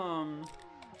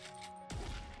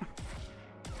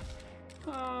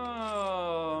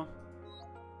 Oh.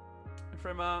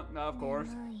 Frima, no, of course.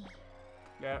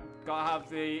 Yeah, gotta have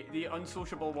the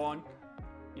unsociable one.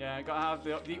 Yeah, gotta have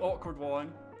the awkward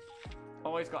one.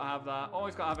 Always gotta have that.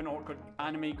 Always gotta have an awkward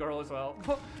anime girl as well.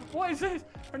 What is this?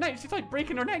 Her neck, she's like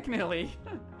breaking her neck nearly.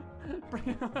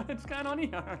 What's going on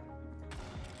here?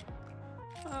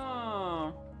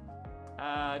 Oh.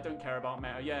 I don't care about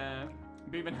meta. Yeah.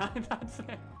 Booba meta, that's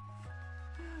it.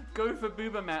 Go for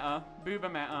booba meta.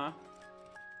 Booba meta.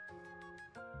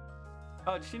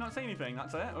 Oh, did she not say anything?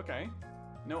 That's it? Okay.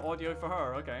 No audio for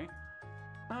her. Okay.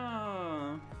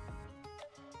 Oh.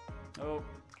 Oh.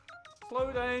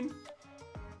 Slow down.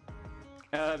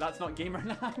 That's not gamer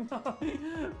now.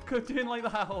 Good doing like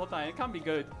that all the time. It can't be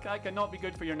good. That cannot be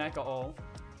good for your neck at all.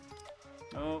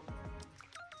 Oh.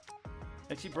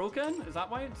 Is she broken? Is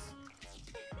that why it's...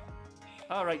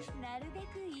 Oh, right.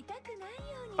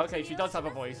 Okay, she does have a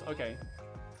voice. Okay.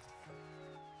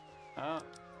 Oh.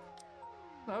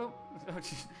 Oh,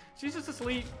 she's just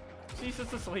asleep. She's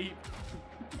just asleep.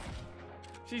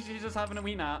 She's just having a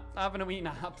wee nap. Having a wee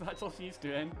nap. That's all she's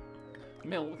doing.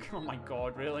 Milk. Oh my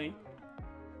god, really?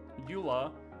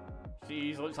 Eula.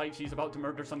 She looks like she's about to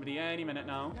murder somebody any minute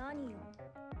now.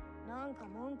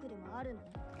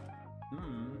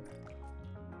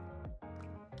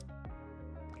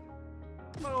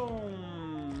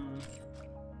 Boom.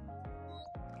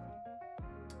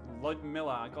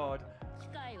 Ludmilla, god.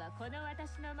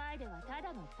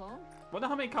 Wonder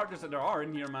how many characters that there are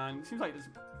in here, man. It seems like there's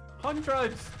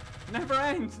hundreds. Never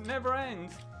ends. Never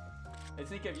ends. It's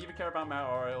NIKKE, if you even care about meta,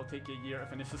 or it'll take you a year to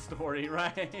finish the story,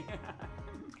 right?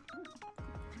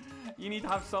 You need to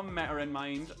have some meta in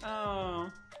mind. Oh.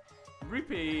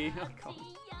 Rupee. Oh, God.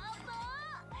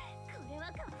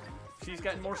 She's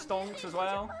getting more stonks as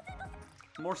well.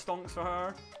 More stonks for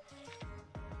her.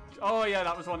 Oh yeah,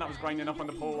 that was one that was grinding up on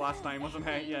the pole last time, wasn't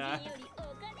it? Yeah.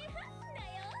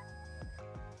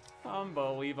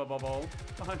 Unbelievable.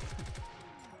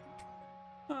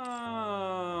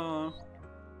 Oh.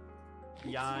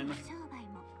 Yan.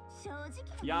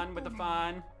 Yan with the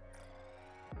fan.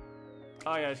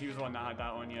 Oh yeah, she was the one that had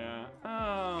that one, yeah.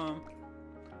 Oh.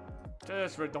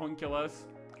 Just redonkulous.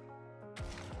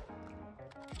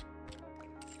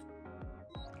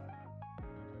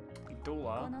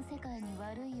 Dola.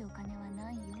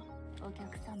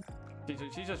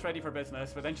 She's just ready for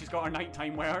business, but then she's got her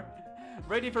nighttime wear.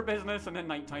 Ready for business and then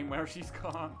nighttime wear. She's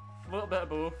got a little bit of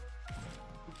both.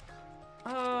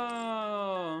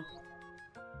 Oh.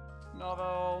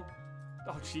 Novel.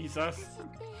 Oh, Jesus.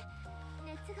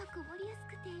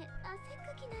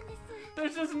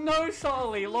 There's just no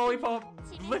subtlety. Lollipop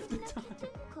lifted.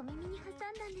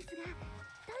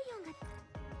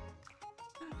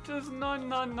 Just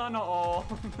none at all.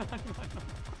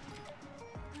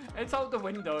 It's out the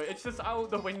window. It's just out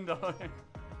the window.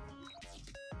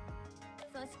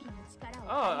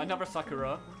 Oh, another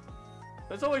Sakura.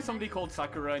 There's always somebody called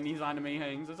Sakura in these anime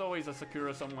things. There's always a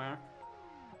Sakura somewhere.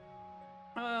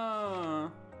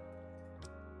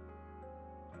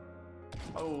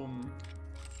 Boom.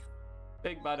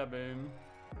 Big bada boom.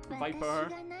 Viper.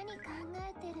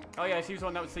 Oh yeah, she was the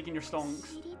one that was taking your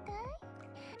stonks.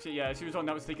 Yeah, she was the one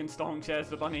that was taking stonks. Yes,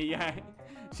 the bunny, yeah.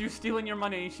 She was stealing your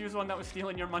money. She was the one that was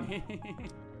stealing your money.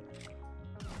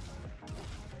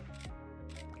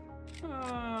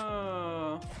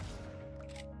 Oh.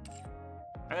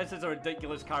 This is a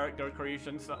ridiculous character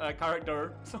creation.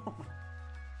 Character.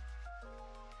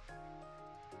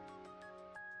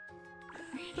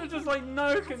 They're just like,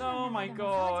 no, oh my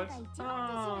god.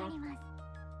 Oh.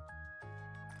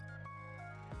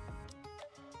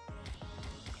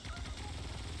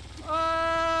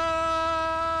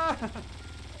 Ah!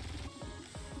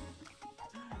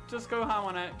 Just go ham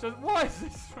on it. Just, what is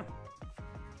this?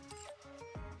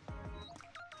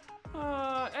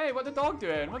 Hey, what the dog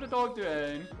doing? What the dog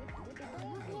doing?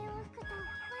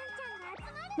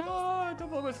 No,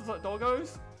 double whistles like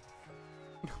doggos.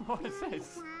 What is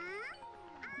this?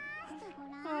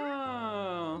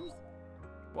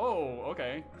 Whoa,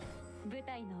 okay.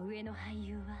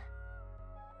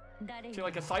 Is she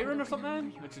like a siren or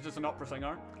something? Or she's just an opera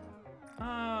singer?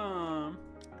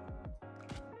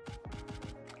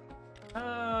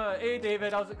 Hey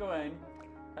David, how's it going?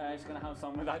 Just gonna have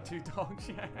some with that 2 dogs,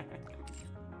 yeah.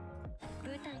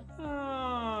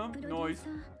 Noise.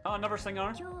 Oh, another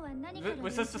singer.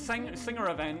 Was this the singer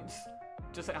event?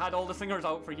 Just it had all the singers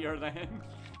out for here then.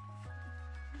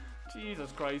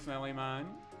 Jesus Christ, Nelly, man.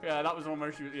 Yeah, that was one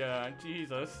where she was, yeah,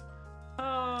 Jesus.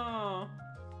 Oh.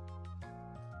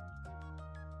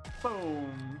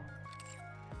 Boom.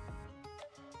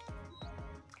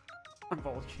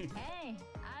 Bulky. Hey,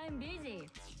 I'm busy.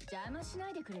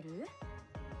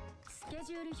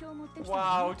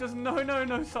 Wow, just no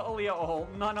subtlety at all.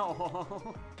 None at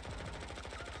all.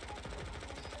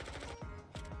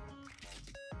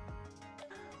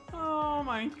 Oh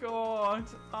my god.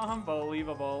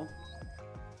 Unbelievable.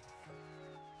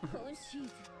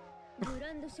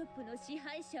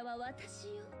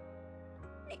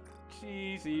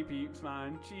 Cheesy peeps,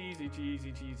 man. Cheesy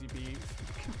peeps.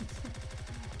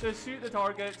 Just shoot the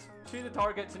targets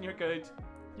and you're good.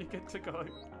 You're good to go.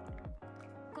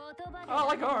 Oh, I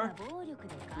like her.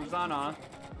 Rosanna.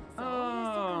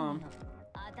 Oh.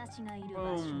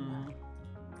 Boom.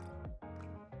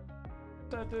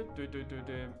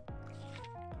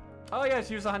 Oh yeah,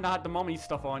 she was the one that had the mommy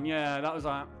stuff on. Yeah, that was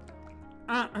that.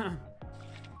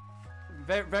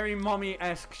 Very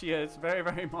mommy-esque she is.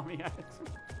 Very mommy-esque.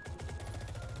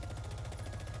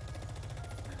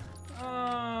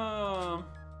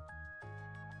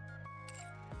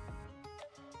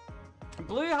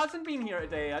 Blue hasn't been here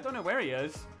today. I don't know where he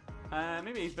is.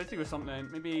 Maybe he's busy with something.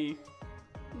 Maybe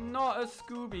not a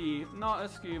Scooby. Not a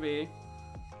Scooby.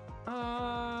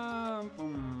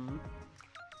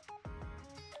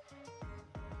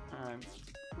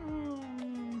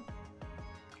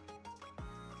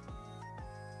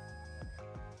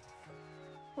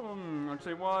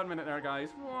 Actually, 1 minute there, guys.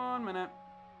 1 minute.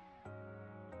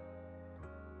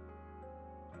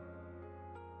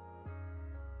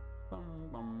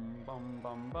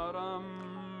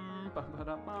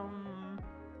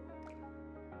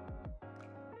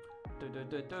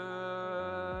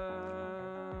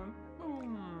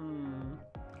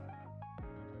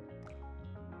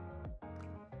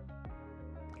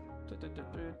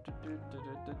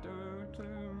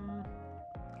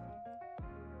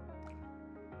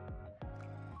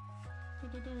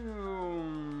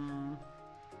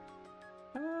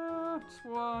 Just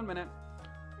 1 minute.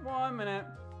 1 minute.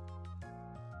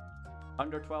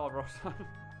 Under 12, Ross.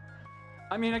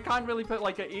 I mean, I can't really put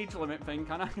like an age limit thing,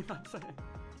 can I? That's it.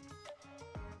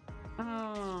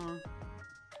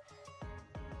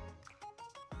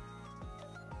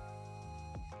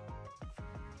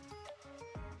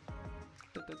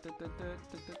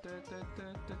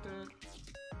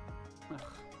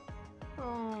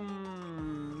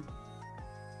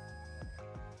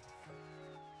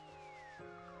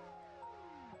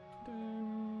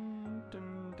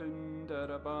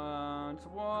 Just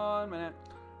 1 minute.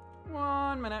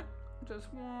 1 minute.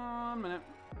 Just 1 minute.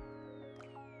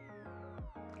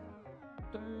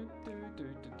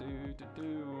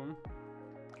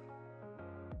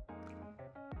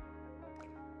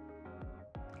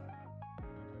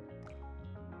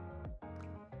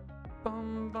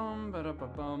 Bum bum ba da ba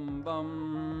bum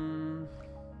bum.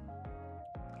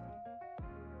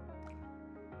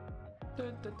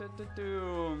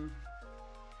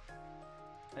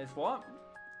 Is what?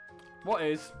 What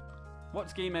is?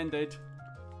 What's game ended?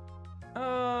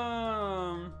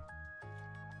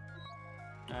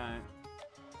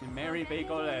 Mary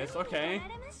Bagel is okay.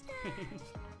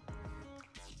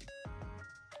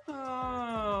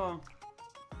 Oh.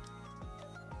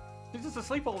 She's just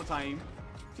asleep all the time.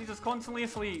 She's just constantly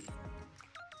asleep.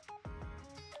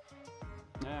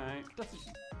 Alright.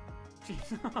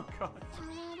 Jeez. Oh god.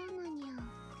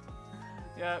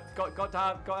 Yeah, got to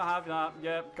have that.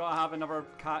 Yeah, gotta have another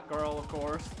cat girl, of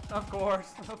course. Of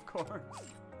course.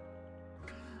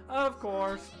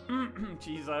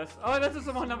 Jesus. Oh, this is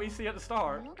the one that we see at the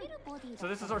start. So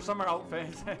this is our summer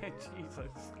outfit.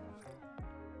 Jesus.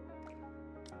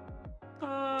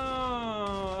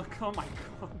 Oh my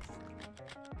god.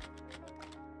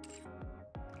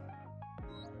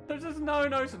 There's just no.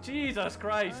 So Jesus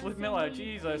Christ, Ludmilla,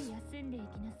 Jesus.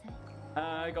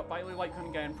 I got Bailu Lycon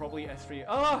again, probably S3.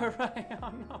 Oh, right.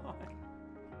 Oh, no.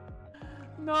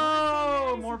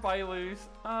 No, more Bailus.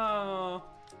 Oh.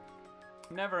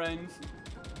 Never ends.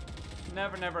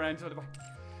 Never ends with a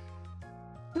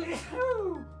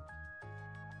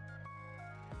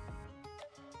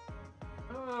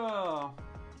Oh.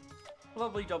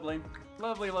 Lovely jubbly.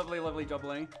 Lovely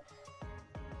jubbly.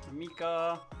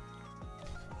 Mika.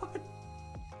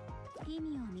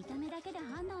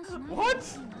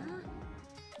 What?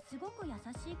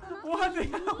 What the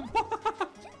hell?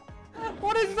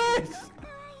 What is this?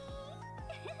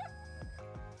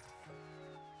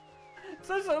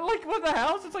 So it's like, what the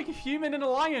hell? It's like a human and a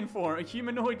lion form. A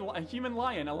humanoid, a human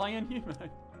lion, a lion human.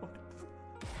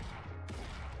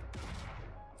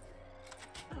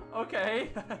 Okay.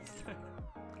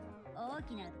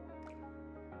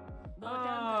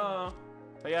 Oh.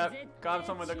 But yeah, got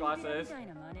some with the glasses.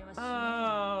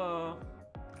 Oh.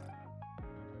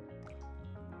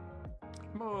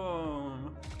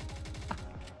 Boom.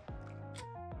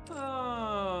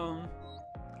 Oh.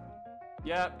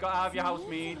 Yep, gotta have your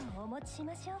housemaid.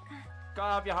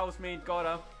 Gotta have your housemaid,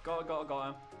 gotta.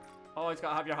 Always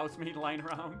gotta have your housemaid lying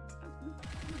around.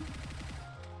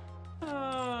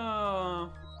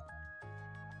 Oh.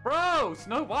 Bro,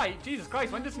 Snow White, Jesus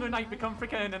Christ, when did Snow White become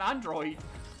freaking an android?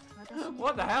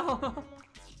 What the hell?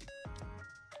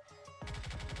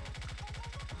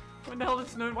 When the hell did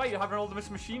Snow White have all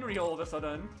this machinery all of a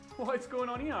sudden? What's going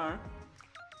on here?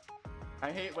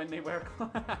 I hate when they wear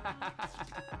clothes.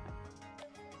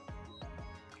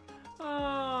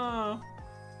 Oh.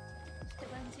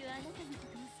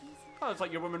 Oh, it's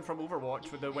like your woman from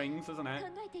Overwatch with the wings, isn't it?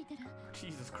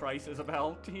 Jesus Christ,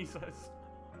 Isabel. Jesus.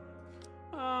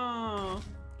 Oh.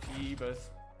 Jeebus.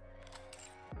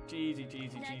 Jeezy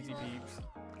peeps.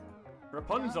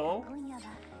 Rapunzel?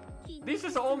 This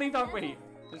is all named after. Wait.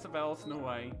 Isabel, Snow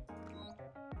White.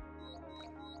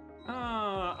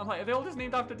 I'm like, are they all just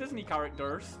named after Disney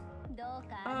characters?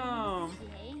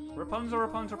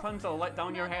 Rapunzel, let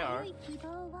down your hair.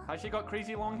 Has she got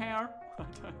crazy long hair?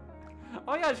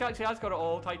 Oh yeah, she actually has got it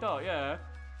all tied up, yeah.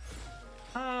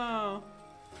 Oh.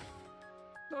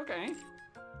 Okay.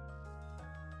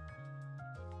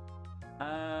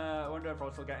 I wonder if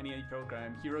Ross will get any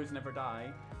program. Heroes Never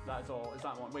Die. That's all. Is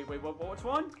that one? Wait, what's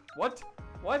one? What?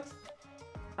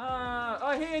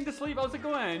 Oh hey, Into Sleep, how's it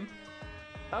going?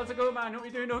 How's it going, man? Hope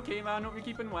you're doing okay, man. Hope you're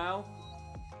keeping well.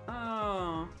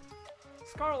 Oh.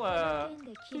 Scarlet.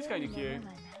 She's kind of cute.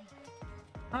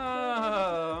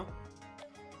 Oh.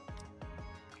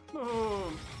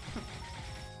 Oh.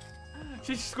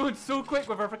 She's just going so quick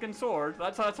with her freaking sword.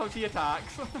 That's how she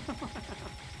attacks.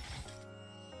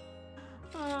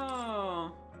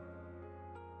 Oh.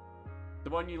 The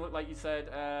one you look like you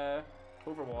said,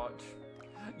 Overwatch.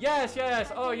 Yes.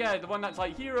 Oh yeah, the one that's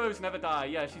like Heroes Never Die.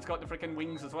 Yeah, she's got the freaking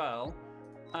wings as well.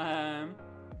 Haran.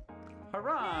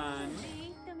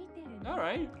 All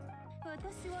right.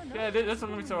 Yeah, this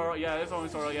one we saw. Yeah, this one we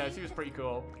saw. Yeah, she was pretty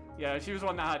cool. Yeah, she was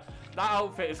one that had that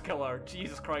outfit is killer.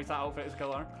 Jesus Christ, that outfit is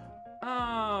killer.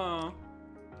 Oh.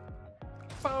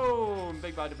 Boom!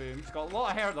 Big bada boom. She's got a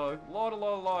lot of hair though. Lot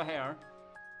of hair.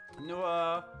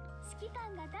 No.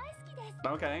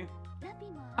 Okay.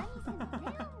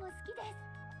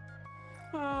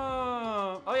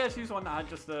 Oh yeah, she's the one that had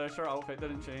just the short outfit,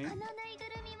 didn't she?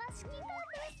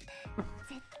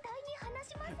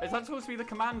 Is that supposed to be the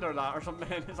commander, that, or something?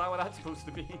 Is that what that's supposed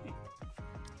to be?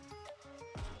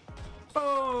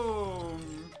 Boom!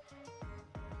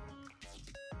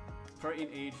 13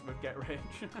 age with get rich.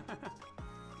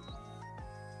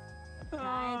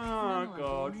 Oh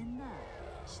god.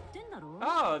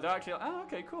 Oh, they're actually. Oh,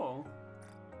 okay, cool.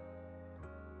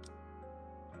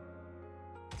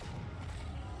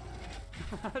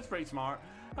 That's pretty smart.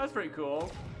 That's pretty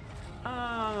cool.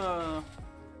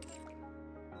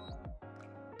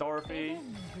 Dorothy.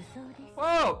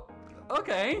 Whoa!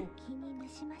 Okay.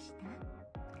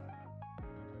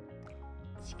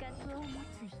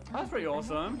 That's pretty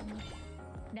awesome.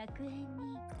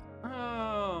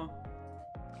 Oh.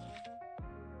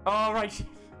 Oh, right.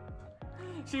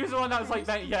 She was the one that was like,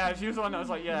 yeah, she was the one that was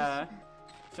like, yeah.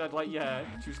 She had like, yeah,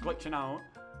 she was glitching out.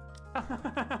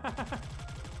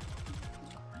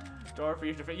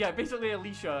 Dorothy, yeah, basically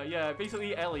Alicia, yeah,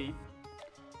 basically Ellie.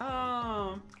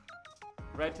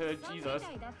 Red Hood, Jesus.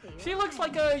 She looks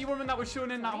like a woman that was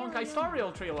shown in that Honkai Star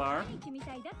Rail trailer.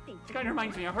 She kind of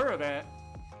reminds me of her a bit.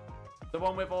 The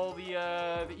one with all the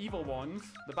evil ones,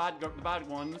 the bad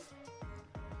ones,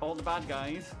 all the bad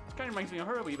guys. She kind of reminds me of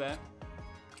her a wee bit.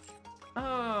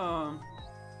 Oh,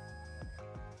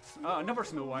 another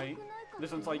Snow White.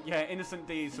 This one's like, yeah, Innocent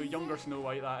Days, so younger Snow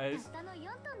White that is.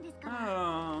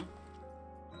 Oh.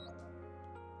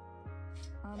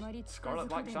 Scarlet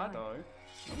Black Shadow.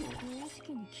 Ooh.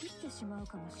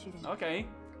 Okay.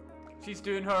 She's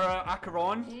doing her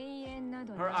Acheron.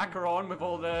 Her Acheron with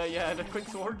all the, yeah, the quick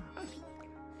sword.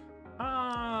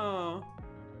 Oh.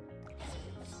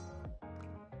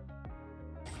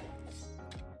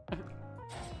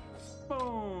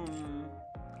 Boom.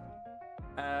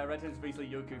 Red Hair's basically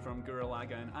Yoku from Gurren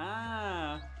Lagann.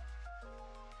 Ah!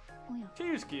 She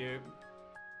was cute.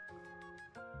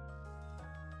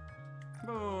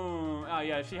 Boom. Ah,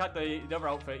 yeah, she had the other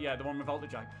outfit. Yeah, the one without the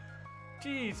jacket.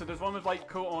 Geez, so there's one with like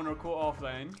coat on or coat off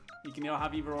then. You can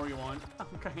have either or you want.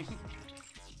 Okay.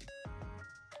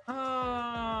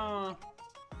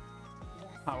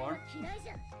 Power.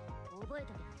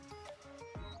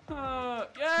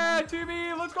 Yeah,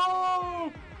 2B, let's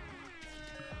go!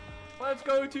 Let's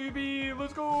go, 2B,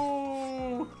 let's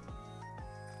go!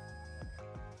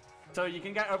 So you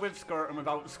can get her with skirt and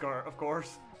without skirt, of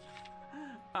course.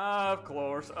 Of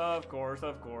course.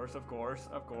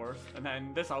 And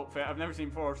then this outfit I've never seen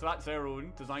before, so that's their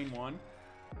own design one.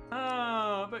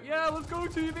 But yeah, let's go,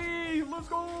 2B, let's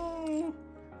go!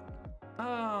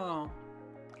 Oh.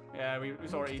 Yeah, we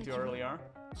saw E2 earlier.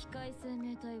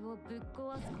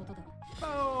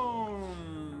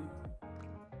 Boom!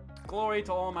 Glory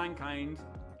to all mankind.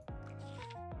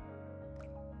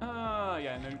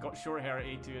 Yeah, and then we've got short hair at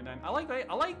A2, and then I like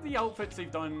the outfits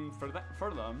they've done for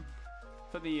them,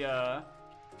 for the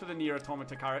Nier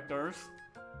Automata characters.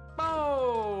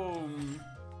 Boom!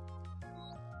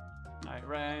 Right,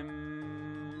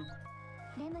 Rem.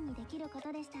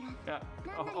 Yeah,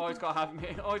 always gotta have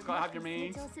me. Always gotta have your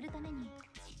mains.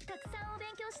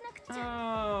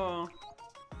 Oh.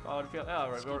 God,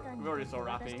 right, we already saw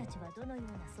Rappy.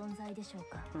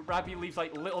 Rappy leaves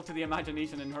like little to the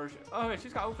imagination in her. Oh, yeah,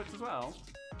 she's got outfits as well.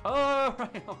 Oh,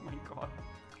 right. Oh my god.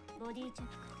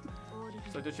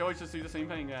 So did she always just do the same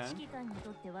thing again?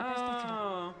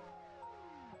 Oh.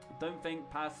 Don't think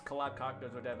past collab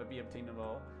characters would ever be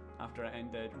obtainable after it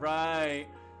ended. Right.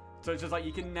 So it's just like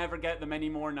you can never get them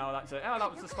anymore now. That's it. Oh,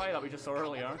 that was the spy that we just saw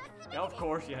earlier. Yeah, of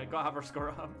course. Yeah, gotta have her score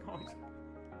up.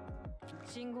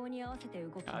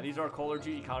 These are Call of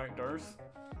Duty characters.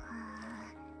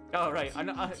 Oh, right. I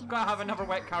gotta have another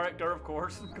wet character, of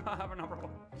course. Gotta have another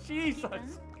one.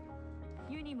 Jesus!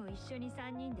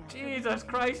 Jesus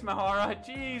Christ, Mahara!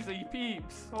 Jeez,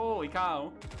 peeps! Holy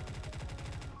cow!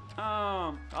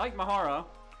 I like Mahara.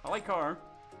 I like her.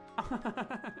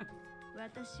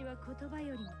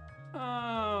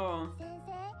 Oh.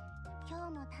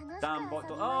 Damn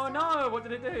bottle. Oh no! What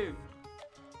did it do?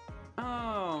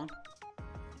 Oh.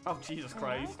 Oh, Jesus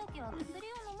Christ.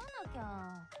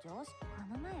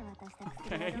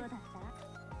 Okay.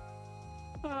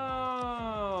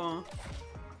 Oh.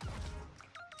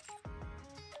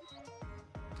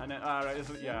 And then, alright, this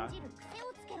is, yeah.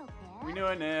 We knew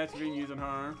it, we've been using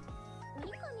her.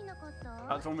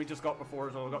 That's one we just got before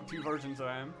as well. We got 2 versions of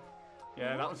them.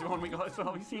 Yeah, that was the one we got as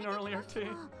well. We've seen earlier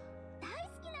too.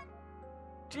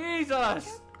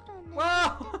 Jesus!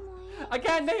 Wow!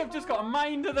 Again, they have just got a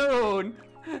mind of their own.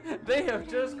 They have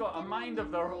just got a mind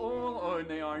of their own.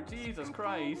 They are. Jesus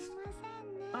Christ.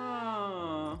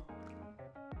 Oh.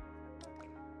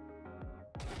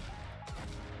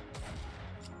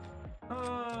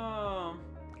 Oh.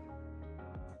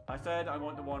 I said I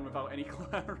want the one without any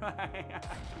color. Right.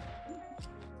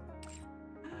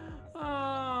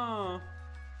 Oh.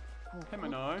 Him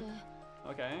and no.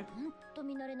 Okay.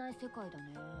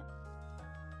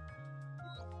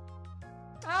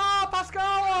 Oh, Pascal!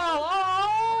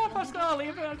 Oh, Pascal,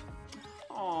 leave it.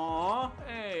 Aww,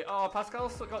 hey. Oh,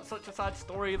 Pascal's got such a sad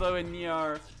story though in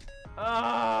Nier.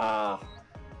 Ah,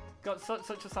 got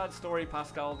such a sad story.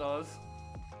 Pascal does.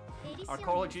 Our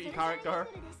Call of Duty character,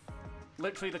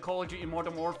 literally the Call of Duty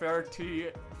Modern Warfare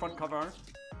 2 front cover.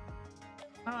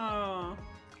 Oh.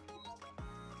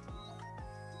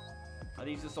 Are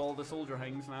these just all the soldier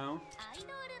things now?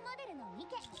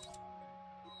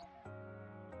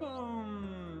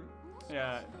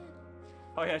 Yeah.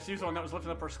 Oh yeah, she was the one that was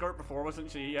lifting up her skirt before,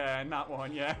 wasn't she? Yeah, and that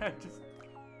one, yeah. Just...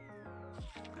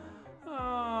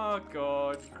 Oh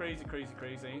god, crazy, crazy,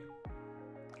 crazy.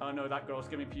 Oh no, that girl's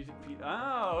giving me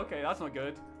oh, okay, that's not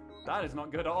good. That is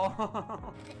not good at all.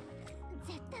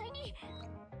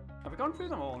 Have we gone through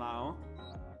them all now?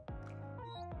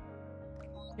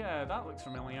 Yeah, that looks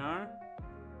familiar.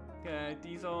 Yeah,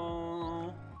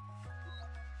 Diesel.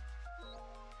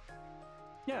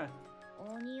 Yeah.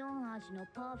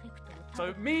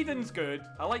 So Maiden's good.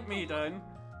 I like Maiden.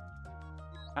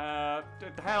 The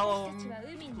Helm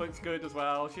looks good as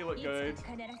well. She looked good.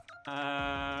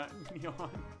 Neon.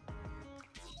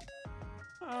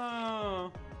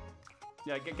 Oh.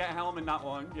 Yeah, get Helm in that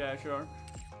one. Yeah, sure.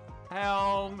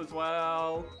 Helm as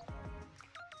well.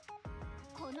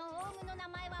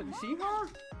 Did you see her?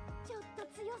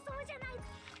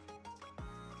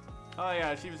 Oh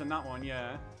yeah, she was in that one,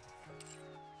 yeah.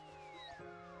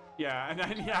 Yeah, and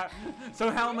then, yeah.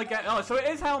 So Helm again. Oh, so it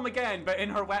is Helm again, but in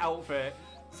her wet outfit.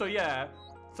 So yeah.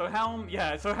 So Helm,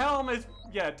 yeah, so Helm is,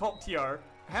 yeah, top tier.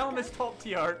 Helm is top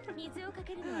tier.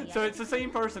 So it's the same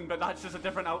person, but that's just a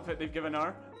different outfit they've given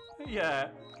her. Yeah.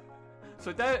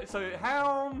 So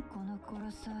Helm,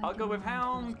 I'll go with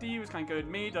Helm. D was kind of good.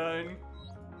 Maiden.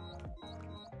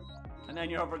 And then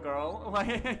your other girl.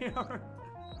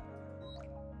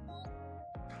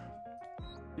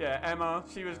 Yeah, Emma,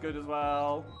 she was good as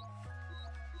well.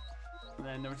 And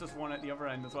then there was just one at the other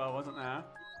end as well, wasn't there?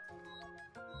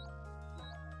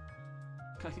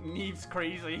 Neve's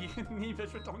crazy. Neve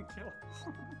is ridiculous.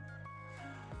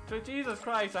 So Jesus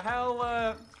Christ, a hell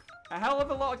of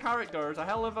a lot of characters, a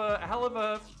hell of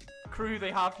a crew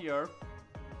they have here.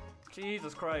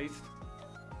 Jesus Christ.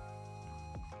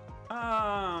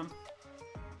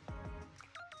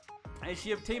 Is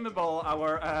she obtainable,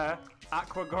 our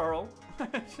Aqua girl?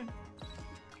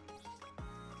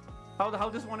 How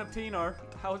does one obtain her?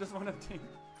 How does one obtain?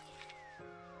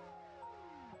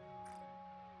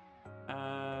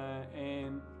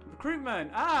 And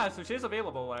recruitment. Ah, so she's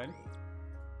available then.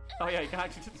 Oh yeah, you can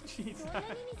actually just cheese.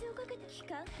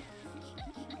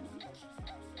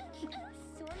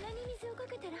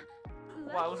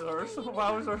 Wowzers,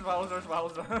 wowzers, wowzers,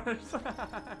 wowzers.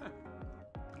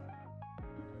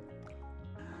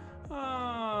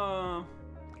 Oh,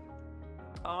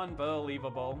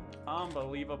 unbelievable,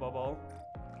 unbelievable.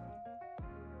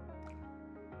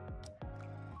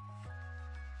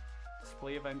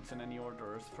 Display events and any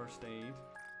orders, first aid.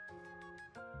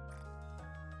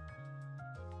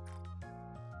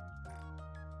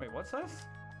 Wait, what's this?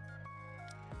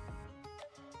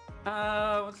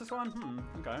 What's this one?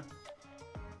 Okay.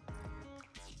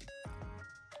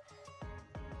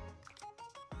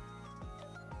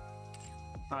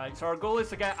 Alright, so our goal is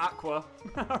to get Aqua.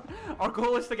 Our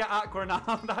goal is to get Aqua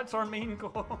now. That's our main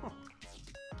goal.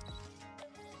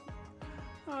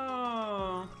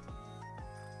 Oh.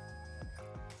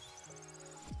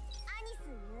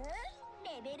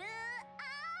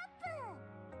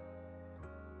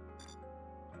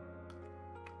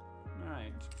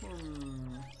 Right.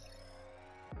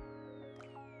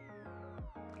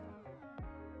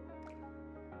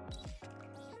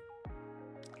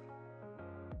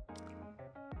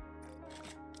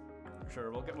 Sure,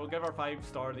 we'll give our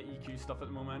 5-star the EQ stuff at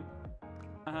the moment.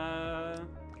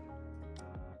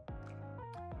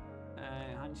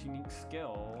 Enhance unique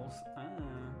skills.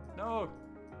 No.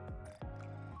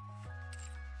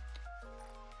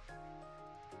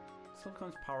 Still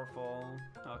becomes powerful.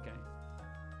 Okay.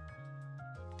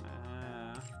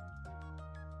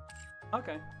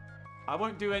 Okay. I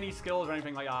won't do any skills or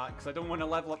anything like that because I don't want to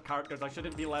level up characters. I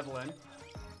shouldn't be leveling.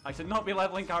 I should not be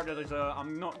leveling characters. So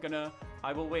I'm not gonna.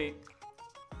 I will wait.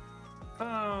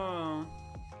 Oh.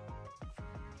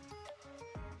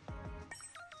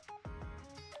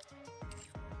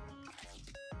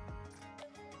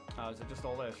 Oh, is it just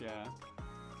all this? Yeah.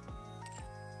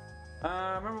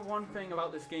 Remember one thing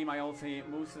about this game I also hate,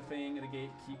 most of the thing in the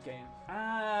gatekeep game.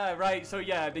 Ah, right, so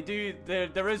yeah, they do,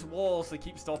 there is walls they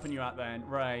keep stopping you at then.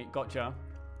 Right, gotcha.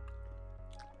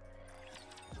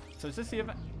 So is this the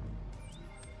event?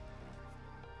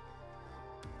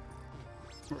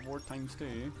 Reward times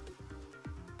 2.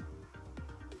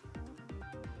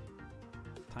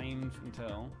 Times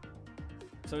until.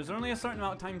 So is there only a certain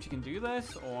amount of times you can do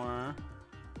this, or?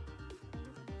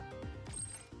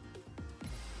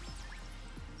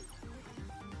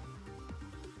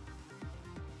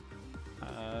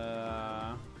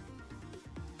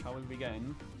 Shall we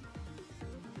begin?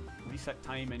 Reset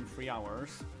time in 3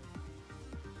 hours.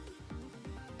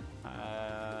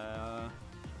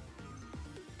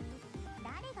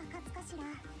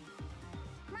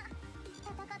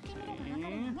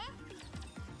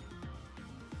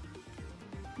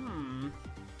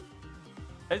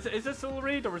 Is this all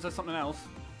read or is this something else?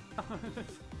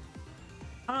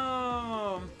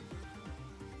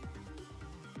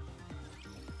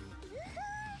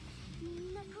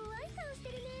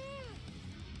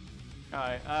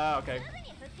 Alright, okay.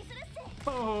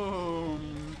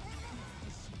 Boom.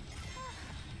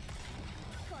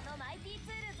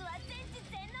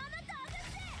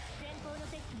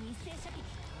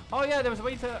 Oh yeah, there was a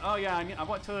way to. Oh yeah, I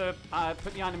want to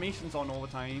put the animations on all the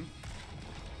time.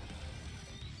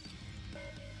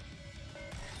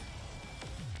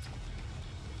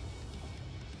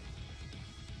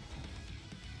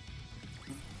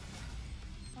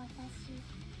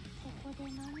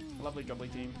 Lovely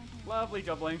jubbly team. Lovely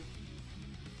jubbly.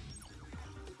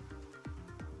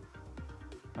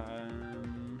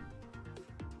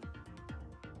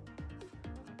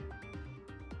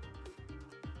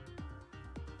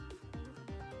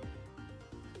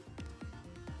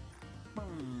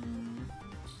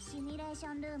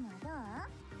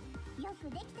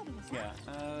 Yeah,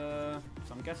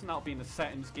 so I'm guessing that'll be in the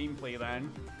settings gameplay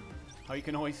then. How you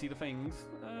can always see the things.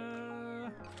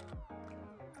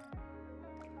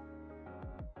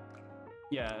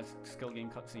 Yeah, skill game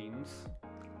cutscenes.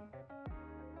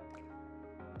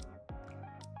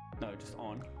 No, just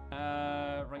on.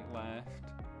 Right, left.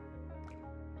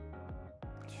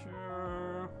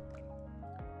 Sure.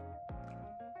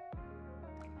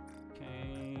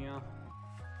 Okay.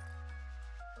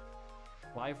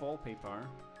 Live wallpaper.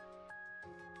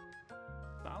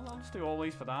 I'll just do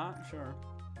always for that, sure.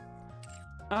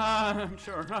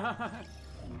 Sure.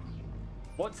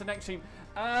 What's the next stream?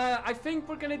 I think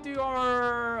we're gonna do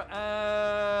our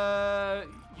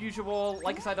usual,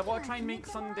 like I said, I want to try and make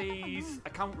Sundays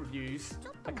account review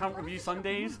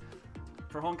Sundays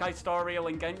for Honkai Star Rail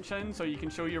and Genshin, so you can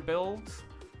show your builds.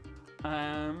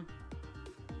 I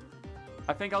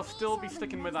think I'll still be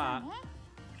sticking with that.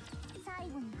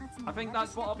 I think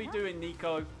that's what I'll be doing,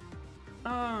 Nico.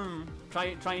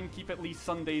 Try and keep at least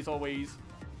Sundays always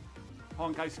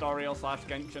Honkai Star Rail /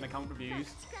 Genshin account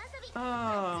reviews.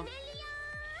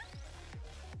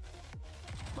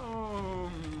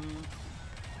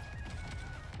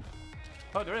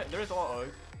 Oh, there is auto.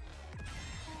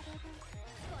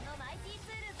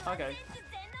 Okay.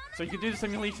 So you can do the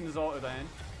simulation as auto then.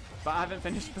 But I haven't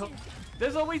finished build.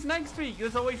 There's always next week.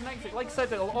 There's always next week. Like I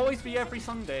said, it'll always be every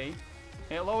Sunday.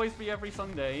 It'll always be every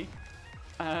Sunday.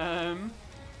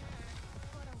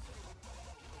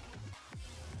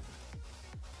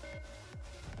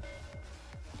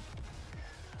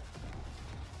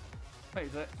 Wait,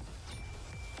 is it?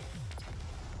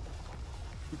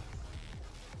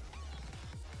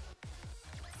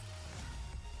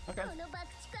 Okay.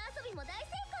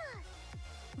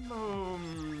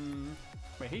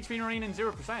 Wait, HP remaining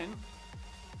 0%.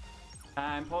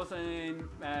 I'm pausing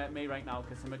May right now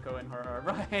because Himiko and her are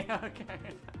right.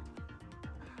 Okay.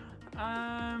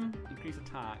 Increase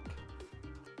attack.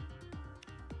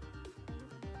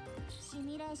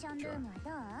 Sure.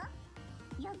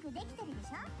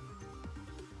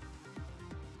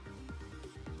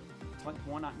 Select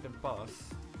one active bus.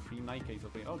 3 Nikkes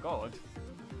will be. Oh god.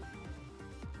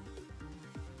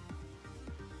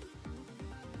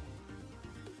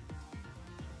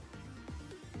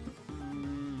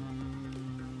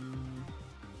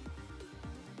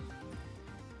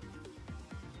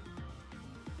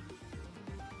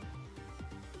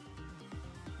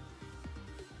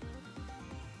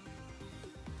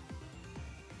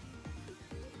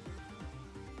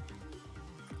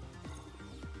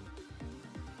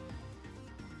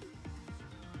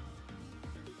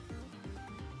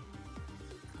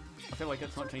 I feel like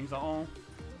it's not changed at all.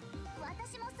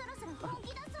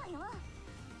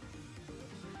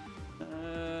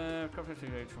 Cover 2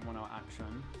 days from 1 hour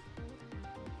action.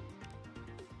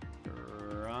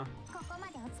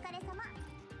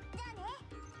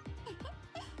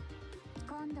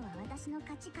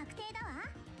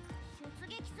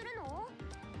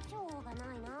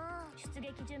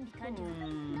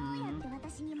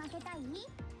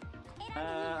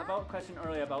 About question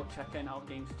earlier about checking out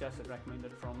games suggested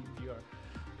recommended from viewer.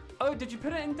 Oh, did you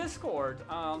put it in Discord?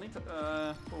 I'll need to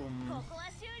boom.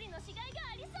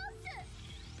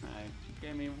 Alright,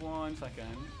 give me 1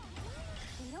 second.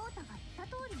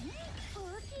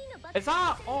 Is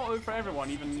that auto for everyone?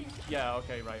 Even yeah,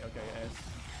 okay, right, okay, it is.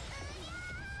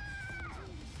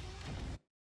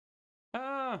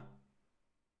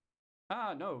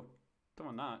 No. Don't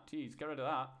want that. Jeez, get rid of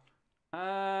that.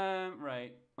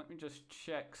 Right. Let me just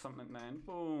check something then.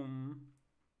 Boom.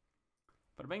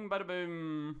 Bada bing, bada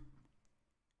boom.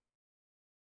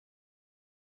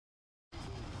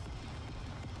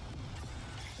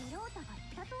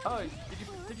 Oh,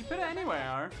 did you put it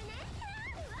anywhere?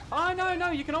 Oh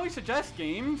no, you can always suggest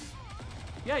games.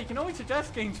 Yeah, you can always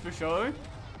suggest games for sure.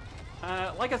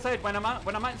 Like I said, when I'm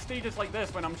at stages like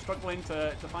this, when I'm struggling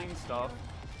to find stuff.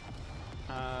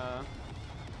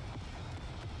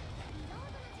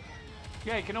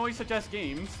 Yeah, you can always suggest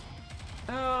games.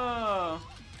 Oh.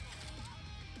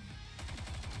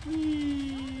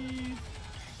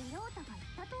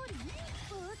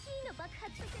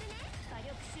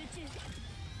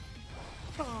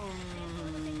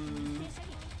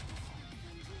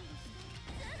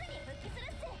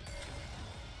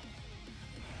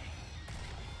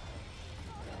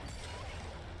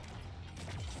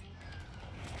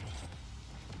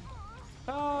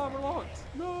 We're locked.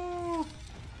 No.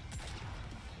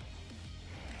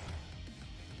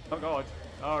 Oh god.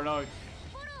 Oh no.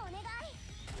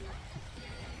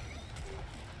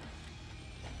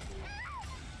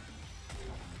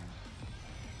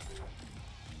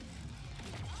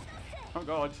 Oh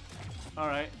god.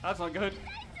 Alright, that's not good.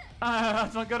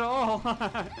 That's not good at all.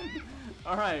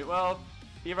 Alright, well,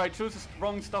 either I chose the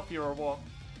wrong stuff here or what.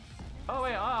 Oh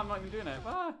wait, I'm not even doing it.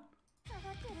 Ah.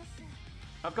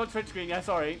 I've got Twitch screen, yeah,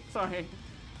 sorry.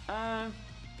 Alright,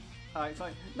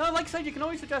 sorry. No, like I said, you can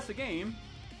always suggest a game.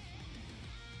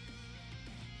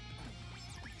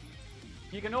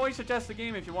 You can always suggest a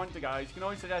game if you want to, guys. You can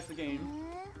always suggest a game.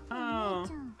 Oh.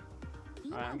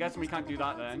 Alright, I'm guessing we can't do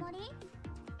that then.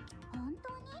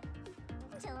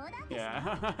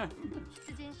 Yeah.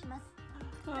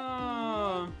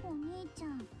 Oh.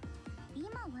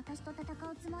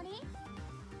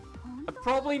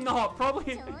 Probably not.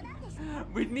 Probably.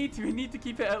 we need to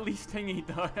keep it at least tingy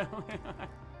though.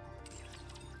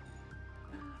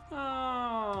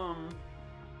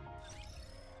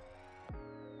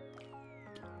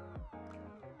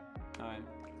 Alright.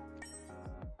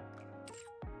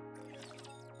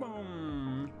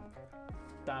 Boom.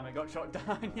 Damn, it got shot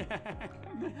down. Yeah.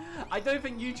 I don't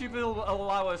think YouTube will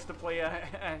allow us to play a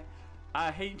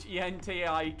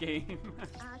HENTI game.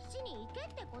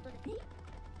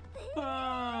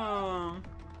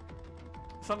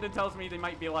 Something tells me they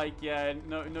might be like, yeah,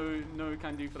 no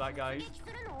can do for that, guys.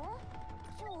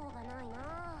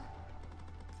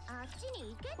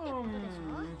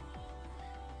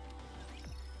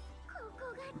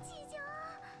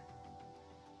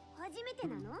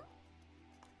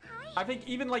 I think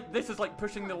even like this is like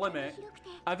pushing the limit.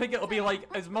 I think it'll be like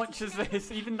as much as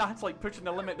this. Even that's like pushing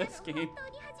the limit this game.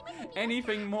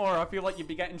 Anything more, I feel like you'd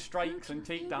be getting strikes and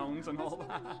takedowns and all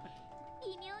that.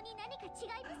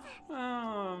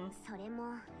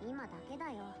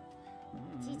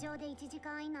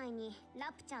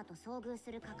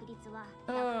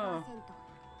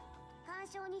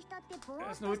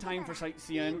 There's no time for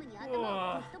sightseeing.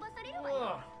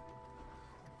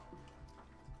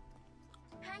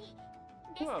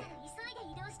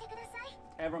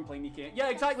 Everyone playing NIKKE. Yeah,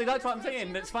 exactly. That's what I'm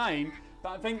saying. That's fine.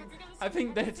 But I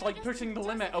think that it's like pushing the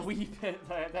limit a wee bit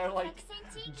there. They're like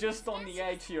just on the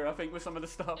edge here. I think with some of the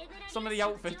stuff, some of the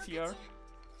outfits here.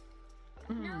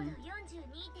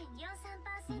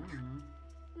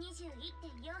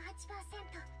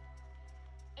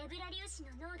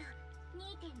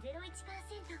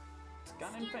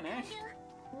 Scan and finish.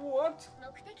 What?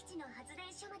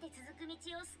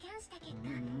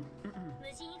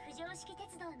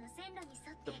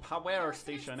 The power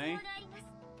station, eh?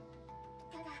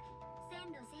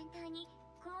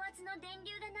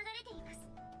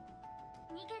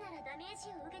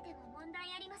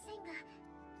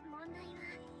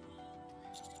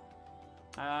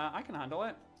 I can handle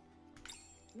it.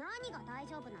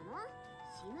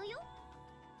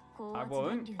 I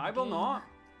won't. I will not.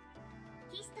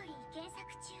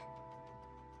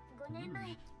 5年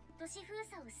前、都市封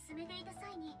鎖を進めていた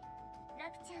際に、ラ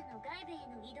プチャーの外部へ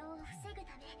の移動を防ぐ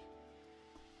ため、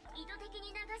意図的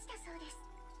に流したそうです。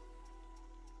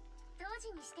当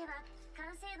時にしては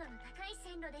完成度の高い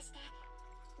線路でして、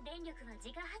電力は自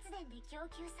家発電で供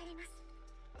給されます。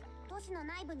都市の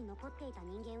内部に残っていた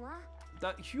人間は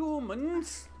The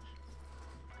humans?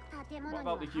 建物に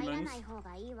は入らない方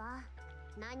がいいわ。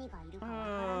何がいるかわか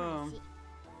らないし。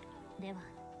では、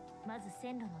まず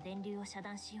線路の電流を遮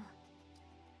断しよう。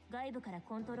外部から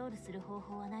コントロールする方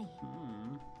法はない？はい、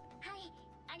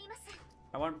あります。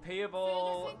I want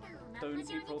payable. Don't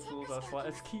April Fools us. Let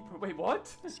us keep. Wait,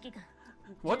 what?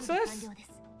 What's this?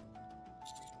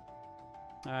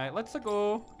 Alright, let's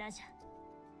go.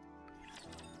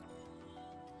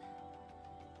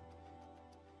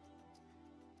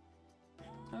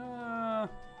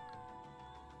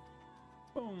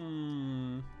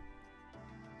 Boom.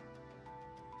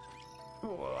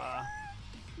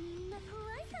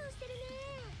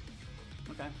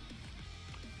 Okay.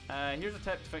 Here's a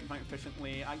tip to fight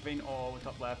efficiently. Activating all the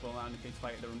top left will allow NIKKE's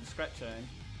fire at their own discretion.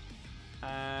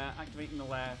 Activating the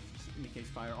left, NIKKE's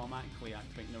fire automatically.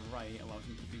 Activating the right allows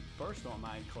them to do burst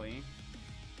automatically.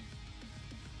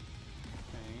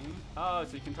 Okay. Oh,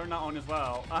 so you can turn that on as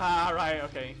well. Ah, right,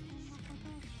 okay.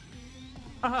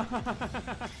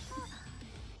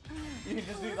 You can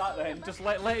just do that then. Just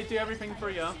let it do everything for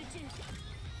you.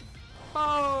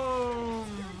 Boom!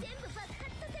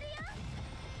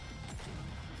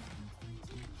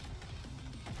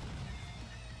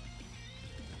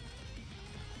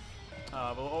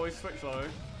 We'll always switch though.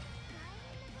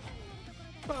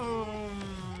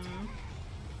 Boom!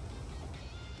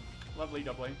 Lovely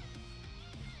doubly.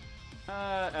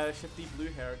 Shifty blue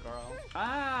hair girl.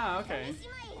 Ah, okay.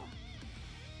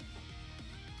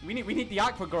 We need the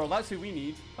Aqua girl. That's who we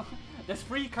need. There's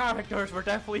 3 characters we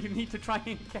definitely need to try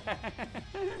and get.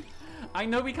 I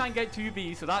know we can't get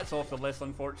 2B, so that's off the list,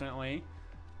 unfortunately.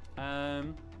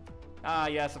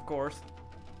 Yes, of course.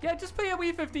 Yeah, just pay a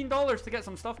wee $15 to get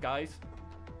some stuff, guys.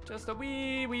 Just a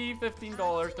wee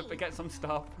 $15 to get some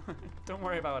stuff. Don't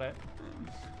worry about it.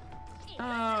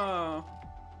 Oh.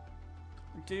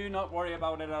 Do not worry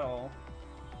about it at all.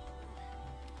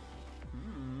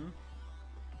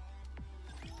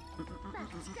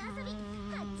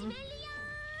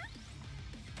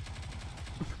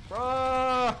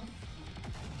 Bro!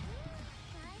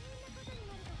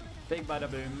 Big bada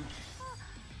boom.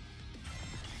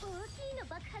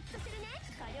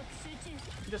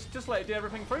 Just let it do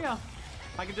everything for you.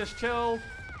 I can just chill,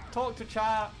 talk to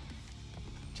chat.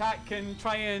 Chat can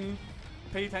try and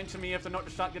pay attention to me if they're not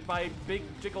distracted by big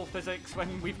jiggle physics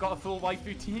when we've got a full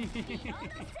waifu team.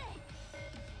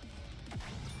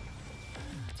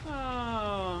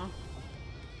 Oh.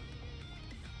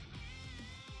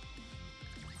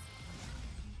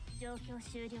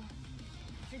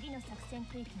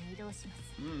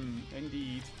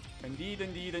 Indeed.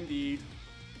 Indeed.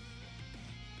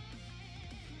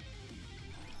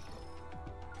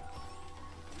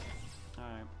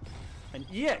 Alright. An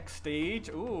EX stage?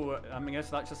 Ooh, I guess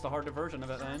that's just a harder version of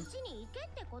it then.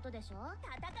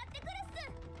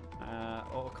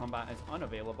 Auto combat is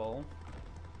unavailable.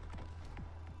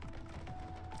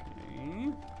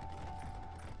 Okay.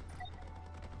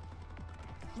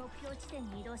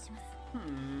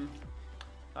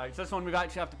 Alright, so this one we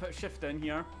actually have to put a shift in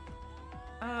here.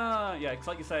 Yeah, because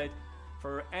like you said,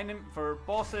 for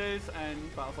bosses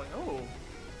and battles like, oh,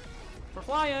 for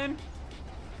flying.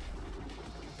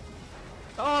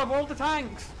 Oh, World of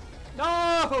Tanks!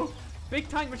 No! Big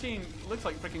tank machine! Looks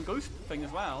like a freaking ghost thing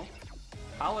as well.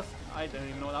 Palace, I don't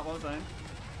even know what that was then.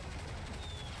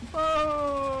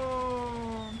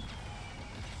 Boom!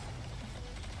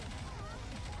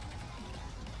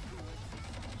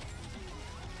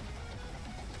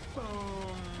 Boom!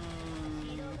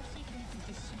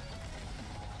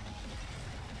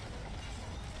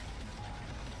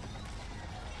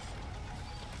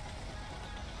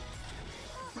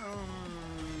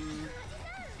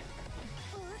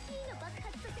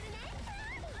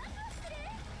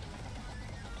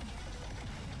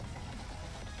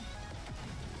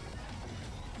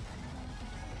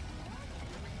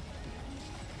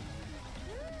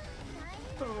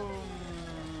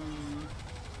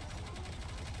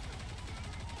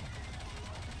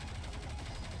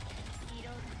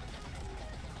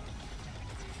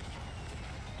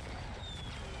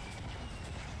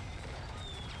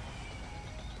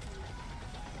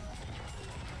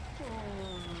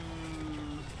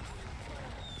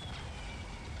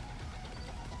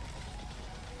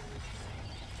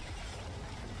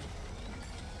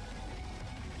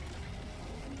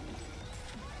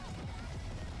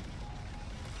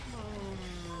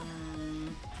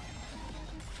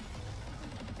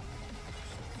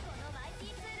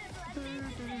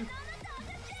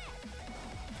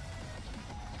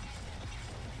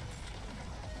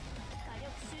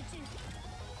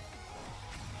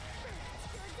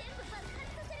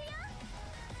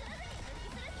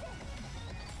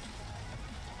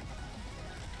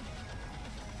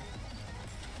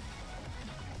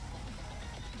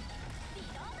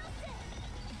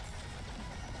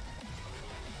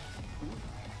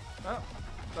 Oh,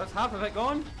 that's half of it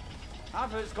gone.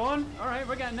 Half of it's gone. Alright,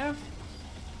 we're getting there.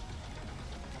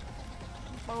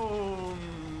 Boom.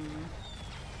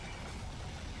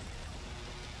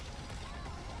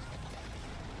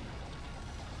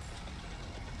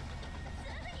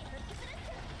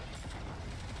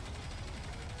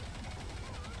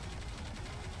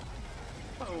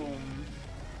 Boom.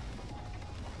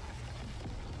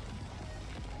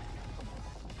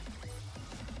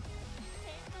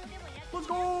 Let's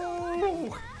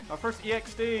go! Our first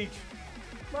EX stage.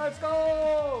 Let's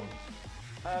go!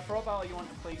 For all battle, you want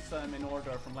to place them in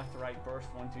order from left to right. Burst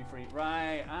 1, 2, 3.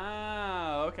 Right.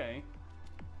 Ah, okay.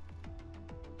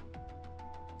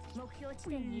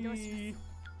 Whee.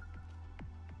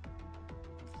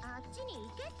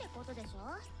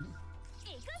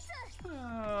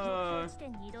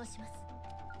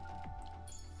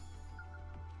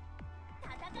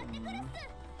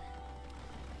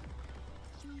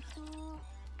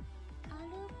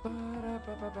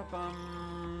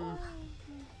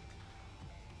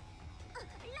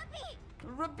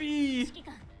 Ruby!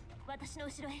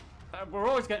 We're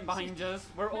always getting behind you.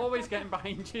 We're always getting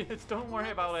behind you. Don't worry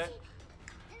about it.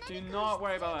 Do not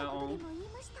worry about it at all. Oh.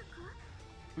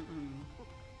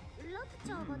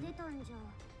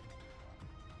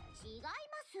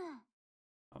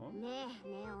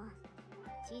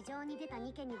 地上に出た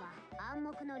ニケには暗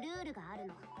黙のルールがある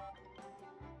の。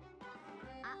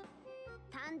あ、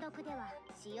単独では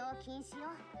使用禁止よ。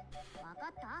わか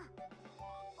った？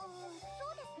そ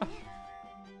うですね。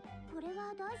これ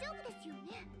は大丈夫ですよ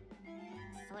ね。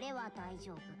それは大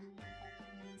丈夫。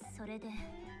それで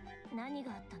何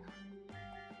があったの？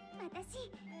私、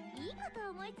いいこと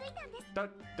思いついたんです。だ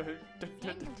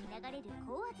線路に流れる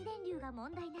高圧電流が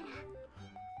問題なら、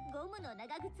ゴムの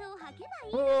長靴を履けばい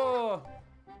い。Oh,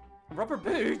 rubber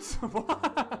boots?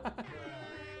 What?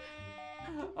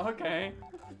 Okay.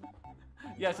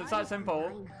 Yes, it's that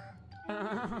simple. 悪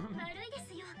いで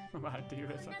すよ。悪い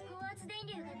です。こんな高圧電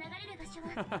流が流れる場所は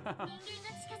人間が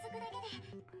近づくだけで。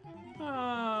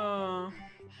Oh.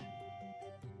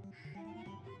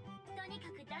 とにか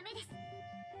くダメです。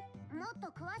もっと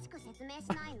詳しく説明し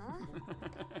ないの？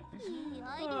いい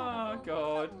アイデアだと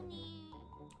思ったのに。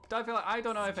I feel like I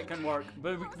don't know if it can work,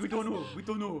 but we don't know. We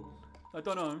don't know. I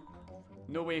don't know.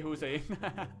 No way, Jose.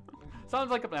 Sounds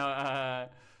like a plan.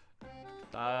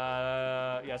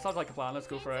 Yeah, sounds like a plan. Let's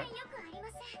go for it.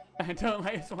 Don't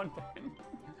let us one thing.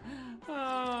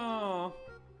 Oh.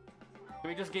 Can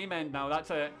we just game end now? That's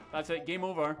it. That's it. Game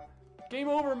over. Game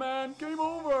over, man. Game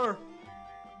over.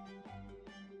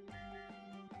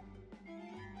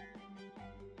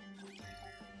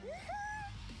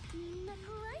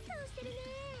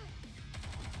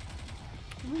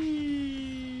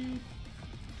 Whee.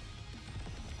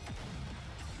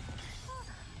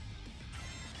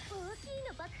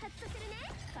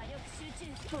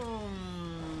 Boom.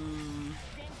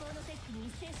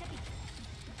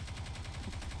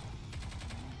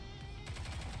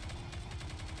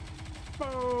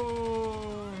 Boom.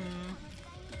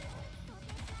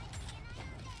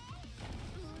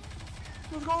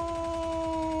 Let's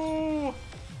go.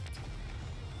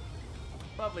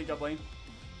 Lovely doubling.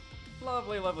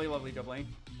 Lovely, lovely, lovely doubling.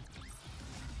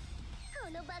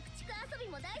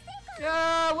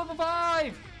 Yeah, level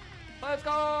 5! Let's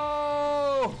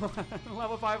go!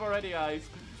 Level 5 already, guys.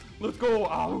 Let's go!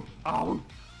 Ow! Ow!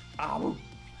 Ow!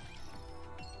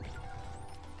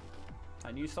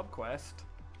 A new subquest.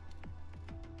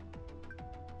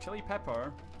 Chili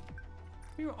Pepper.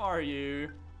 Who are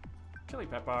you? Chili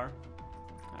Pepper.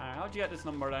 Alright, how'd you get this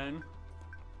number then?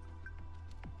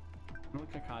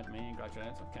 Milk Academy,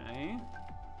 graduates, okay.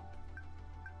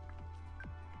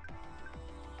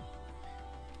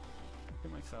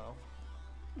 Get myself.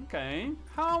 Okay.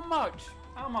 How much?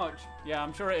 How much? Yeah,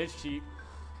 I'm sure it is cheap.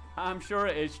 I'm sure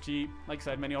it is cheap. Like I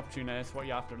said, many opportunists. What are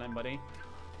you after then, buddy?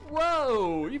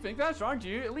 Whoa! You think that's, aren't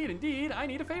you? Elite indeed. I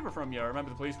need a favor from you.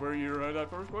 Remember the place where you read that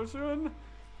first question?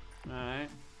 Alright.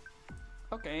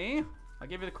 Okay. I'll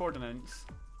give you the coordinates.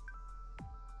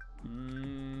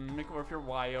 Make it worth your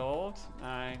wild.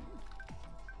 Alright.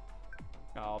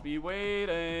 I'll be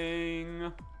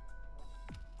waiting.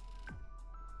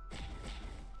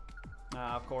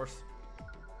 Of course.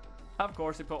 Of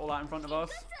course, they put all that in front of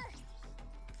us.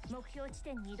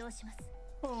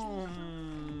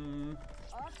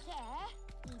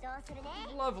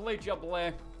 Lovely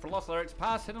jubbly. For Lost Lyrics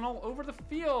Pass, hidden all over the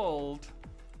field.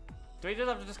 Do we just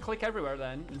have to just click everywhere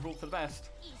then and hope for the best?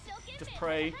 Just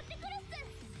pray.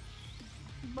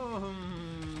 Boom.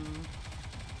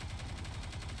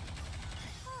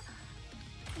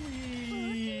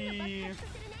 Whee.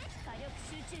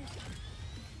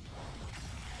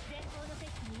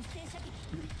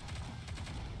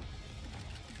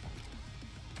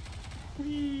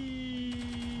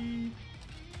 Whee.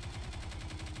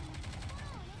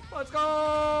 Let's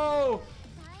go!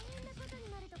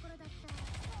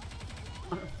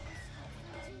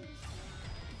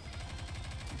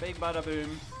 Big bada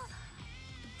boom.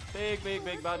 Big, big,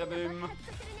 big bada boom.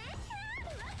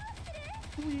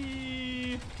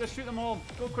 Whee. Just shoot them all.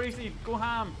 Go crazy. Go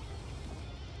ham.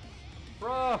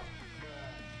 Bruh.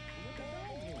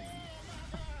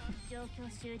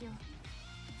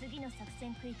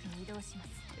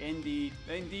 Indeed.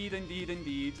 Indeed, indeed,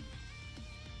 indeed.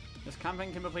 This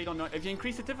campaign can be played on... If you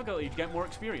increase the difficulty to get more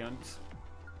experience.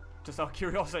 Just out of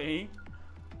curiosity.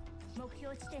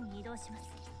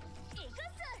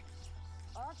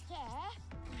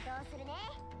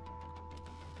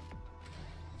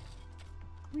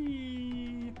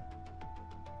 Whee.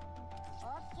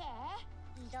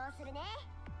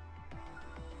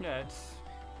 Yeah, it's...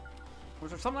 Was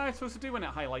there something I was supposed to do when it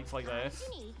highlights like this?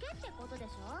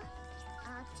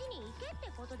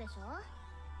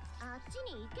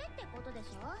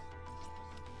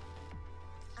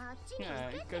 Yeah,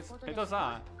 because it does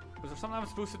that. Was there something I was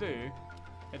supposed to do?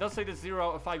 It does say there's 0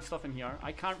 out of 5 stuff in here.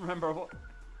 I can't remember what...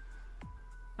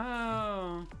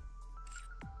 Oh...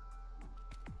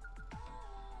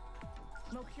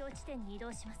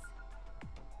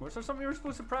 Was there something you were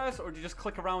supposed to press, or do you just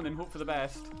click around and hope for the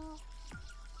best?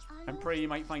 And pray you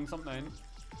might find something.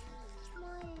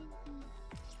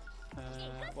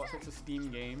 What if it's a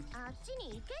Steam game?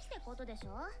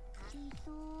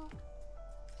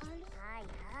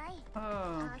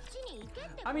 Oh.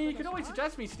 I mean, you could always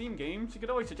suggest me Steam games. You could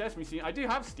always suggest me Steam. I do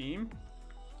have Steam.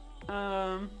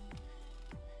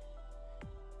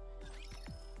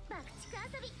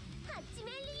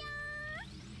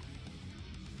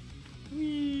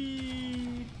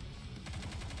 Whee.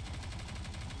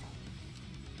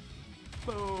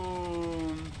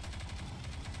 Boom.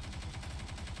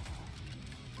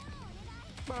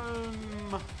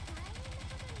 Boom.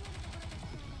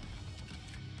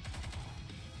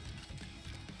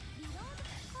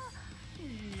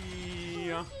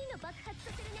 Yeah.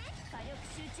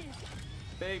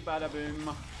 Big bada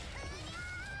boom.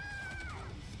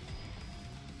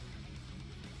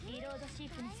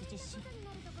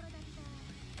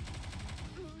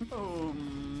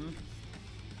 Boom.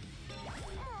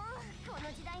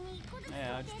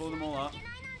 Yeah, I just blow them all up.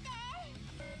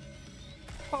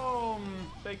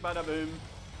 Boom. Big bada boom.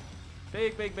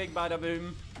 Big bada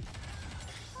boom.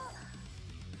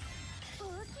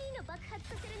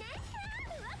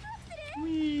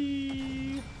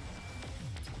 Whee.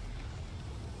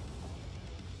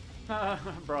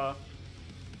 Bruh.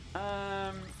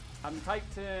 I'm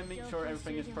typed to make sure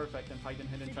everything is perfect and find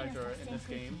hidden treasure in this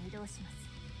game.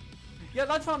 Yeah,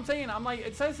 that's what I'm saying. I'm like,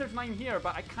 it says there's 9 here,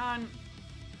 but I can't.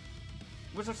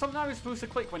 Was there something I was supposed to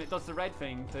click when it does the red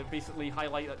thing to basically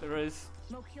highlight that there is?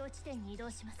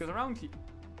 Because around here,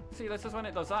 see, this is when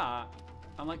it does that.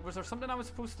 I'm like, was there something I was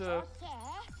supposed to?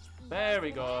 There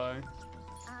we go.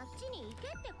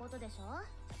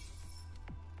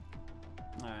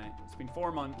 Alright, it's been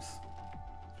 4 months.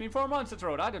 It's been 4 months since I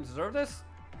wrote. I didn't deserve this.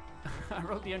 I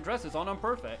wrote the addresses on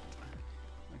perfect.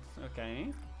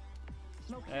 Okay.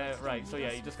 Right, so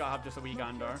yeah, you just gotta have just a wee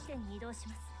gander.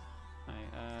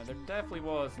 Right, there definitely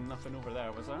was nothing over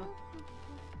there, was there?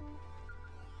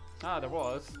 Ah, there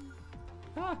was.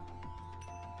 Ah.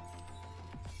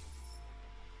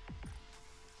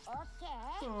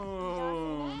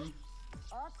 Boom.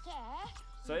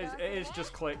 So it is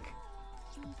just click.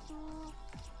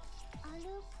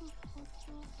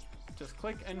 Just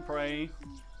click and pray.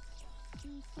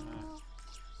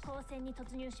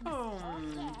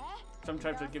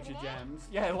 Sometimes it gives you gems.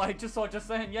 Yeah, like just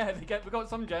saying, yeah, we got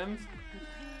some gems.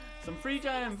 Some free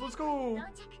gems, let's go! You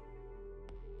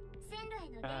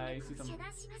see some.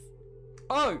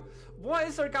 Oh! What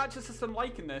is their gacha system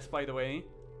like in this, by the way?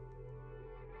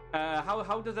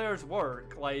 How does theirs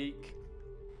work? Like,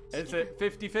 is it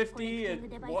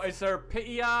 50-50? What is their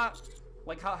pity at?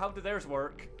 Like, how do theirs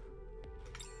work?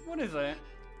 What is it?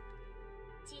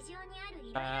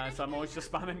 So I'm always just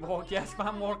spamming walk. Yeah,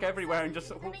 spam walk everywhere and just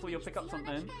hopefully you'll pick up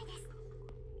something.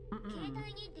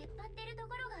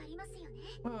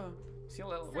 See a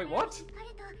little. Wait, what?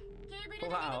 Pull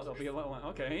that out. There'll be a little.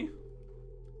 Okay.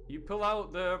 You pull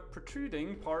out the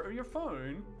protruding part of your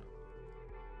phone.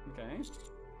 Okay.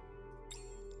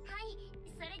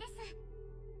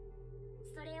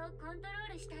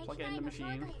 Plug it in the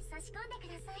machine.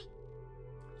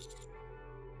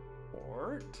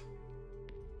 Port.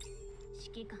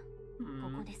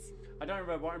 I don't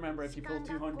remember if you pull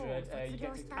 200, you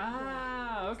get to...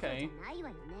 Ah, okay.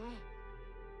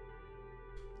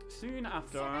 Soon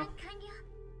after.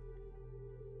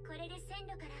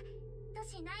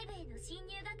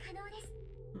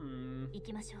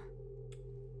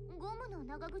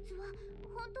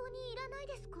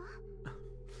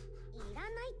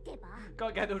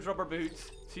 Gotta get those rubber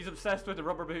boots. She's obsessed with the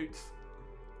rubber boots.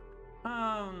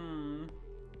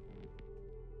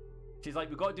 She's like,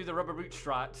 we gotta do the rubber boot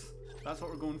strats. That's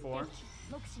what we're going for.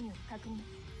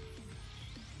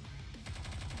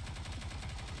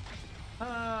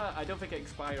 I don't think it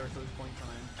expires those points on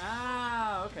it.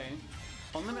 Ah, okay.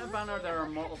 Unlimited banner, there are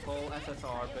multiple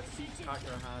SSR, but each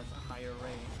character has a higher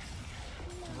rate.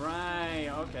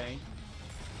 Right, okay.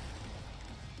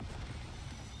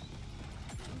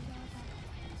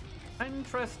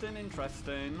 Interesting,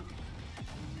 interesting.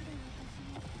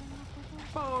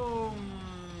 Boom!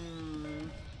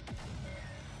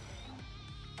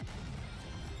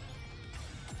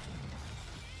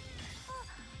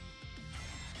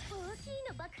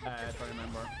 If I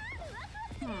remember.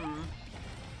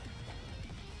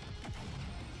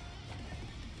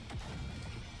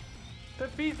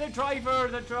 Defeat the driver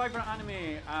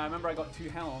enemy. Remember I got 2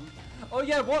 helm. Oh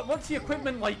yeah, what's the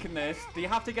equipment like in this? Do you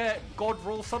have to get God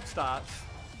roll substats?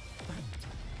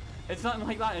 It's nothing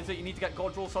like that, is it? You need to get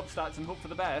God roll substats and hope for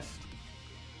the best.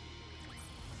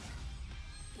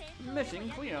 Mission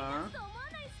clear.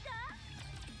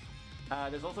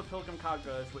 There's also Pilgrim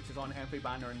Characters, which is on every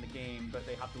banner in the game, but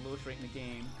they have the lowest rate in the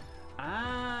game.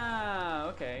 Ah,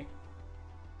 okay.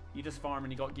 You just farm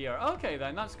and you got gear. Okay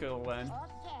then, that's cool then.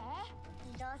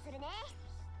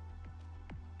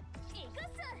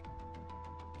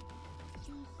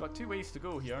 Got 2 ways to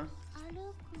go here.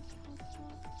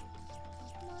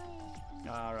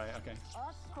 Alright, okay.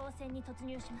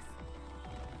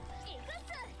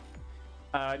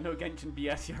 No Genshin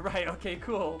BS here. Right, okay,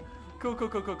 cool.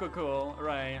 Cool.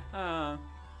 Right.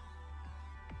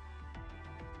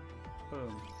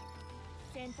 Boom.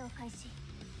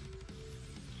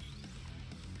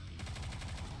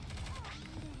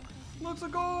 Let's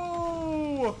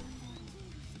go!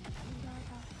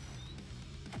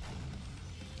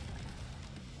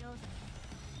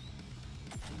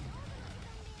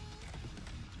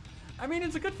 I mean,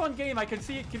 it's a good fun game. I can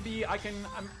see it can be, I can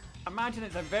imagine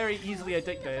it's a very easily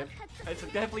addictive. It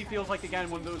definitely feels like, again,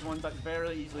 one of those ones that's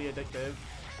very easily addictive.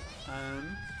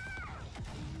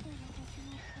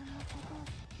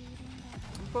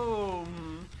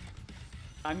 Boom.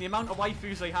 And the amount of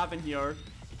waifus they have in here,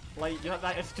 like,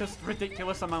 that is just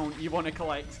ridiculous amount you want to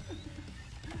collect.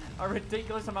 A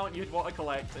ridiculous amount you'd want to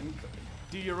collect and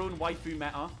do your own waifu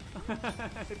meta,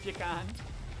 if you can.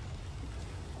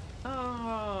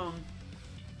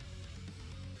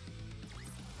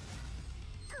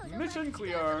 Mission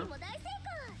clear.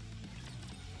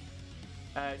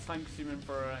 It's time consuming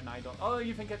for an idol. Oh,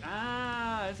 you think it?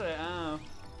 Ah, is it? Oh.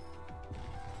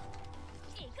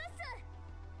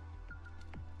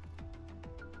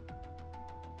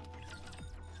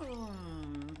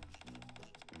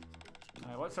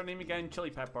 What's her name again? Chili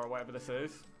Pepper, whatever this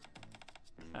is.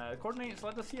 Coordinates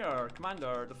led us here.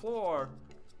 Commander, the floor.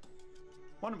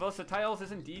 One of us, the tiles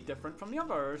is indeed different from the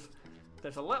others.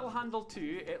 There's a little handle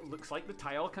too. It looks like the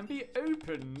tile can be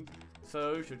opened.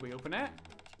 So, should we open it?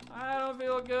 I don't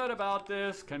feel good about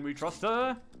this. Can we trust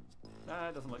her?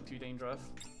 That doesn't look too dangerous.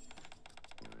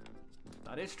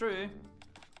 That is true.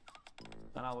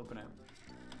 Then I'll open it.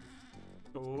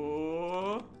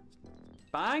 Oh!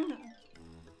 Bang!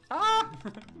 Ah!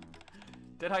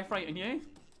 Did I frighten you?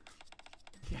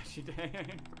 Yes, you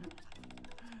did.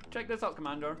 Check this out,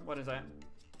 Commander. What is it?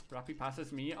 Rappy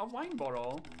passes me a wine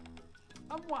bottle.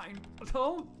 A wine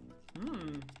bottle?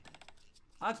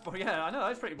 That's boring. Yeah, I know,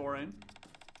 that's pretty boring.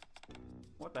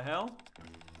 What the hell?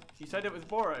 He said it was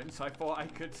boring, so I thought I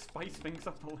could spice things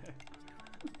up a little.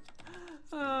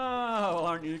 Oh, well,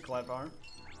 aren't you clever?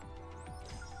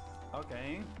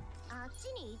 Okay.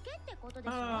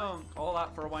 All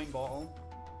that for a wine bottle.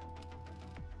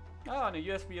 Oh, and a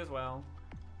USB as well.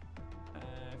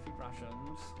 Food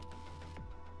rations.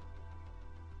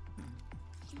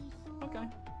 Okay.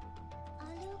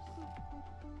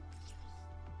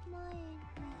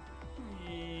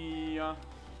 Yeah.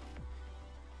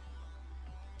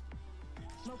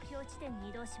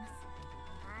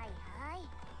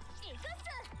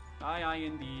 Aye,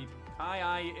 indeed.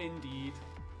 Aye, indeed.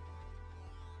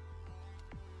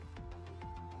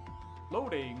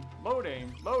 Loading.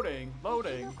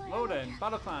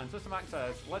 Battle clan, system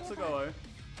access. Let's go.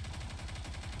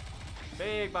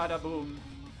 Big bada boom.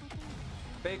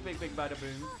 Big bada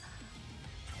boom.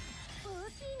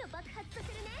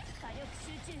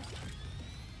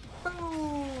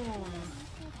 Boom.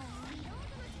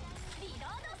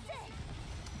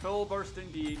 Full burst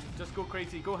indeed. Just go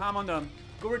crazy. Go ham on them.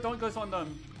 Go redonkulous on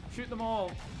them. Shoot them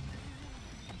all.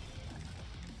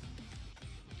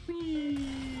 Whee.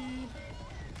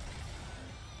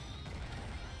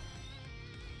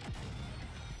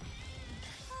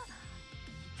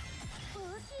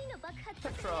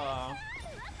 Petra.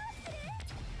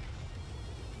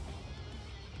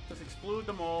 Just explode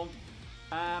them all.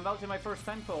 Back to my first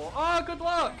temple. Oh, good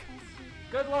luck!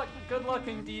 Good luck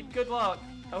indeed. Good luck.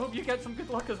 I hope you get some good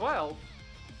luck as well.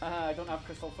 I don't have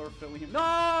crystal for filling him.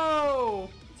 No!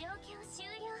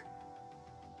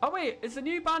 Oh wait, is the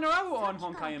new banner out on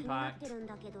Honkai Impact?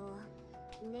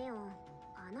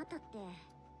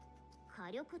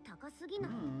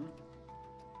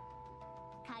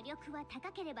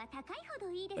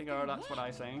 Figure that's what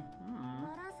I say.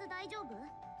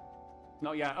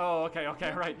 Not yet. Oh, okay,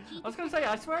 right. I was gonna say,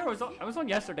 I swear I was on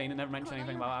yesterday and I never mentioned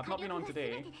anything about it. I've not been on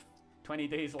today. 20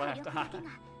 days left.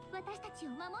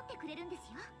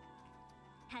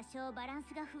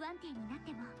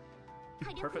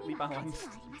 Perfectly balanced.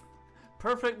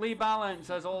 Perfectly balanced,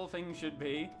 as all things should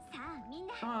be.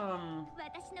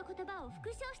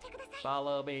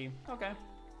 Follow me. Okay.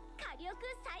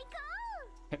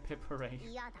 Hip hip hooray.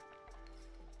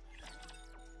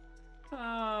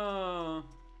 Oh.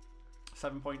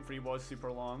 7.3 was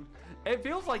super long. It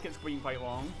feels like it's been quite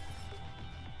long.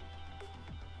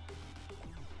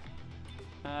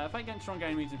 If I get stronger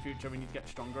enemies in future, we need to get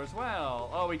stronger as well.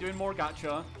 Oh, we're doing more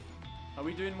gacha. Are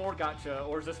we doing more gacha,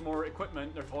 or is this more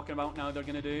equipment they're talking about now they're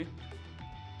gonna do?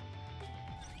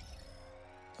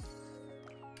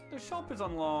 The shop is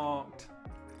unlocked.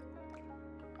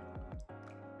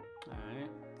 Alright.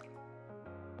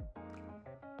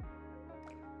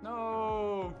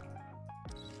 No!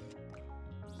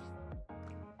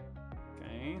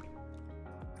 Okay.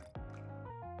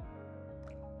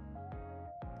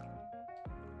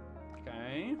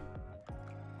 Okay.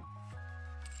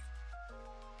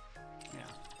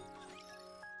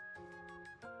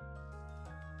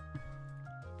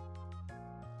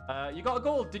 Yeah. You got a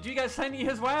gold. Did you get Senty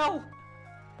as well?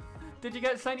 Did you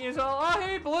get Senty as well? Oh,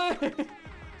 hey, Blue!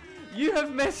 You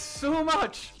have missed so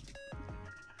much!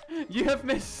 You have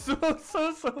missed so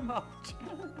much!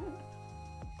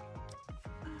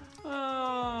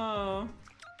 Oh.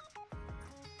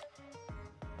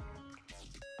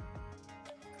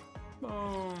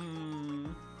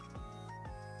 Boom.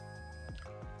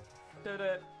 Did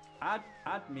it. Add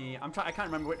me. I can't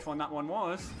remember which one that one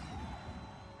was.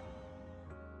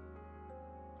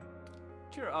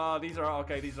 Sure. Oh, these are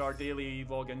okay. These are our daily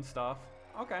login stuff.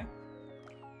 Okay.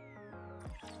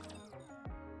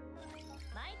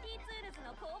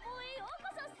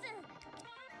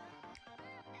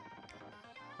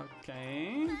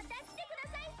 Okay.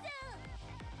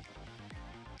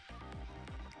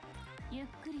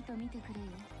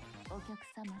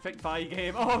 Fic Fi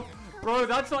game. Oh, bro,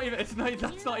 that's not even.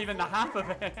 That's not even the half of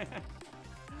it.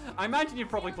 I imagine you've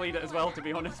probably played it as well. To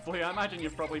be honest, Blue, I imagine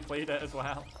you've probably played it as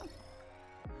well.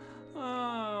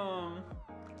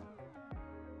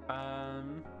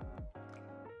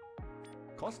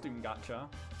 Costume gacha.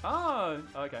 Oh,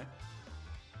 okay.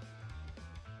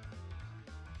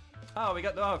 Oh, we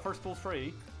got the first pull's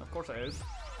free. Of course it is.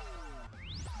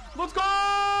 Let's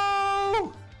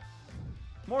go!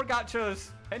 More gachas.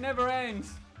 It never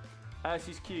ends.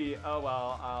 She's cute. Oh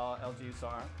well, I'll do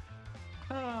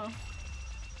her.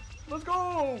 Let's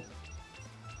go!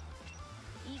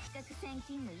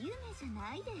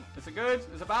 Is it good?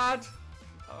 Is it bad?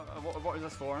 What is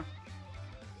this for?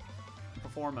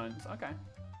 Performance. Okay.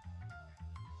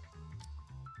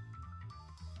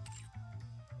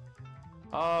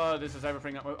 Oh, this is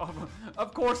everything that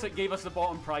of course it gave us the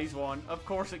bottom prize one. Of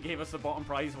course it gave us the bottom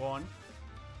prize one.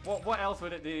 What else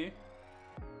would it do?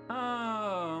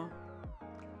 Oh.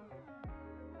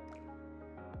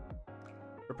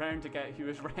 Preparing to get who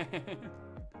is red.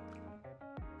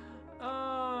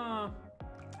 Oh.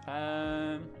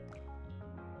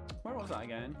 Where was that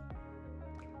again?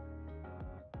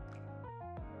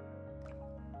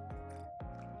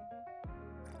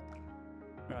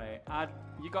 Right,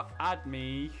 add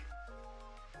me.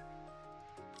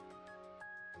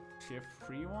 Is she a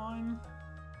free one?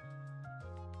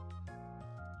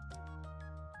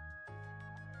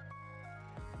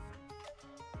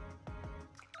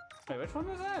 Wait, which one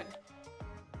was it?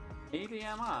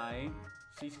 ADMI.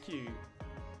 She's cute.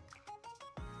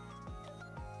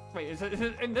 Wait, is it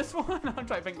in this one? I'm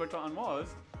trying to think which one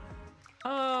was.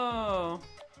 Oh.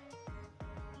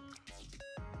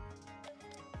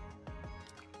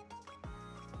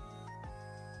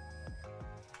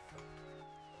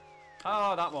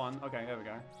 Oh, that one. Okay, there we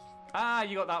go. Ah,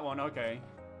 you got that one. Okay.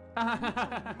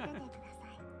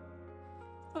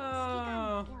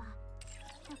 Oh.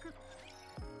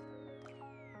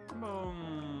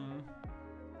 Boom.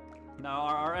 No,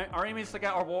 our aim is to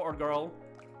get our water girl.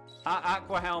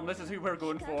 Aqua Helm, this is who we're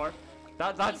going for.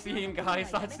 That's the aim,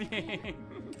 guys. That's the aim.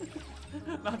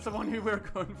 That's the one who we're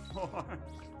going for.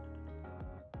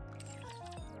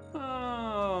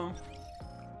 Oh.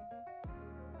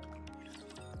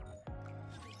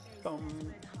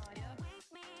 Boom.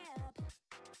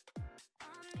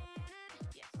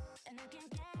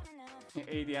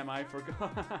 ADMI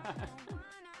forgot.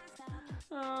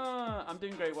 I'm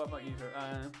doing great. What about you, sir?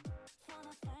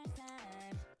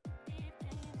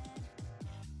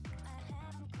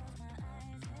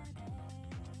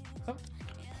 Oh.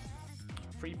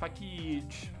 Free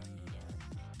package.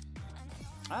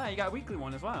 Ah, you got a weekly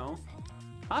one as well.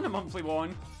 And a monthly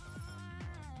one.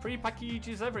 Free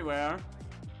packages everywhere.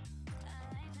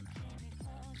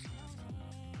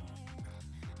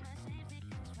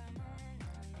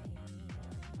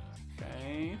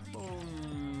 Okay.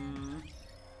 Boom.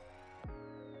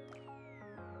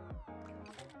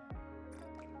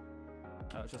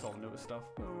 Oh, it's just all the newest stuff.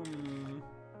 Boom.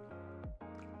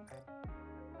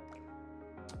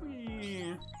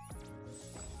 Whee.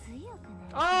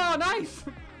 Oh, nice!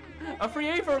 A free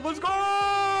Aether, let's go!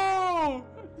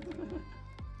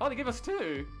 Oh, they give us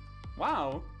 2.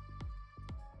 Wow.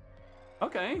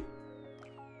 Okay.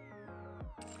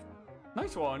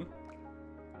 Nice one.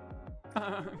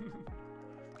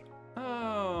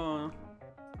 Oh.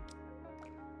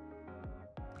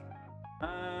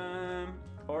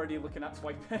 Already looking at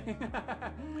swiping.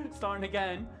 Starting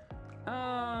again.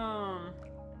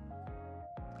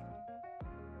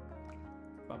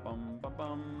 Ba-bum,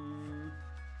 ba-bum.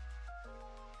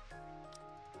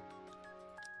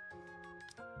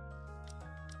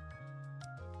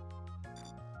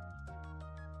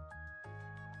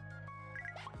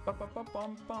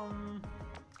 Ba-ba-ba-bum-bum.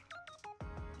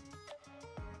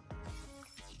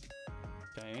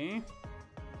 Okay.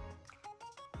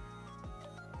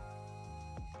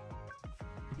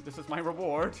 This is my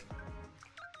reward.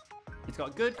 It's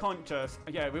got good conscience.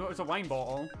 Yeah, it was a wine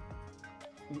bottle.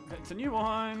 It's a new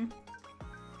one.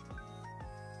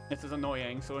 This is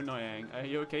annoying, so annoying. Are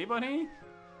you okay, buddy?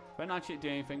 If I not do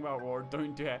anything about reward,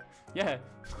 don't do it. Yeah.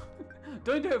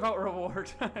 Don't do it without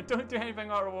reward. Don't do anything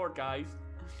without reward, guys.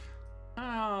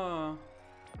 Oh.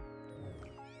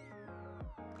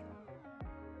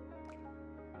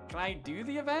 Can I do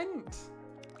the event?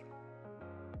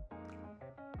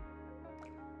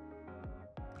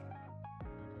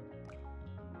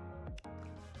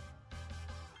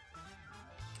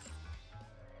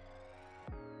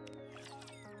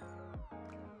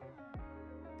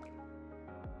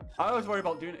 I was worried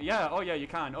about doing it. Yeah, oh yeah, you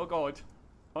can. Oh god.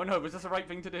 Oh no, was this the right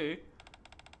thing to do?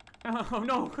 Oh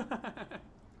no.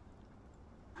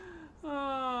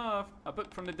 A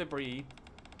book from the debris.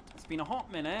 It's been a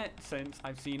hot minute since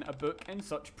I've seen a book in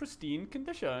such pristine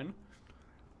condition.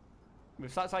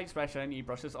 With satisfied expression, he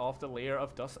brushes off the layer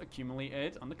of dust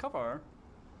accumulated on the cover,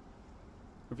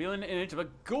 revealing an image of a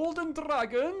golden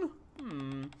dragon.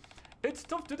 It's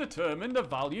tough to determine the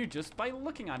value just by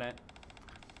looking at it.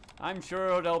 I'm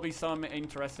sure there'll be some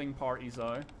interesting parties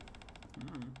though.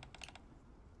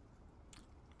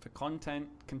 For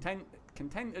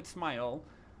contented smile,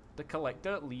 the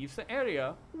collector leaves the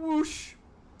area. Whoosh!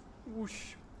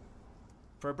 Whoosh.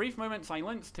 For a brief moment,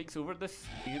 silence takes over this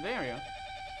area.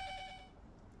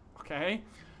 Okay.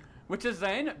 Which is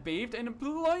then bathed in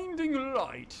blinding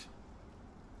light.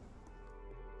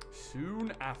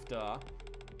 Soon after.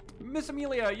 Miss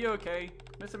Amelia, are you okay?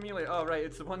 Miss Amelia, oh right,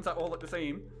 it's the ones that all look the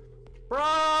same.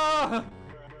 Bruh!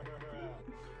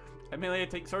 Amelia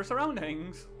takes her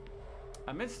surroundings.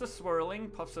 Amidst the swirling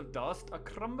puffs of dust, a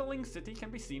crumbling city can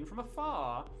be seen from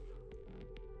afar.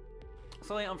 A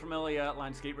slightly unfamiliar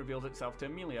landscape reveals itself to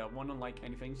Amelia, one unlike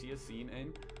anything she has seen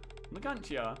in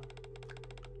Legantia.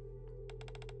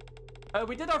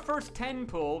 We did our first 10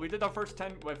 pull. We did our first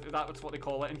 10, if that's what they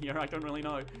call it in here, I don't really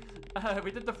know.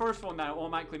 We did the first one now,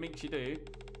 automatically makes you do.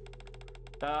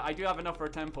 I do have enough for a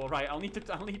 10 pull. Right, I'll need to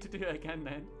do it again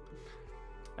then.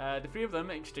 The three of them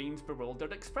exchange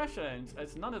bewildered expressions,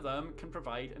 as none of them can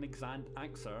provide an exact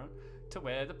answer to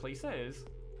where the place is.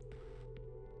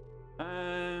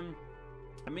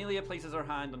 Amelia places her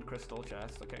hand on the crystal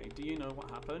chest. Okay, do you know what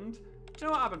happened? Do you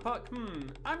know what happened, Puck?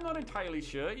 I'm not entirely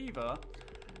sure either.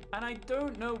 And I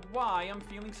don't know why I'm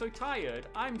feeling so tired.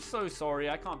 I'm so sorry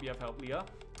I can't be of help, Leah.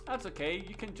 That's okay,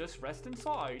 you can just rest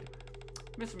inside.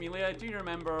 Miss Amelia, do you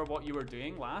remember what you were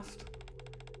doing last?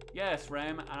 Yes,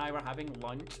 Rem and I were having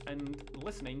lunch and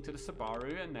listening to the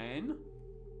Subaru, and then...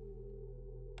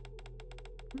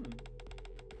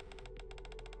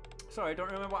 Sorry, I don't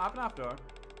remember what happened after.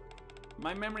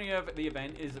 My memory of the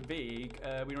event is vague.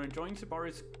 We were enjoying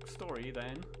Subaru's story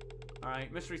then.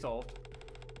 Alright, mystery solved.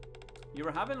 You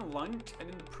were having lunch, and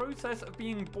in the process of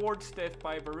being bored stiff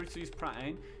by Barusu's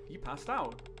prattling, you passed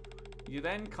out. You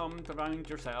then come to find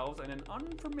yourselves in an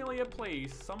unfamiliar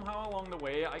place. Somehow along the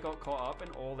way, I got caught up in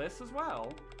all this as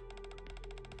well.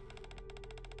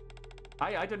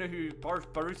 I don't know who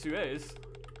Barusu is.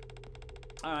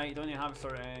 Alright, don't even have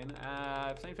certain.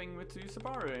 Same thing with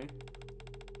Subaru.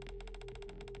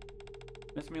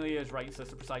 Miss Amelia is right,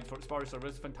 sister. Besides, Subaru's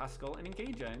service fantastical and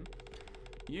engaging.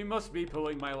 You must be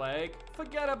pulling my leg.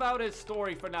 Forget about his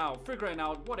story for now. Figuring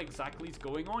out what exactly is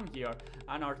going on here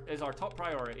is our top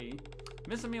priority.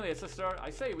 Miss Amelia, sister, I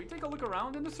say we take a look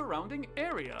around in the surrounding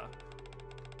area.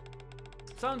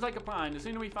 Sounds like a plan. The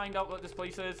sooner we find out what this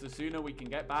place is, the sooner we can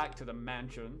get back to the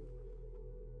mansion.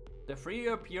 The three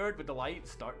who appeared with the light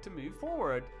start to move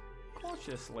forward.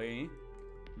 Cautiously.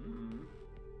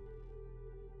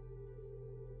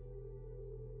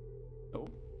 Oh.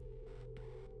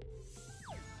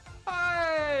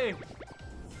 Hey!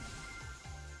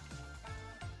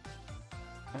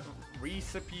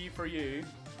 Recipe for you.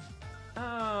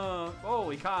 Oh,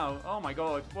 holy cow. Oh my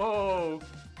god. Whoa.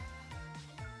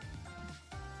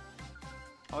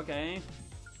 Okay.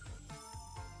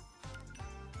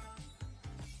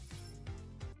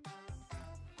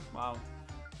 Wow.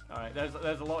 Alright,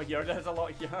 there's a lot here. There's a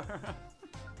lot here.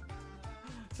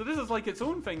 So this is like its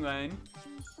own thing then.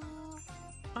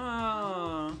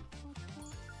 Ah.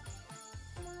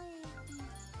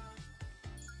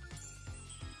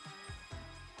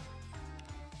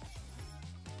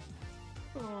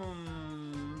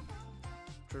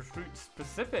 For fruit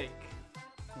specific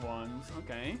ones,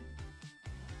 okay.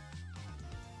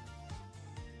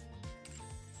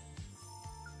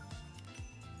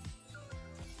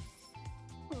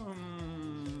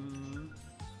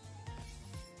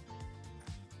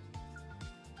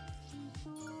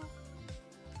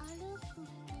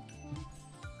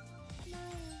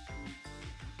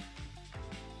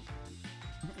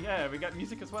 Yeah, we got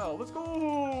music as well. Let's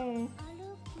go!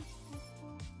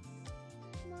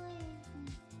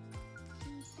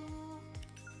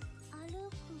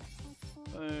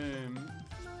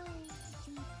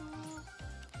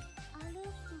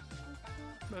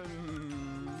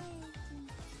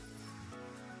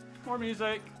 More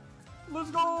music.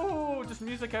 Let's go! Just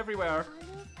music everywhere.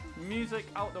 Music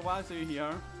out the wazoo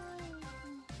here.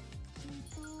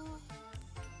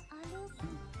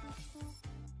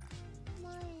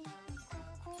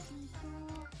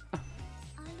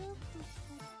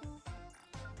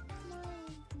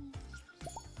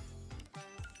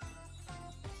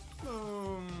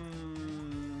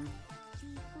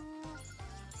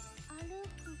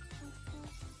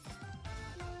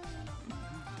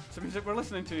 It's the music we're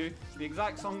listening to. The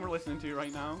exact song we're listening to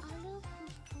right now.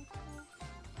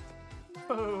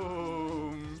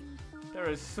 Boom! There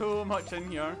is so much in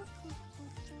here.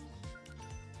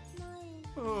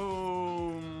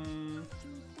 Boom!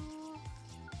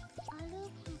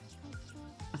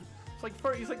 It's like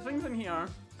 36 things in here.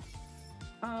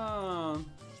 Oh.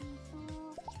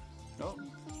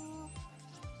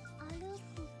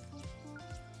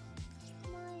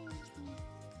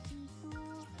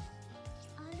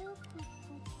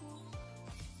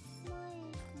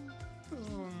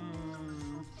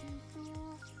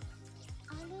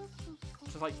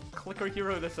 Just like clicker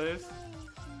hero this is.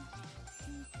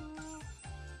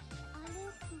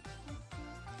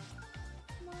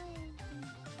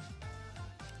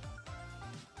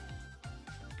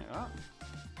 Yeah.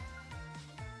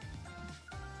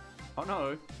 Oh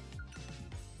no.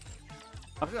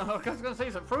 I was gonna say,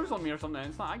 is it froze on me or something?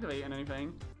 It's not activating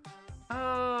anything.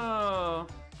 Oh.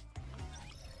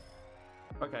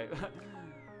 Okay.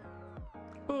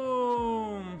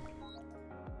 Boom.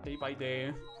 Day by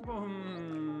day.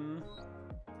 Boom.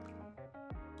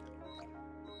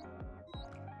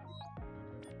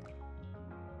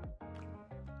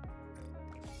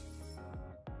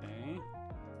 Okay.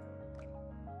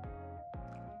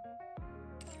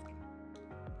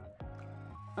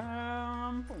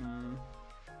 Boom.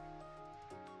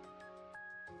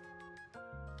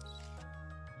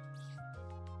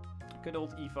 Good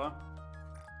old Aoife.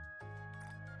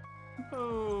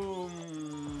 Boom.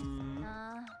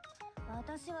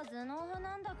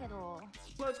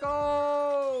 Let's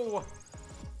go!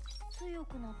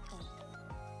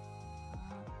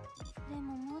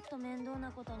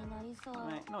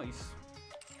 Right, nice.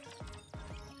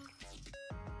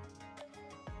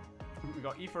 We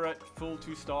got Aoife at full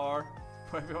 2-star,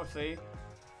 whatever you want to say.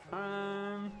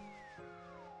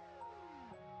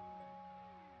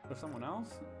 There's someone else?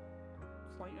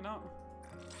 Just lighting up.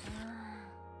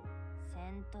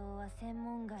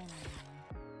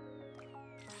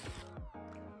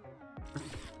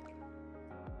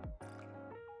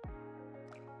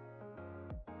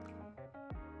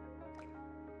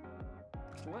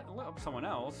 Lit up someone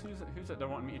else. Who's it they're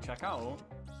wanting me to check out?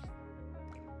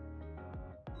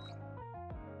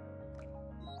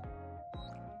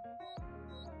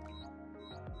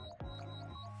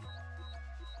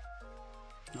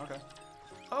 Okay.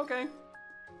 Okay.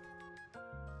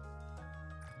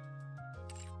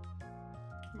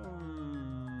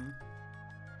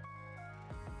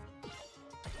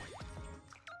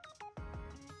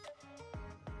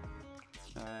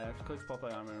 Close pop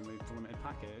out armor, remove the limited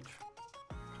package.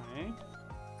 Okay.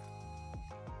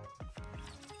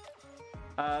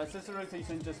 Sister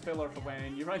rotation, just filler for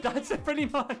when you right. That's it, pretty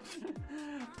much.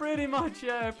 Pretty much,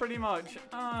 yeah, pretty much.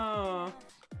 Oh.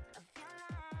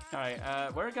 Alright,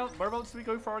 whereabouts do we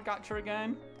go for our gacha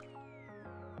again?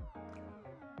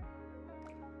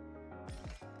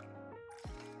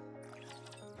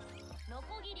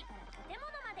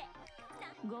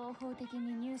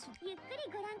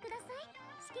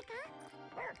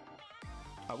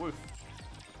 A woof.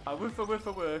 A woof, a woof,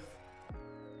 a woof.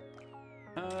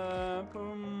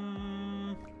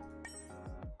 Boom.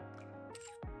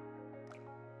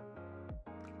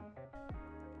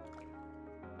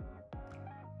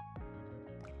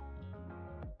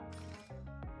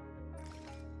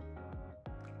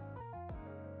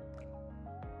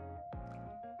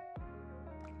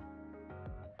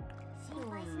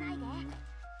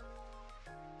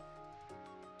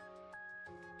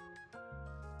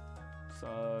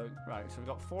 So, right, so we've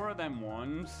got 4 of them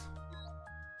ones.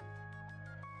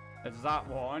 There's that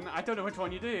one. I don't know which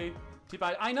one you do. Too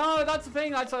bad. I know, that's the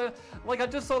thing. That's a, like, I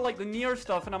just saw, like, the near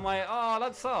stuff, and I'm like, oh,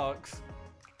 that sucks.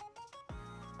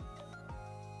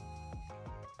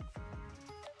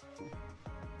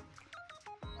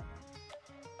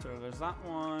 So there's that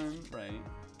one. Right.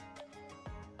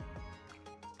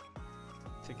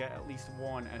 To get at least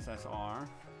 1 SSR.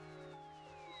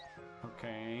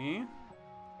 Okay.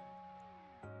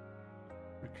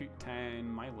 Recruit 10,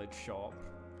 mileage shop.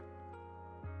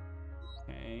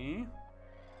 Okay.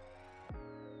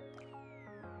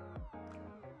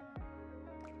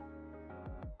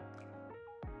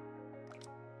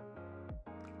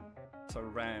 So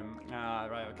Rem. Ah,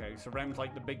 right, okay. So Rem's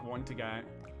like the big one to get.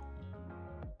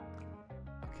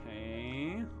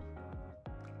 Okay.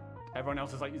 Everyone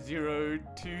else is like 0,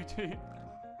 2, 2.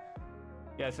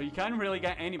 Yeah, so you can't really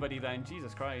get anybody then.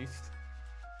 Jesus Christ.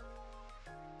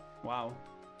 Wow.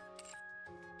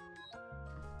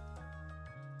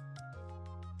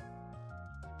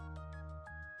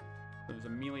 There's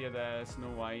Amelia there, Snow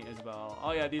White, Isabel.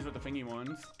 Oh yeah, these were the thingy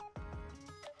ones.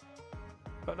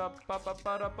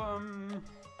 Ba-da-ba-ba-ba-da-bum.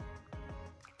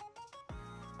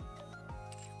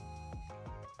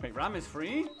 Wait, Ram is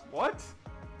free? What?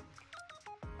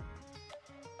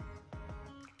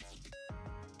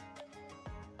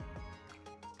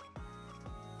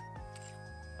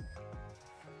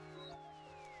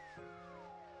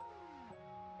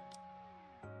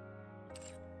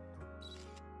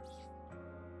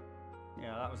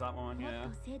 Yeah, that was that one, yeah.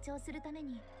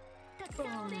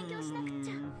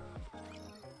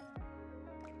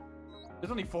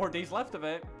 There's only 4 days left of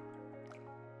it.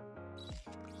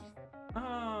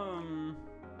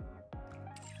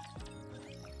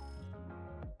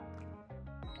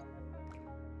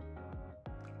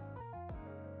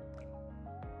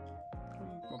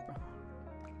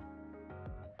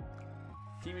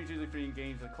 Team is usually free in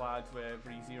games with clouds where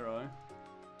free 0.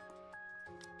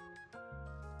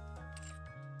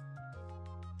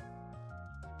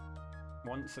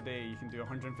 Once a day you can do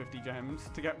 150 gems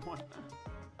to get 1.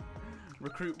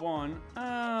 Recruit 1.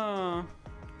 Oh.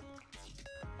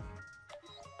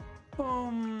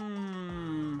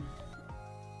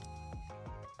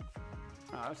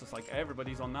 Ah, it's just like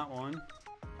everybody's on that one.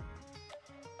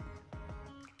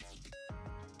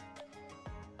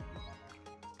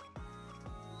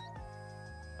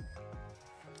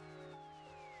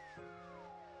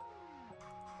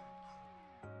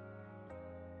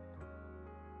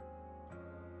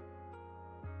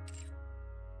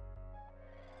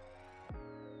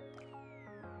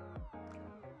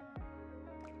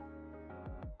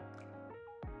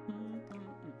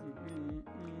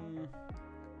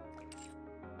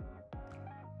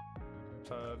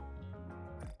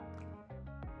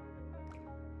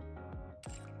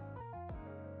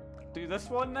 Do this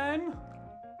one then?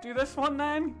 Do this one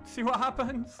then? See what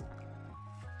happens?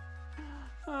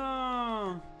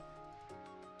 Oh.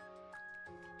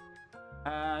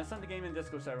 Send the game in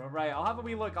Disco server. Right, I'll have a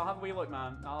wee look. I'll have a wee look,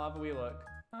 man. I'll have a wee look.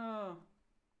 Oh.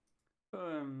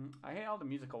 I hate how the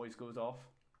music always goes off.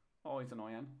 Always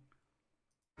annoying.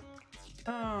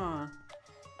 Oh.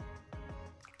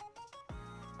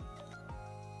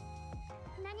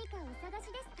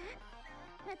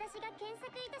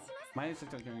 My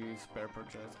assistant can use spare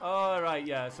purchase. Oh, right,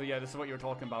 yeah. So, yeah, this is what you were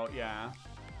talking about. Yeah.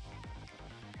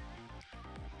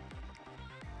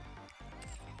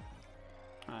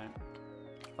 Alright.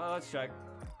 Well, let's check.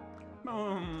 Go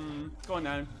on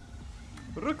now.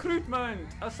 Recruitment!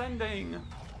 Ascending!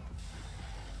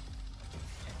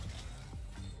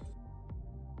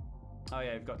 Oh,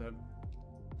 yeah, you've got to...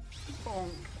 Bonk.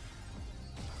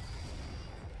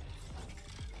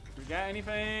 Did we get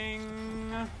anything?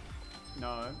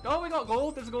 No. Oh, we got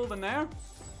gold. There's gold in there.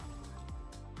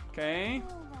 Okay.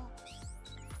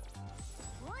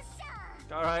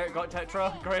 Alright, got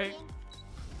Tetra. Great.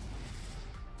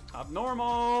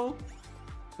 Abnormal.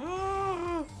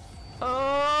 Oh,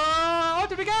 what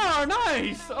did we get her?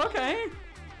 Nice. Okay.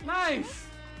 Nice.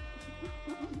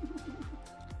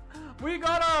 We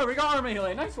got her. We got her,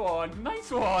 Melee. Nice one.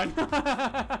 Nice one.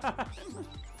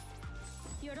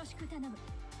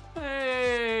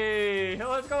 Hey,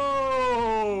 let's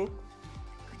go,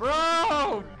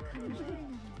 bro.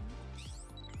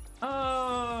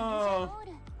 Oh,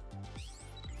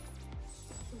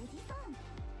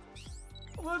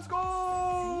 let's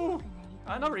go.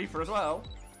 Another Reefer as well,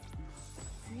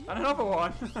 and another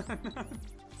one.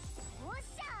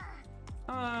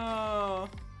 Oh,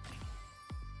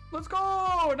 let's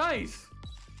go. Nice.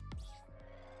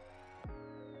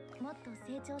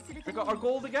 We got our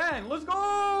gold again. Let's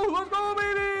go! Let's go,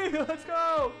 baby! Let's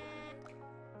go!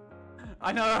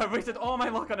 I know, I wasted all my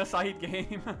luck on a side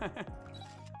game.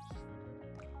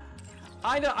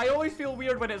 I know, I always feel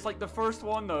weird when it's like the first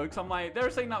one though, because I'm like, they're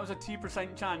saying that was a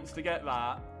 2% chance to get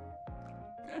that.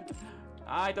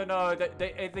 I don't know,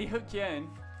 they hook you in.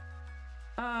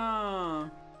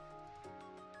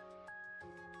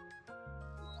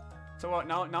 So what,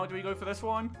 now do we go for this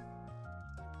one?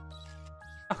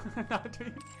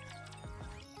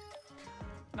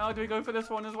 Now do we go for this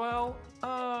one as well?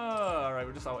 Alright,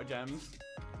 we're just out of gems.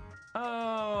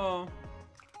 Oh,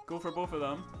 go for both of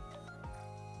them.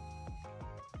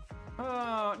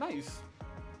 Oh, nice.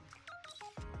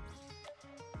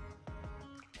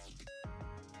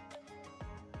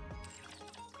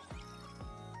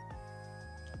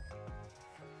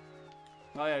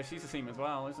 Oh yeah, she's the same as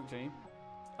well, isn't she?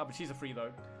 Oh, but she's a free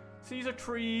though. She's a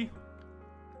tree.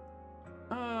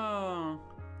 Oh.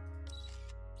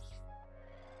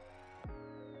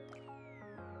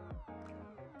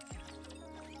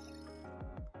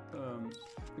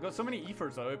 We got so many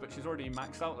ethers though, but she's already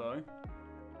maxed out though.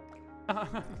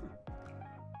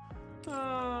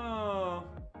 Oh.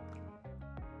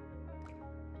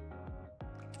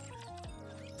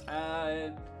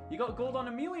 You got gold on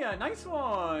Amelia. Nice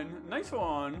one. Nice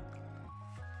one.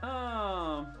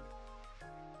 Oh.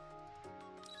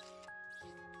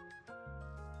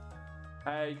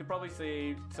 You could probably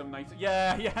save some nice.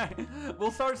 Yeah.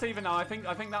 We'll start saving now. I think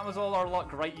that was all our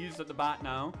luck right used at the bat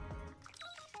now.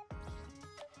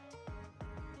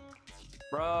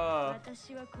 Bruh.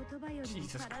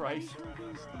 Jesus Christ.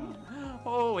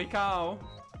 Holy cow.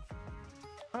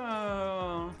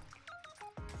 Oh.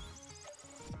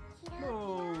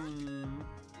 Boom.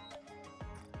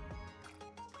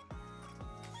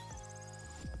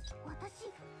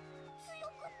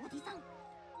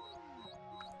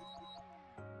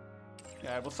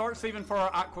 Yeah, we'll start saving for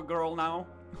our Aqua Girl now.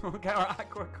 We'll get our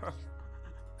Aqua Girl.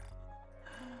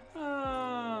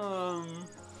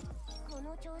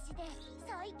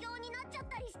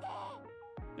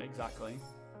 Exactly.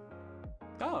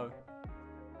 Oh.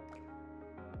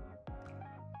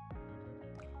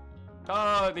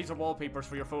 Oh, these are wallpapers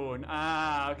for your phone.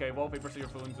 Ah, okay, wallpapers for your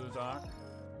phones, those are.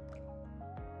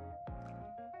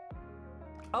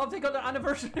 Oh, they got their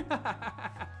anniversary.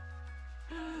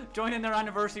 Join in their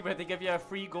anniversary where they give you a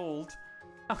free gold.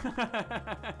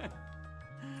 They're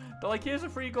like, here's a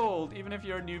free gold, even if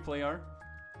you're a new player.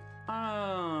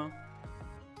 Oh.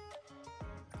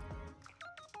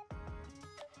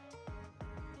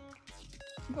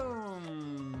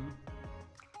 Boom.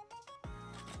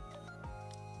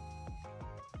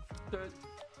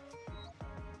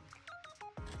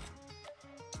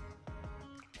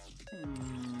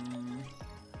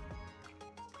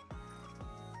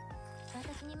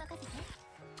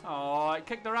 Oh, I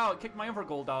kicked her out. Kicked my other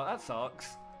gold out. That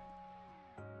sucks.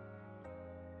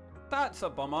 That's a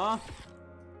bummer.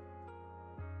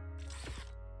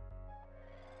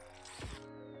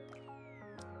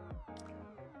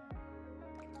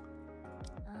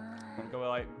 Go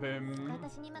like boom.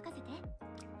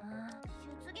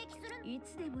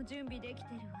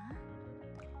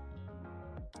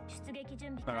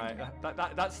 Alright,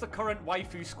 that's the current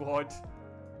waifu squad.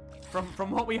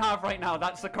 From what we have right now,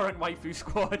 that's the current waifu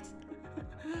squad.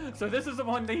 So this is the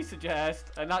one they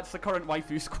suggest, and that's the current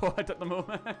waifu squad at the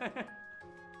moment.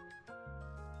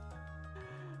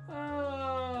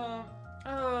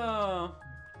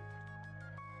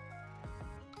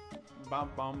 Bum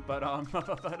bum ba-dum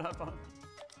ba-da-bum.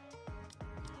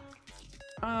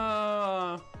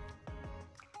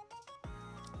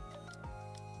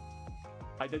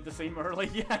 I did the same early,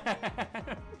 yeah.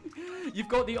 You've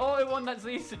got the auto one that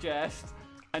they suggest,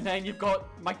 and then you've got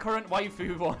my current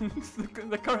waifu ones. the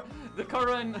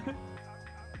current.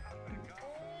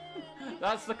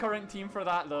 That's the current team for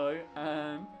that though.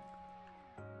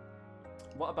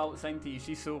 What about Senti?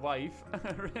 She's so wife.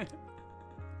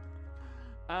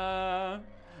 I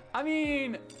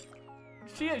mean,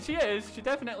 she is. She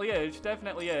definitely is. She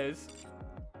definitely is.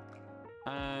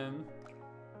 Ugh.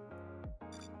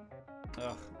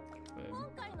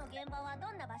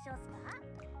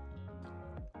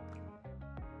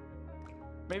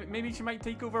 Maybe she might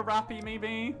take over Rappy,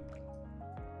 maybe?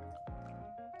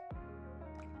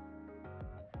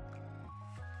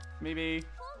 Maybe.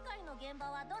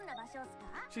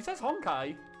 She says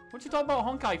Honkai. What you talking about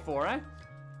Honkai for, eh?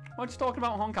 What you talking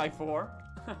about Honkai for?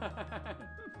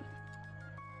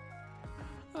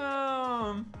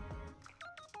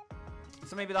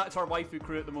 So maybe that's our waifu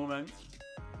crew at the moment.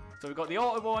 So we've got the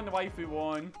auto one, the waifu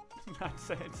one. That's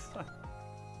it.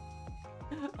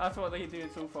 That's what they do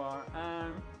so far.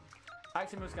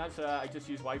 Aximus Gacha, I just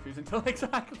use waifus until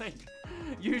exactly.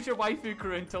 Use your waifu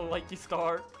crew until like you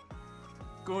start.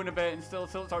 going a bit and still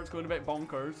starts going a bit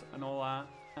bonkers and all that.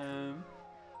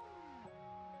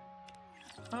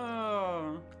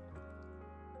 Oh.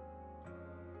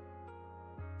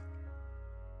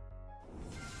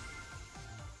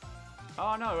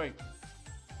 Oh no, wait.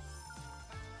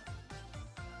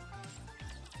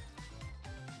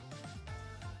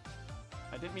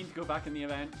 I didn't mean to go back in the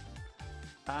event.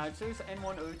 Choose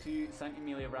N102,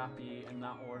 Centimiglia Rappi in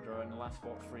that order, and the last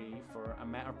spot free for a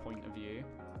meta point of view.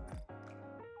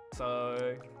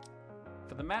 So,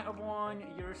 for the meta one,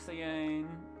 you're saying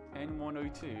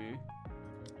N102.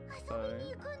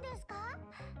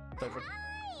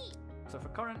 So for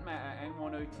current meta,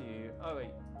 N102. Oh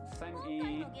wait,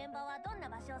 Centi,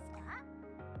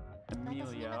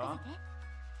 Amelia,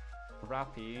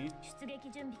 Rappi,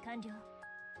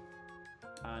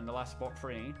 and the last spot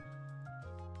free.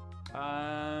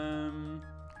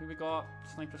 Who we got?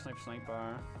 Sniper.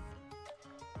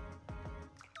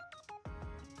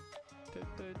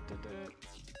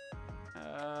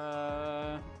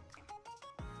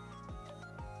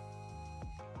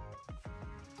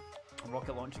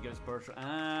 Rocket launcher gives burst.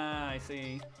 Ah, I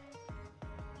see.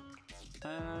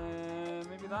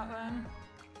 Maybe that then.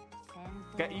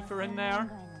 Get Ether in there.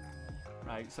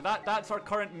 Right. So that's our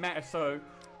current meta. So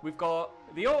we've got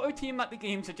the auto team that the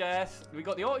game suggests. We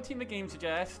got the auto team the game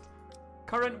suggests.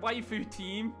 Current waifu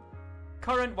team.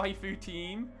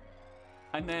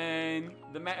 And then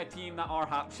the meta team that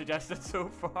RHAP suggested so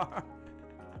far.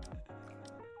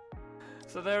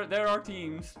 So there are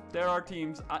teams. There are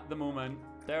teams at the moment.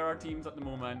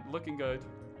 Looking good.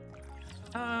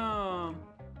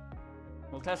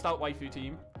 We'll test out waifu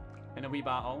team in a wee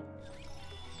battle.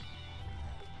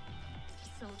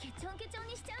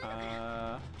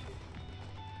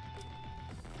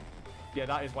 Yeah,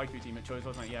 that is waifu team it chose,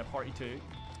 wasn't it? Yeah, party 2.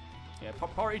 Yeah,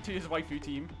 party 2 is waifu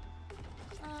team.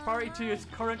 Party 2 is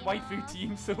current waifu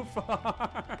team so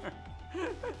far.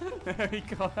 There we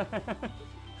go.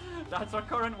 That's our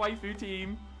current waifu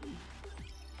team.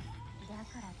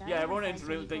 Yeah, Ronin's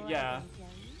really big, yeah.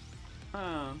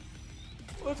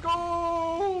 Let's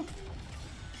go!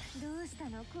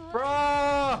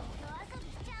 Bruh!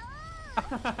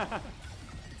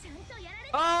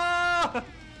 Ah!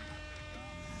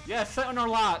 Yeah, sit on her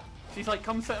lap. She's like,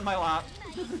 come sit in my lap.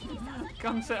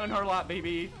 Come sit on her lap,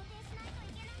 baby.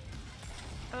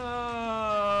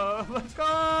 Let's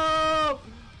go!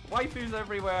 Waifus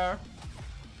everywhere.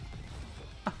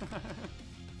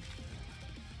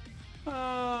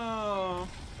 Oh.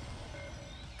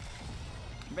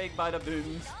 Big bada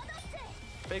booms.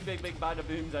 Big bada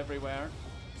booms everywhere.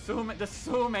 There's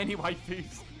so many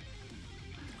waifus.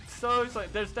 So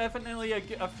there's definitely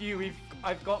a few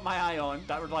I've got my eye on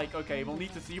that were like, okay, we'll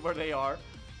need to see where they are,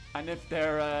 and if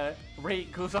their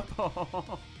rate goes up,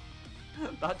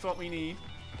 that's what we need.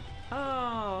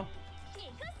 Oh.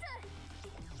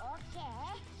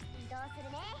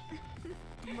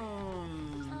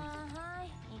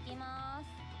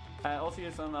 Also,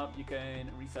 you sum up, you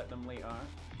can reset them later.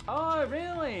 Oh,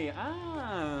 really?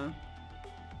 Ah.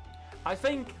 I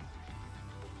think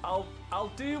I'll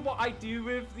do what I do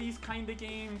with these kind of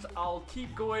games. I'll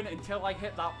keep going until I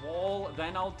hit that wall,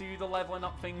 then I'll do the leveling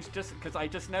up things, just because I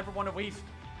just never want to waste.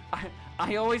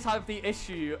 I always have the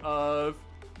issue of,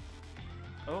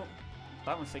 oh,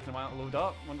 that one's taking a while to load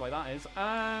up. Wonder why that is.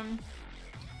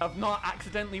 Of not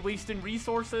accidentally wasting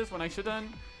resources when I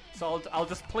shouldn't. So I'll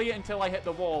just play it until I hit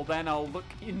the wall, then I'll look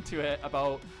into it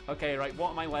about, okay, right,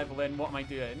 what am I leveling, what am I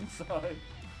doing? So,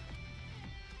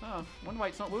 oh, wonder why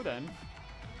it's not loading.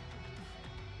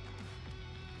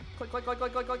 Click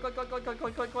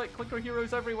our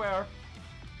heroes everywhere.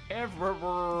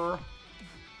 Everywhere.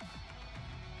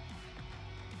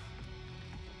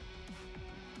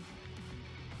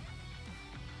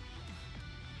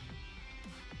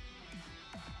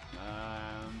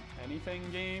 Anything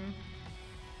game?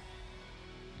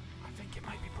 I think it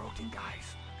might be broken,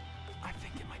 guys. I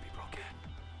think it might be broken.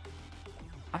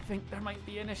 I think there might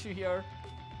be an issue here.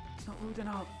 It's not loading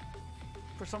up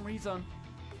for some reason.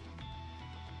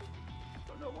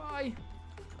 Don't know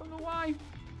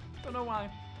why.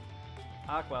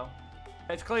 Ah, well.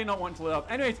 It's clearly not wanting to load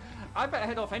up. Anyways, I better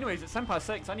head off anyways. It's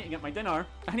 6:10. I need to get my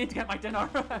dinner.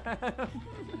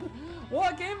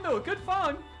 What a game though. Good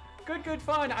fun. Good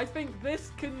fun. I think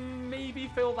this can maybe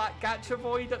fill that gacha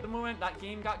void at the moment. That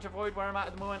game gacha void where I'm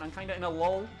at the moment. I'm kind of in a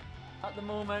lull at the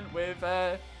moment with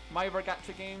my other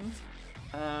gacha games.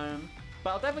 But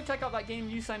I'll definitely check out that game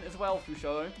you sent as well,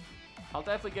 Fusho. I'll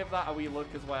definitely give that a wee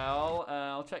look as well.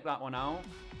 I'll check that one out.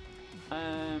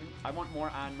 I want more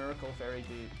Anne Miracle Fairy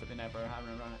but they never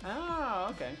haven't run it. Ah,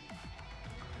 okay.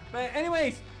 But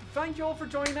anyways, thank you all for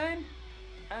joining.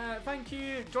 Thank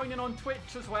you. Joining on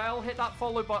Twitch as well. Hit that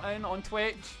follow button on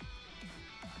Twitch.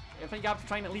 I think you have to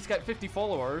try and at least get 50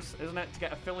 followers, isn't it, to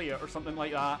get affiliate or something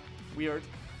like that. Weird.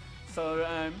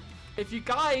 So, if you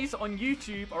guys on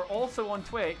YouTube are also on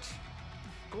Twitch,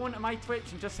 go onto my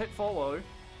Twitch and just hit follow.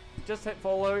 Just hit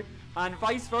follow. And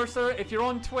vice versa, if you're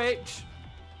on Twitch,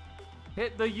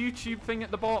 hit the YouTube thing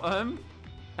at the bottom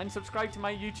and subscribe to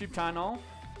my YouTube channel.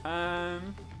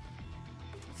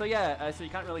 So yeah, so you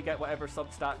can't really get whatever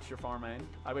substats you're farming.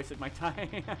 I wasted my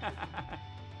time.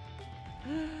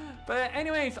 But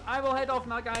anyways, I will head off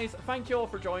now, guys. Thank you all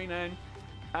for joining.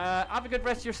 Have a good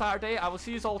rest of your Saturday. I will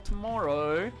see you all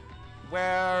tomorrow,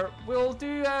 where we'll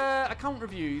do account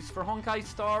reviews for Honkai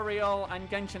Star Rail and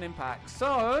Genshin Impact.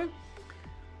 So,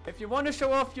 if you want to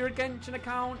show off your Genshin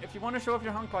account, if you want to show off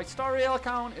your Honkai Star Rail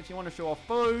account, if you want to show off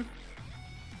both,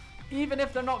 even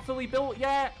if they're not fully built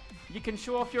yet, you can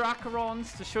show off your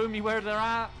Acherons to show me where they're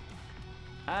at.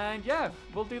 And yeah,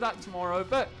 we'll do that tomorrow.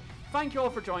 But thank you all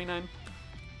for joining.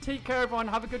 Take care, everyone.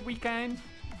 Have a good weekend.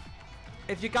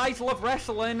 If you guys love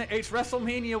wrestling, it's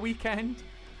WrestleMania weekend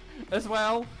as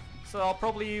well. So I'll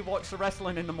probably watch the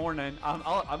wrestling in the morning.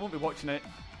 I won't be watching it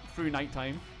through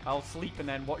nighttime. I'll sleep and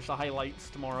then watch the highlights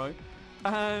tomorrow.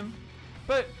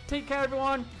 But take care,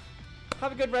 everyone.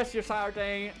 Have a good rest of your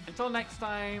Saturday. Until next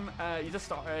time, you just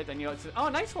started and you know, oh,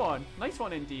 nice one. Nice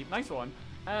one indeed. Nice one.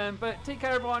 But take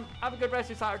care, everyone. Have a good rest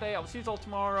of your Saturday. I'll see you all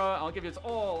tomorrow. I'll give you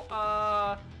all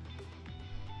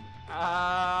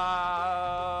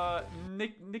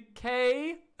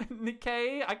NIKKE,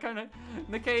 NIKKE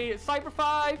Cyber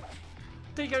 5.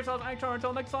 Take care of yourselves.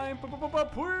 Until next time.